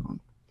 kind of wrong.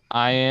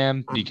 I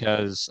am,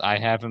 because I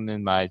have him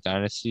in my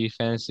Dynasty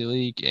Fantasy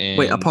League. And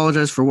Wait,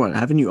 apologize for what?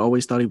 Haven't you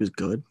always thought he was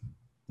good?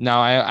 no,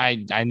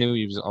 I knew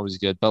he was always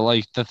good, but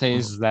like the thing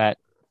is that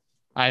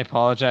I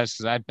apologize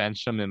because I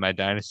benched him in my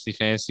Dynasty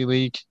Fantasy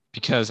League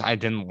because I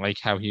didn't like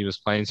how he was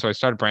playing. So I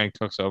started Brandon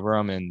Cooks over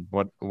him, and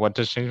what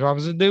does James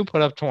Robinson do?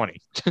 Put up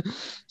 20.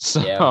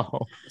 So Yeah.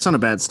 It's not a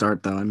bad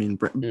start though. I mean,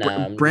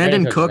 Brandon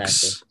Brandon Cooks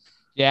Cooks.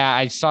 yeah,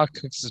 I saw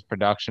Cooks'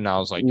 production. I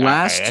was like,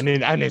 Last- all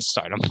right, I need to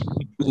start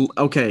him.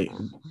 Okay,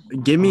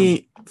 give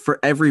me for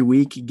every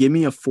week. Give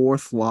me a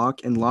fourth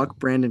lock and lock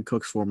Brandon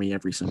Cooks for me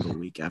every single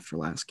week after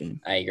last game.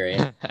 I agree.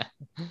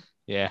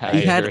 Yeah, He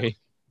I had- agree.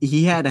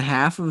 He had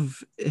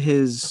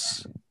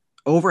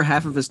over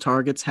half of his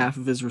targets, half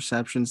of his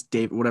receptions.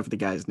 Dave, whatever the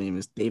guy's name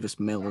is, Davis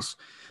Mills.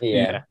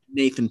 Yeah.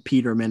 Nathan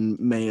Peterman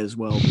may as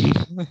well be.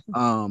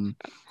 And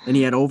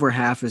he had over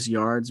half his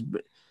yards.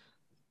 But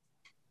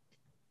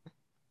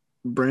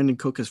Brandon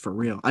Cook is for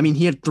real. I mean,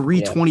 he had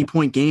three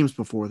 20-point games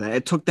before that.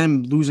 It took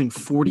them losing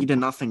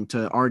 40-0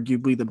 to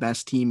arguably the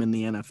best team in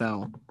the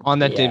NFL. On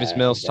that Yeah, Davis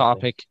Mills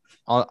exactly. topic,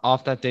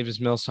 off that Davis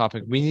Mills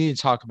topic, we need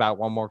to talk about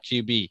one more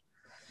QB,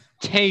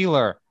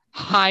 Taylor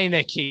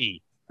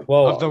Heineke.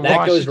 Well, the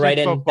that goes Washington right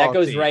in. football That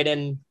goes team. right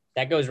in.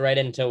 That goes right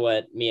into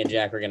what me and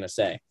Jack were gonna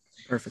say.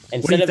 Perfect.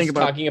 Instead of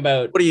talking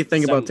about what do you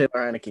think about Taylor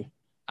Heineke?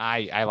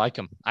 I like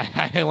him.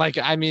 I like.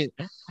 I mean,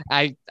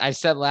 I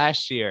said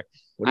last year.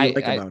 What do you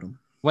like about him?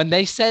 When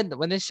they said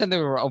they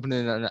were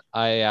opening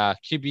a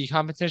QB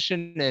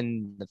competition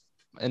in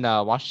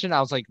Washington, I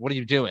was like, "What are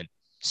you doing?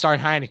 Start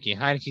Heineke.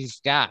 Heineke's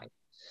the guy."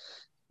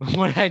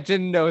 What I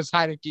didn't know is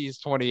Heineke is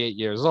 28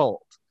 years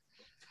old,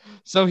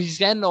 so he's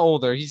getting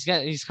older.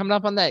 He's coming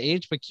up on that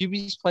age, but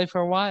QBs play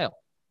for a while,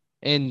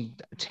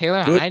 and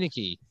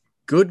Heineke.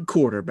 Good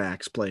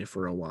quarterbacks play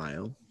for a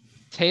while.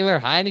 Taylor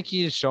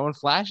Heineke is showing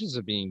flashes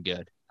of being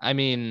good. I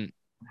mean,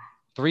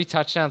 3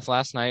 touchdowns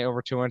last night,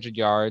 over 200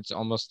 yards,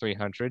 almost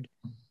 300.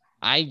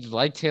 I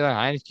like Taylor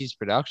Heineke's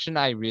production.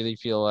 I really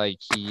feel like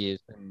he is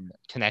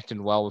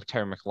connecting well with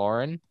Terry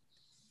McLaurin.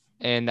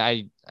 And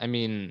I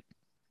mean,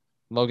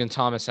 Logan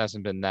Thomas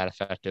hasn't been that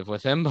effective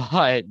with him,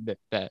 but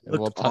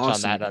we'll touch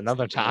on that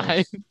another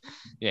time.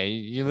 Yeah,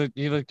 you look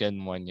good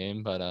in one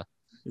game, but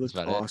he looked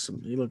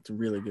awesome. He looked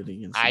really good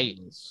against the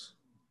Eagles.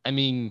 I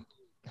mean,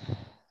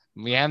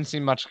 we haven't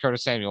seen much of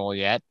Curtis Samuel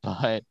yet,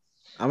 but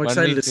I'm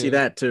excited to see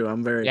that too.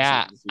 I'm very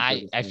excited to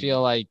see I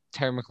feel like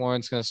Terry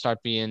McLaurin's going to start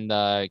being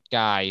the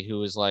guy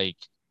who is like,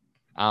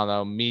 I don't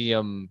know,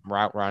 medium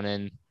route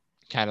running,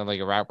 kind of like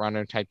a route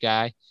runner type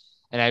guy.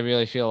 And I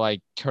really feel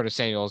like Curtis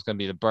Samuel is going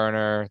to be the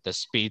burner, the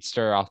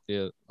speedster off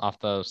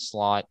the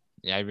slot.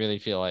 Yeah, I really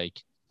feel like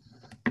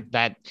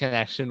that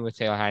connection with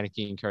Taylor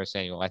Heineke and Curtis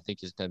Samuel, I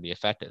think, is going to be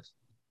effective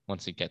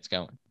once it gets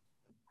going.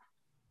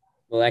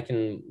 Well, that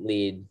can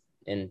lead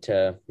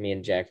into me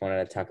and Jack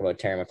wanted to talk about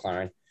Terry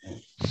McLaurin.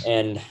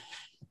 And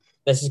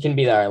this is going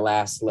to be our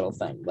last little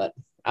thing, but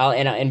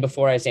and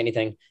before I say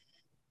anything,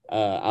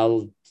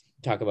 I'll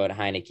talk about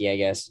Heineke, I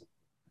guess.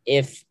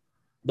 If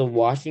the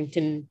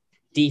Washington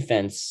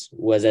defense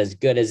was as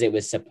good as it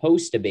was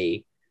supposed to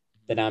be,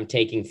 then I'm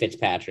taking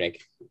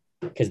Fitzpatrick,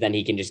 because then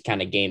he can just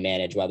kind of game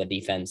manage while the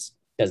defense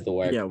does the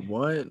work. Yeah,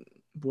 what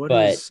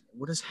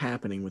is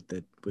happening with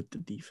the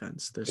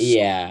defense? But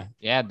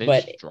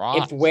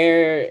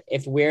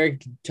if we're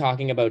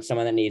talking about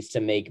someone that needs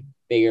to make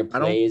bigger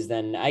plays,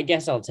 then I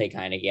guess I'll take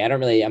Heineke.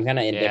 I'm kind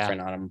of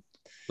indifferent on him.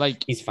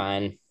 Like, he's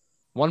fine.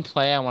 One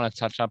play I want to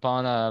touch up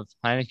on of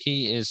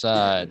Heineke is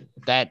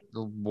that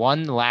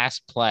one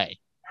last play.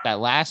 That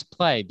last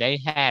play they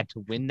had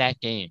to win that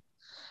game.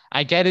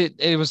 I get it.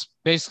 It was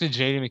basically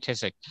J.D.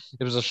 McKissick.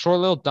 It was a short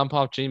little dump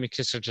off. J.D.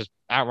 McKissick just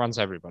outruns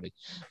everybody.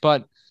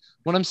 But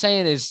what I'm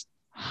saying is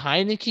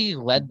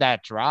Heineke led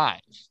that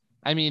drive.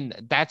 I mean,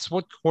 that's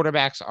what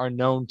quarterbacks are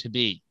known to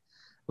be.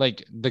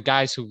 Like, the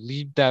guys who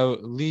lead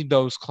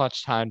those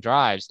clutch time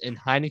drives, and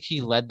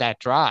Heineke led that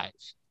drive.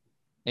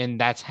 And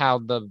that's how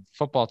the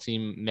football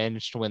team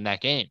managed to win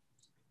that game.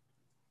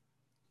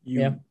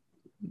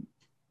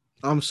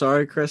 I'm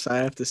sorry, Chris. I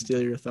have to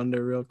steal your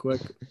thunder real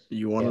quick.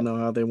 You want to know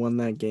how they won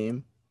that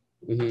game?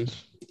 Mm-hmm.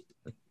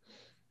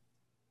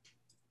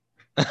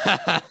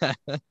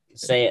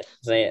 Say it.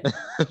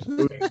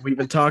 We've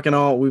been talking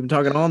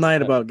all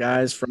night about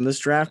guys from this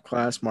draft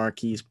class.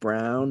 Marquise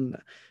Brown.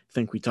 I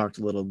think we talked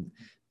a little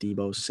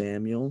Deebo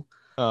Samuel.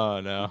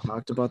 Oh no. We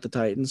talked about the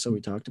Titans, so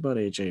we talked about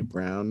AJ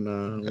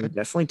Brown. We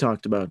definitely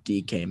talked about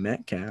DK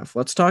Metcalf.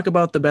 Let's talk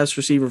about the best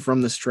receiver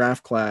from this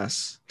draft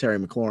class, Terry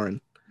McLaurin.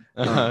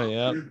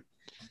 Yeah.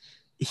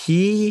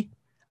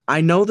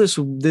 I know this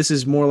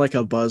is more like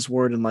a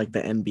buzzword in like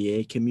the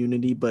NBA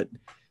community, but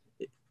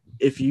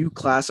if you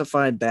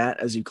classified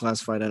that as you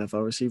classified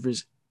NFL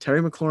receivers,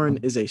 Terry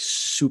McLaurin is a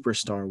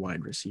superstar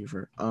wide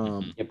receiver.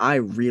 I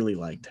really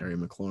like Terry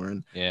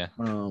McLaurin. Yeah.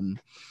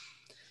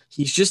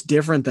 He's just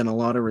different than a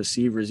lot of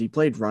receivers. He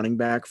played running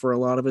back for a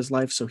lot of his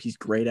life, so he's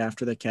great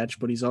after the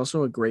catch, but he's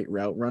also a great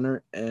route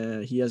runner.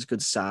 He has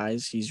good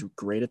size. He's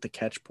great at the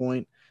catch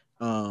point.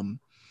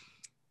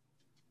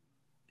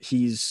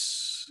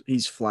 He's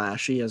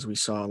flashy, as we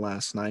saw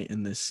last night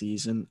in this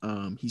season.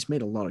 He's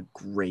made a lot of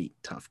great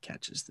tough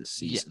catches this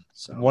season. Yeah.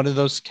 So one of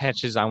those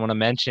catches I want to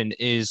mention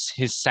is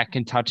his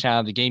second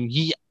touchdown of the game.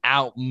 He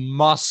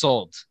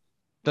out-muscled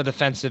the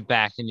defensive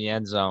back in the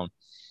end zone.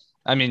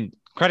 I mean,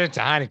 credit to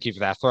Heineke for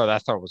that throw.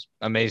 That throw was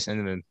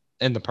amazing and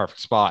in the perfect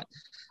spot.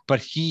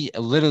 But he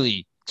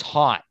literally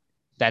taught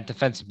that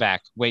defensive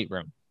back weight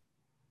room.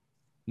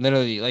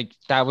 Literally, like,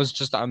 that was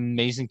just an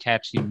amazing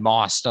catch. He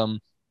mossed him,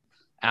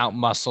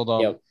 out-muscled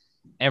him. Yep.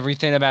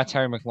 Everything about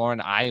Terry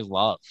McLaurin, I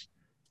love.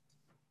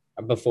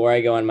 Before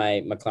I go on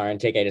my McLaurin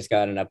take, I just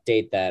got an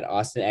update that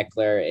Austin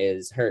Eckler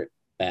is hurt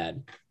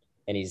bad,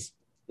 and he's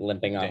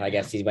limping off. Damn. I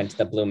guess he went to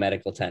the Blue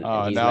Medical tent.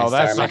 Oh, he's no, my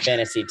that's star, my not...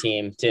 fantasy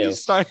team too.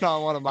 He's starting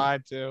on one of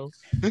mine too.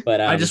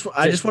 But I just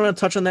want to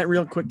touch on that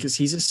real quick because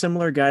he's a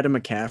similar guy to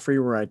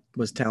McCaffrey, where I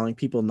was telling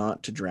people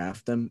not to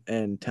draft him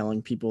and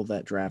telling people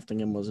that drafting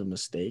him was a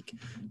mistake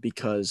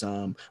because,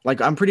 like,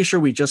 I'm pretty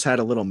sure we just had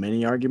a little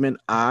mini argument.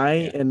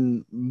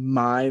 In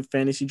my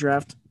fantasy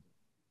draft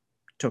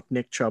took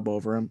Nick Chubb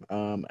over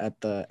him at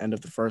the end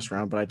of the first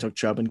round, but I took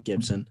Chubb and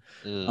Gibson.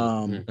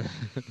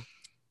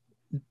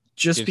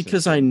 Just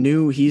because I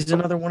knew he's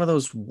another one of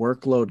those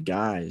workload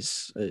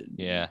guys.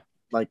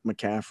 Like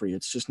McCaffrey.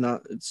 It's just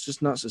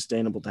not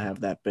sustainable to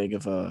have that big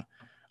of a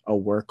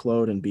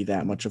workload and be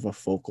that much of a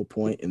focal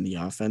point in the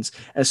offense,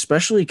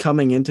 especially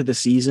coming into the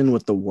season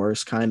with the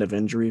worst kind of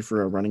injury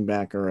for a running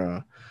back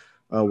or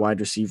a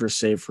wide receiver,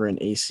 save for an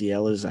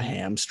ACL, is a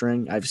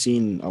hamstring. I've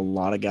seen a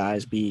lot of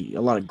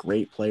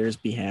great players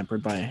be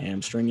hampered by a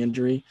hamstring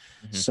injury.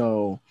 Mm-hmm.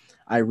 So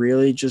I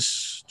really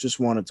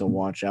just wanted to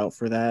watch out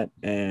for that.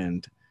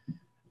 And,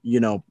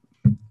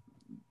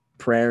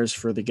 prayers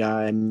for the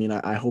guy. I mean,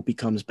 I hope he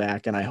comes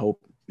back and I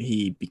hope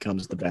he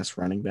becomes the best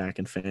running back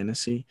in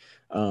fantasy.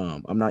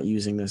 I'm not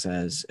using this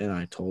as an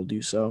I told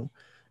you so.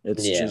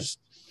 It's just,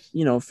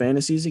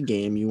 fantasy is a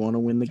game. You want to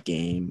win the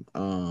game.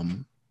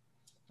 Part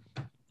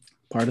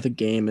of the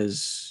game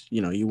is,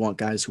 you want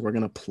guys who are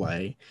going to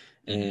play.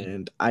 Mm-hmm.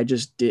 And I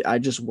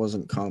just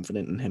wasn't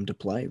confident in him to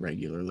play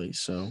regularly.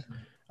 So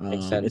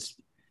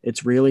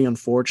it's really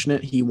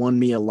unfortunate. He won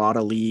me a lot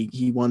of league.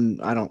 He won.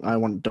 Don't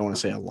want to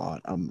say a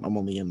lot. I'm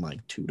only in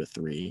like 2 to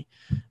 3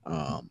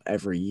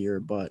 every year,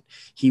 but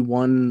he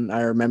won.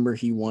 I remember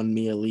he won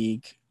me a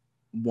league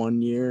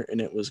one year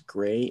and it was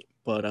great.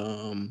 But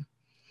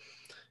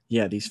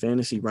these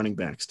fantasy running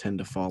backs tend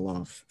to fall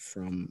off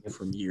from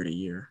year to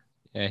year.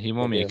 Yeah, he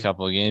won me a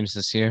couple of games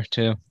this year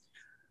too.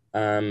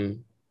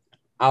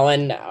 I'll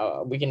end.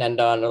 We can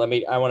end on.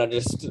 I want to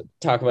just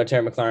talk about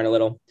Terry McLaurin a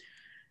little.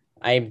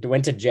 I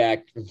went to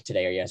Jack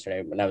today or yesterday,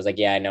 and I was like,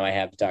 yeah, I know I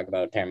have to talk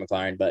about Terry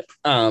McLaurin, but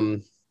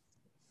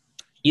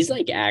he's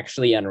like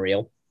actually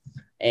unreal.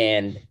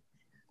 And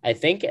I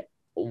think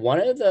one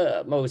of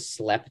the most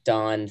slept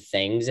on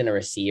things in a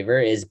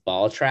receiver is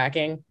ball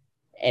tracking,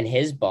 and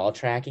his ball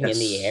tracking in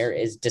the air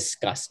is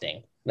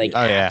disgusting. Like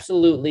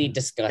absolutely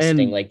disgusting.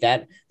 And like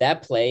that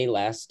play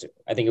I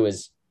think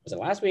was it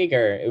last week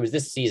or it was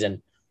this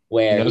season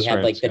where he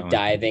had like the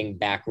diving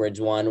backwards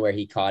one where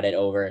he caught it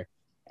over.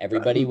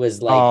 Everybody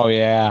was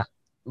like,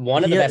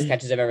 one of the best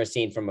catches I've ever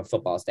seen from a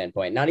football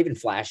standpoint. Not even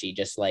flashy,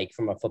 just like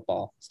from a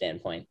football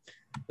standpoint.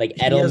 Like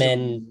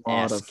Edelman. A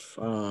lot of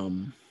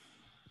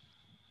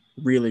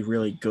really,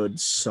 really good,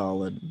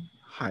 solid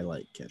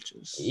highlight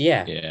catches.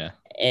 Yeah.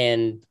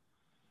 And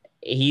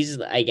he's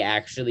like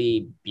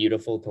actually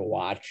beautiful to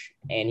watch.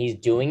 And he's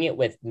doing it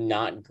with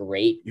not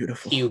great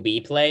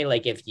QB play.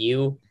 Like if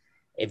you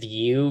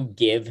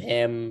give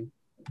him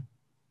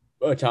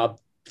a top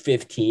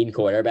 15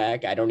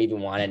 quarterback, I don't even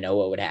want to know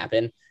what would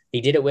happen.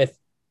 He did it with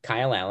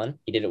Kyle Allen.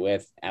 He did it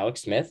with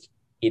Alex Smith.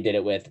 He did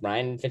it with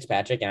Ryan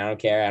Fitzpatrick. And I don't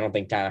care. I don't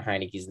think Taylor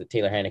Heineke's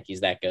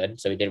that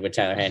good. So he did it with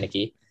Tyler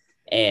Heineke.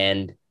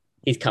 And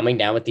he's coming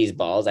down with these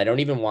balls. I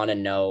don't even want to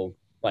know.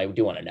 Well, I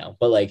do want to know.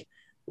 But like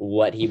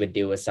what he would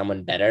do with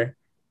someone better,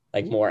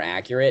 like more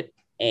accurate.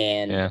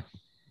 And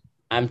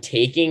I'm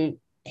taking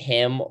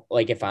him,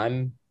 like, if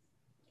I'm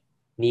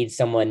need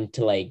someone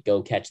to like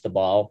go catch the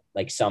ball,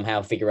 like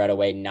somehow figure out a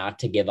way not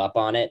to give up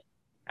on it.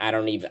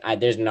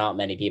 There's not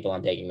many people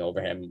I'm taking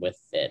over him with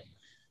it.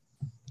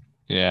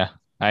 Yeah,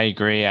 I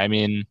agree. I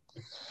mean,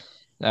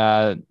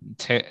 Terry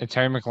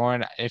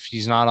McLaurin, if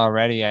he's not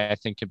already, I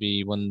think could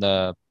be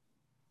a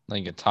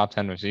top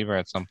 10 receiver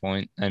at some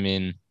point. I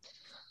mean,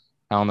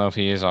 I don't know if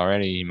he is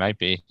already. He might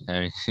be.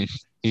 I mean,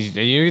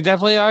 you could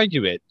definitely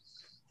argue it.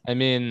 I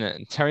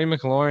mean, Terry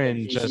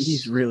McLaurin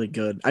He's really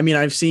good. I mean,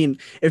 I've seen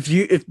if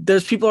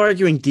there's people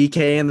arguing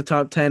DK in the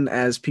top 10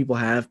 as people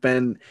have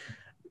been,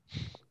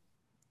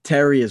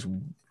 Terry is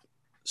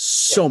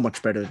so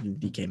much better than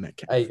DK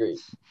Metcalf. I agree.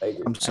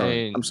 I'm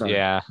sorry.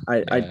 Yeah.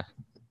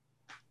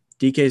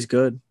 DK's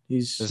good.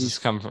 This has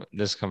come from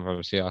a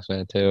Seahawks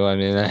fan too. I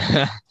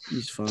mean,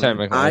 he's fine.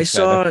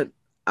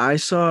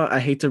 I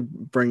hate to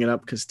bring it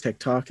up because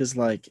TikTok is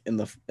like in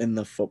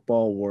the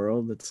football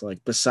world. It's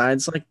like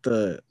besides like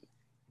the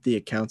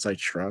accounts I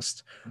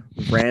trust,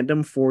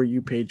 random For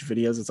You page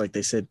videos. It's like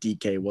they said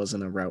DK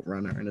wasn't a route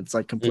runner, and it's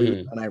like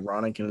completely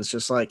unironic, and it's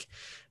just like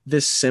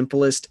this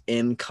simplest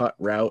in cut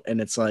route, and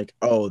it's like,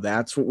 oh,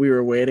 that's what we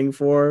were waiting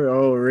for.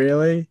 Oh,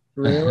 really?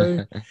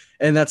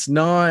 And that's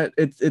not.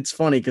 It's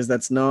funny because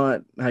that's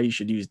not how you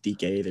should use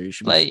DK either.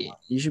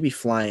 You should be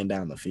flying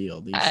down the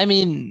field. I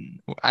mean,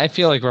 I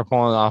feel like we're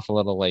pulling off a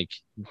little like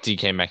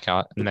DK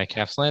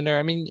Metcalf slander.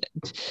 I mean,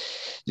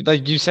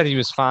 like you said, he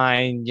was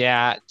fine.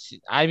 Yeah,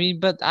 I mean,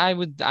 but I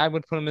would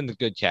put him in the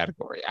good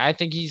category. I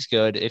think he's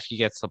good if he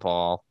gets the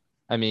ball.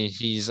 I mean,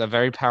 he's a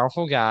very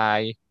powerful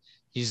guy.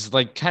 He's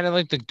like kind of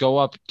like the go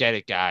up get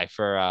it guy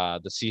for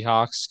the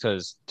Seahawks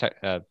because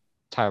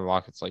Tyler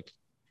Lockett's like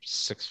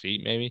 6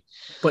 feet maybe.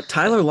 But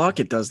Tyler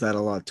Lockett does that a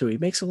lot too. He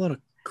makes a lot of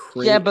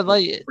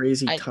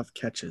crazy tough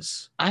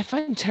catches. I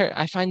find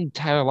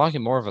Tyler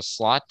Lockett more of a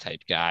slot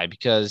type guy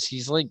because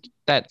he's like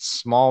that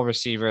small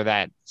receiver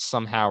that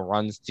somehow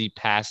runs deep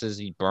passes.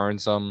 He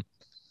burns them.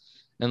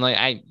 And like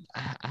I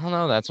don't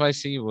know. That's what I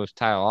see with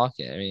Tyler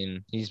Lockett. I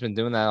mean, he's been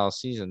doing that all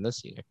season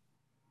this year.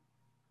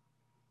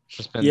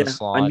 Just been the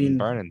slot and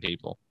burning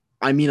people.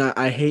 I mean,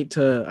 I hate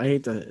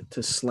to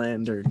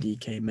slander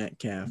DK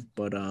Metcalf,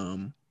 but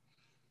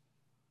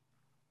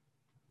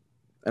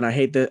and I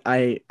hate that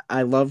I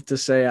love to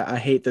say I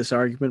hate this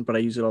argument, but I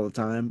use it all the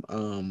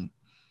time.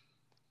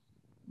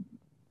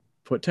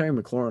 Put Terry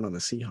McLaurin on the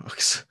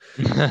Seahawks.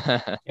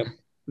 Yep.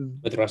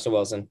 With Russell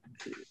Wilson.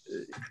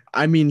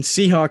 I mean,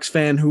 Seahawks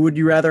fan, who would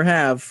you rather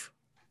have?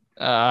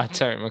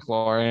 Terry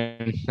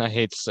McLaurin. I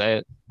hate to say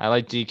it. I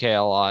like DK a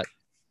lot.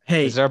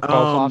 Hey, is there both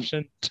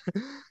option?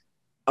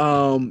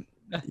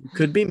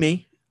 Could be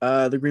me.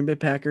 The Green Bay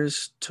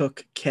Packers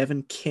took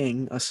Kevin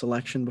King, a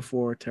selection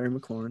before Terry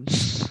McLaurin.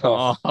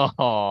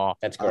 Oh,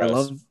 that's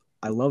gross.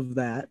 I love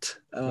that.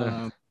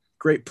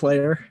 Great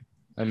player.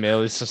 I mean, at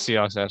least the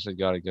Seahawks actually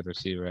got a good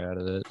receiver out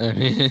of it. I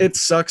mean, it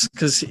sucks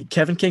because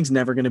Kevin King's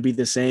never going to be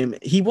the same.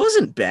 He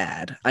wasn't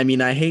bad. I mean,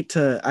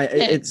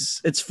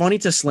 it's funny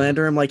to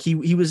slander him. Like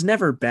he was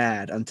never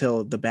bad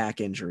until the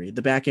back injury.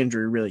 The back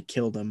injury really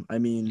killed him. I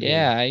mean,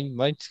 yeah, I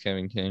liked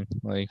Kevin King.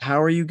 Like,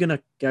 how are you gonna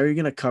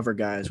cover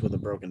guys with a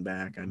broken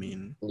back? I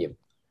mean, yep.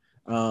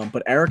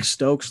 But Eric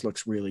Stokes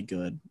looks really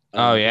good.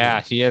 Oh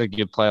yeah, he had a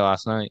good play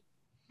last night.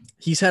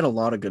 He's had a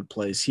lot of good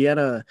plays. He had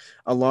a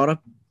lot of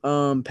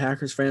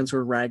Packers fans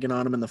were ragging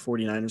on him in the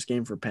 49ers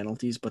game for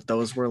penalties, but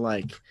those were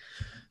like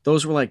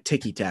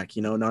ticky tack,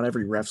 not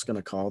every ref's going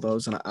to call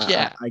those. And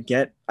I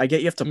get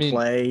you have to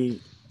play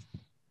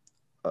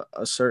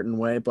a certain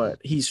way, but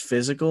he's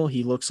physical.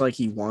 He looks like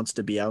he wants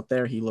to be out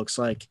there. He looks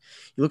like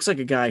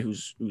a guy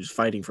who's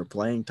fighting for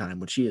playing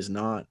time, which he is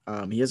not.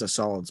 He has a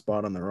solid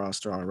spot on the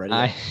roster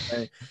already.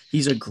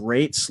 He's a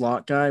great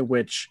slot guy,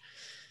 which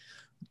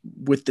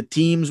with the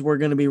teams we're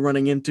going to be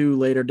running into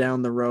later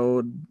down the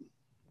road,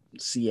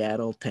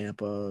 Seattle,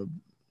 Tampa,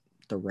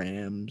 the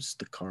Rams,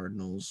 the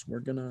Cardinals, we're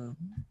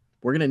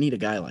gonna need a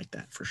guy like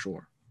that for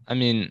sure. I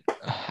mean,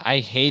 I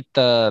hate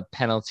the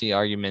penalty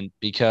argument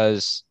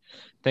because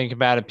think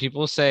about it.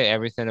 People say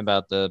everything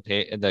about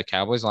the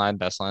Cowboys line,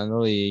 best line in the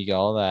league,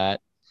 all that,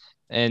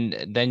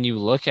 and then you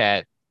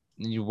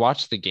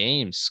watch the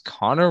games.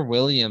 Connor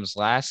Williams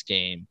last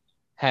game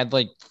had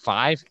like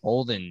 5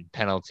 holding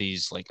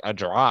penalties, like a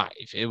drive.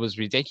 It was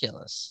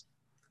ridiculous.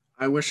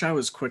 I wish I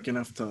was quick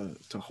enough to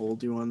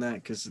hold you on that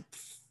because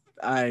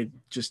I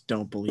just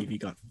don't believe he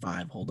got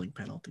 5 holding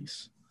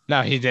penalties.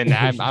 No, he didn't.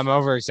 I'm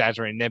over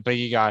exaggerating it, but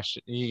he got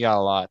a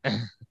lot.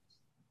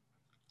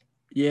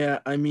 Yeah,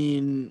 I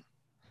mean,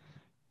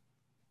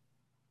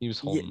 he was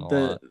holding a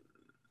lot.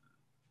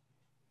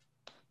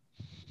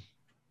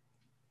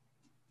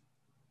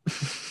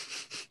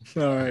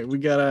 All right, we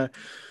gotta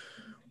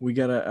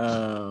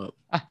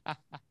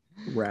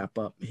wrap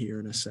up here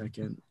in a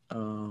second.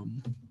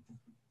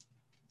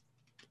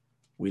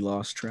 We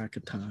lost track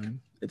of time.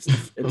 It's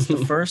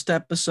the first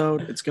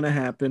episode. It's gonna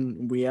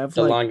happen. We have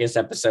the longest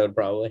episode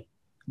probably.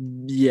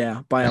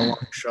 Yeah, by a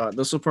long shot.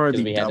 This will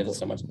probably be double.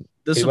 So much.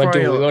 We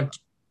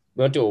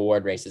won't do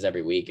award races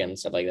every week and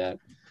stuff like that.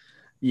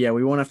 Yeah,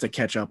 we won't have to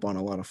catch up on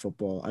a lot of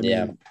football. I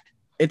Yeah. mean,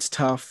 it's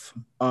tough.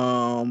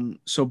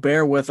 So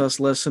bear with us,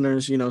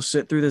 listeners.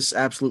 Sit through this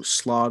absolute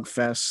slog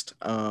fest.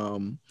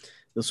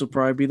 This will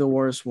probably be the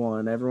worst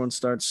one. Everyone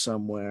starts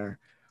somewhere,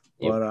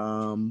 Yep.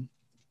 but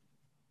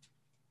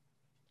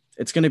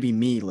it's gonna be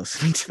me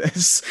listening to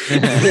this.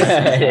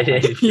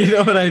 You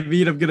know what I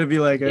mean? I'm gonna be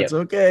like, it's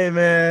okay,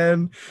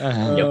 man.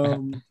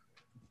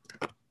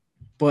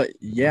 But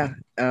yeah,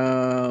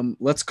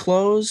 let's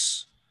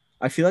close.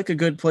 I feel like a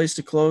good place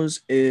to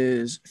close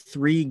is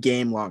 3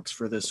 game locks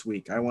for this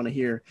week. I want to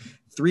hear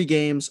 3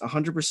 games,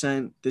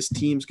 100%. This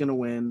team's going to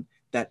win.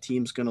 That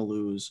team's going to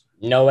lose.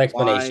 No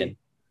explanation.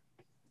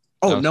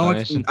 Why? Oh,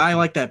 no. I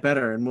like that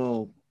better. And we'll.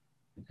 All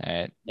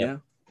right. Yeah.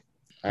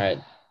 All right.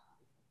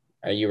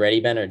 Are you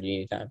ready, Ben, or do you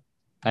need time?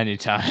 I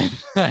need time.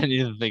 I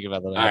need to think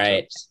about the matchups.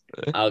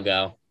 All right. I'll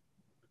go.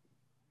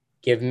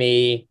 Give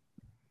me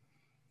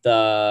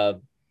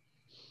the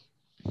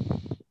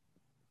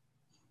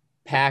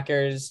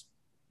Packers,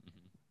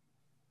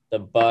 the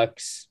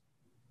Bucks,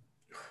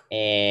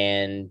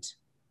 and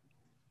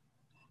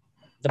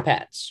the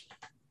Pats.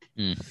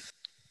 Give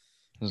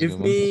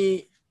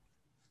me.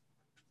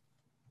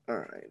 All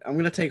right, I'm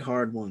gonna take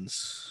hard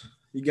ones.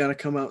 You gotta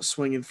come out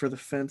swinging for the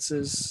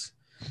fences.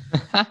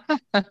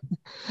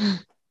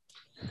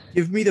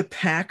 Give me the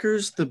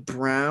Packers, the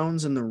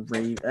Browns, and the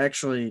Ravens.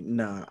 Actually,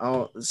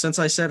 no. Since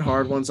I said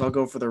hard ones, I'll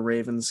go for the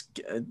Ravens.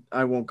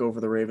 I won't go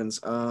for the Ravens.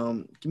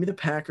 Give me the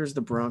Packers,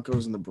 the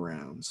Broncos, and the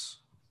Browns.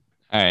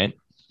 All right.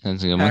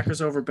 That's a good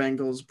Packers over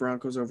Bengals,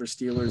 Broncos over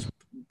Steelers,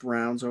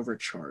 Browns over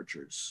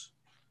Chargers.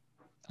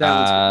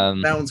 That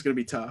one's gonna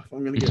be tough.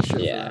 I'm gonna get shit for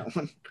that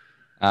one.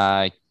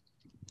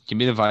 Give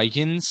me the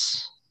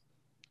Vikings,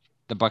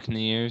 the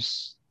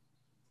Buccaneers,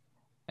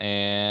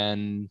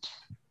 and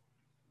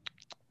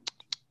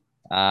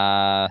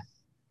give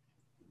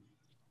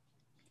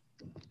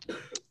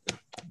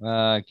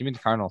me the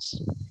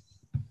Cardinals.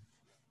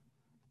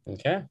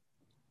 Okay.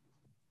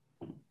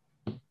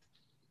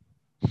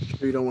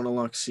 Sure you don't want to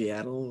lock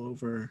Seattle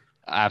over?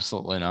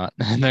 Absolutely not.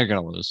 They're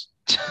gonna lose.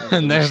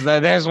 And there's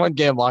one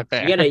game lock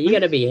there. You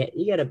gotta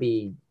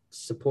be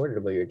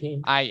supportive of your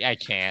team. I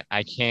can't.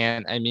 I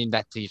mean,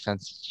 that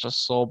defense is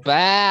just so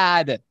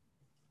bad.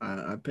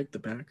 I picked the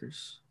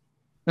Packers.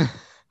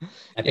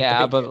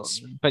 Yeah, but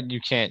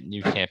you can't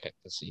pick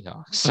the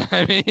Seahawks.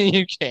 I mean,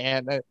 you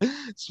can't,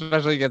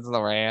 especially against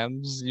the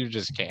Rams. You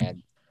just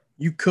can't.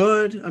 You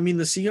could. I mean,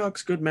 the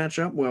Seahawks could match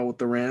up well with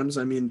the Rams.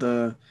 I mean,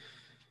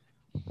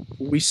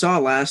 we saw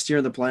last year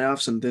in the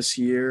playoffs and this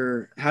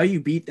year how you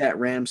beat that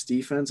Rams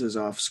defense is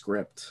off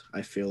script.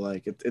 I feel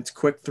like it's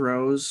quick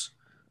throws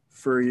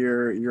for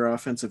your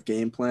offensive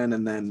game plan,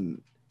 and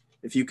then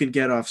if you can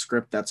get off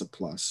script, that's a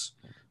plus.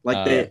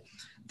 Like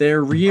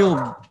their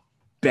real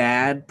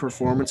bad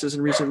performances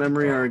in recent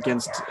memory are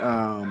against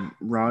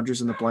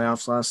Rodgers in the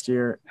playoffs last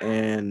year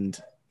and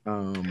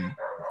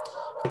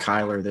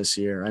Kyler this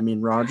year. I mean,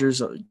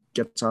 Rodgers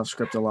gets off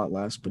script a lot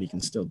less, but he can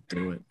still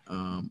do it.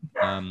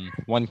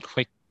 One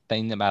quick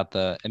thing about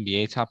the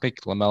NBA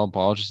topic: LaMelo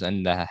Ball just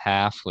ended the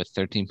half with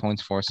 13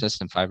 points, 4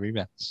 assists, and 5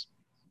 rebounds.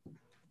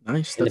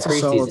 Nice. That's a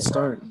solid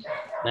start.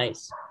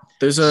 Nice.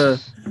 There's a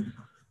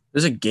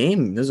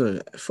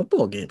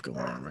football game going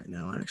on right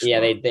now, actually. Yeah,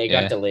 they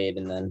got delayed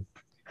and then.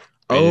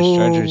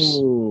 Raiders,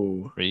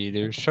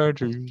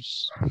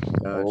 Chargers.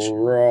 Gotcha.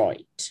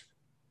 Right.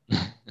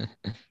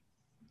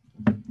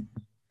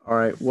 All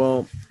right.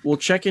 Well, we'll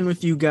check in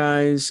with you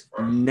guys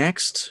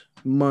next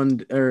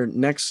Monday or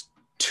next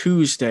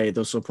Tuesday.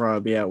 This will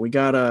probably be out. We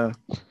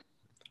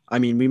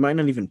might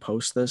not even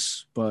post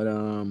this, but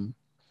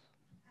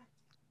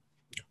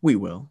we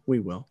will.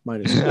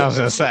 Might as well. I was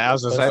gonna say.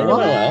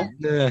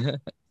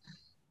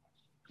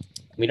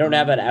 We don't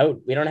have an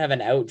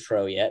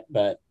outro yet,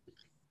 but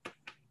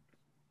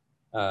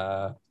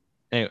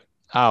anyway,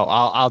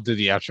 I'll do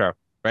the outro.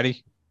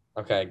 Ready?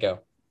 Okay, go.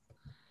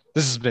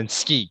 This has been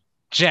Ski,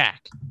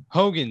 Jack,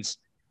 Hogan's.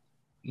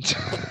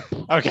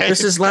 Okay.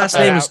 His last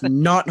name is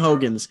not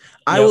Hogan's.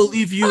 I will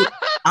leave you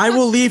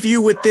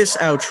with this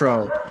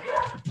outro.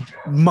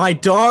 My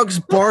dog's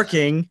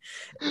barking,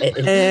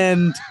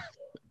 and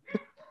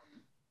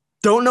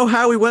don't know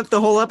how we went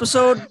the whole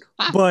episode,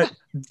 but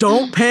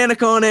don't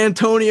panic on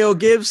Antonio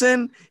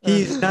Gibson.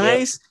 He's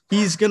nice.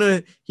 He's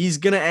gonna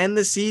end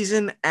the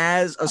season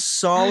as a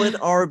solid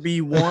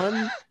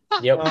RB1.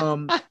 Yep.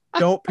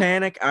 Don't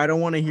panic. I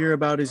don't want to hear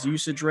about his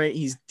usage rate.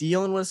 He's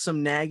dealing with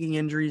some nagging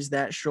injuries.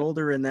 That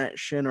shoulder and that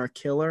shin are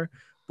killer.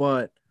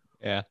 But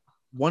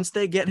once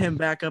they get him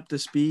back up to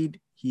speed,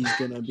 he's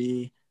gonna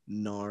be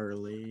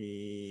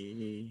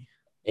gnarly.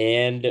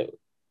 And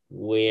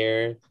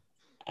we're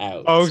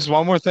out. Folks,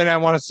 one more thing I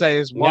want to say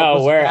is we're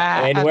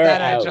out.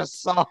 I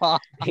just saw.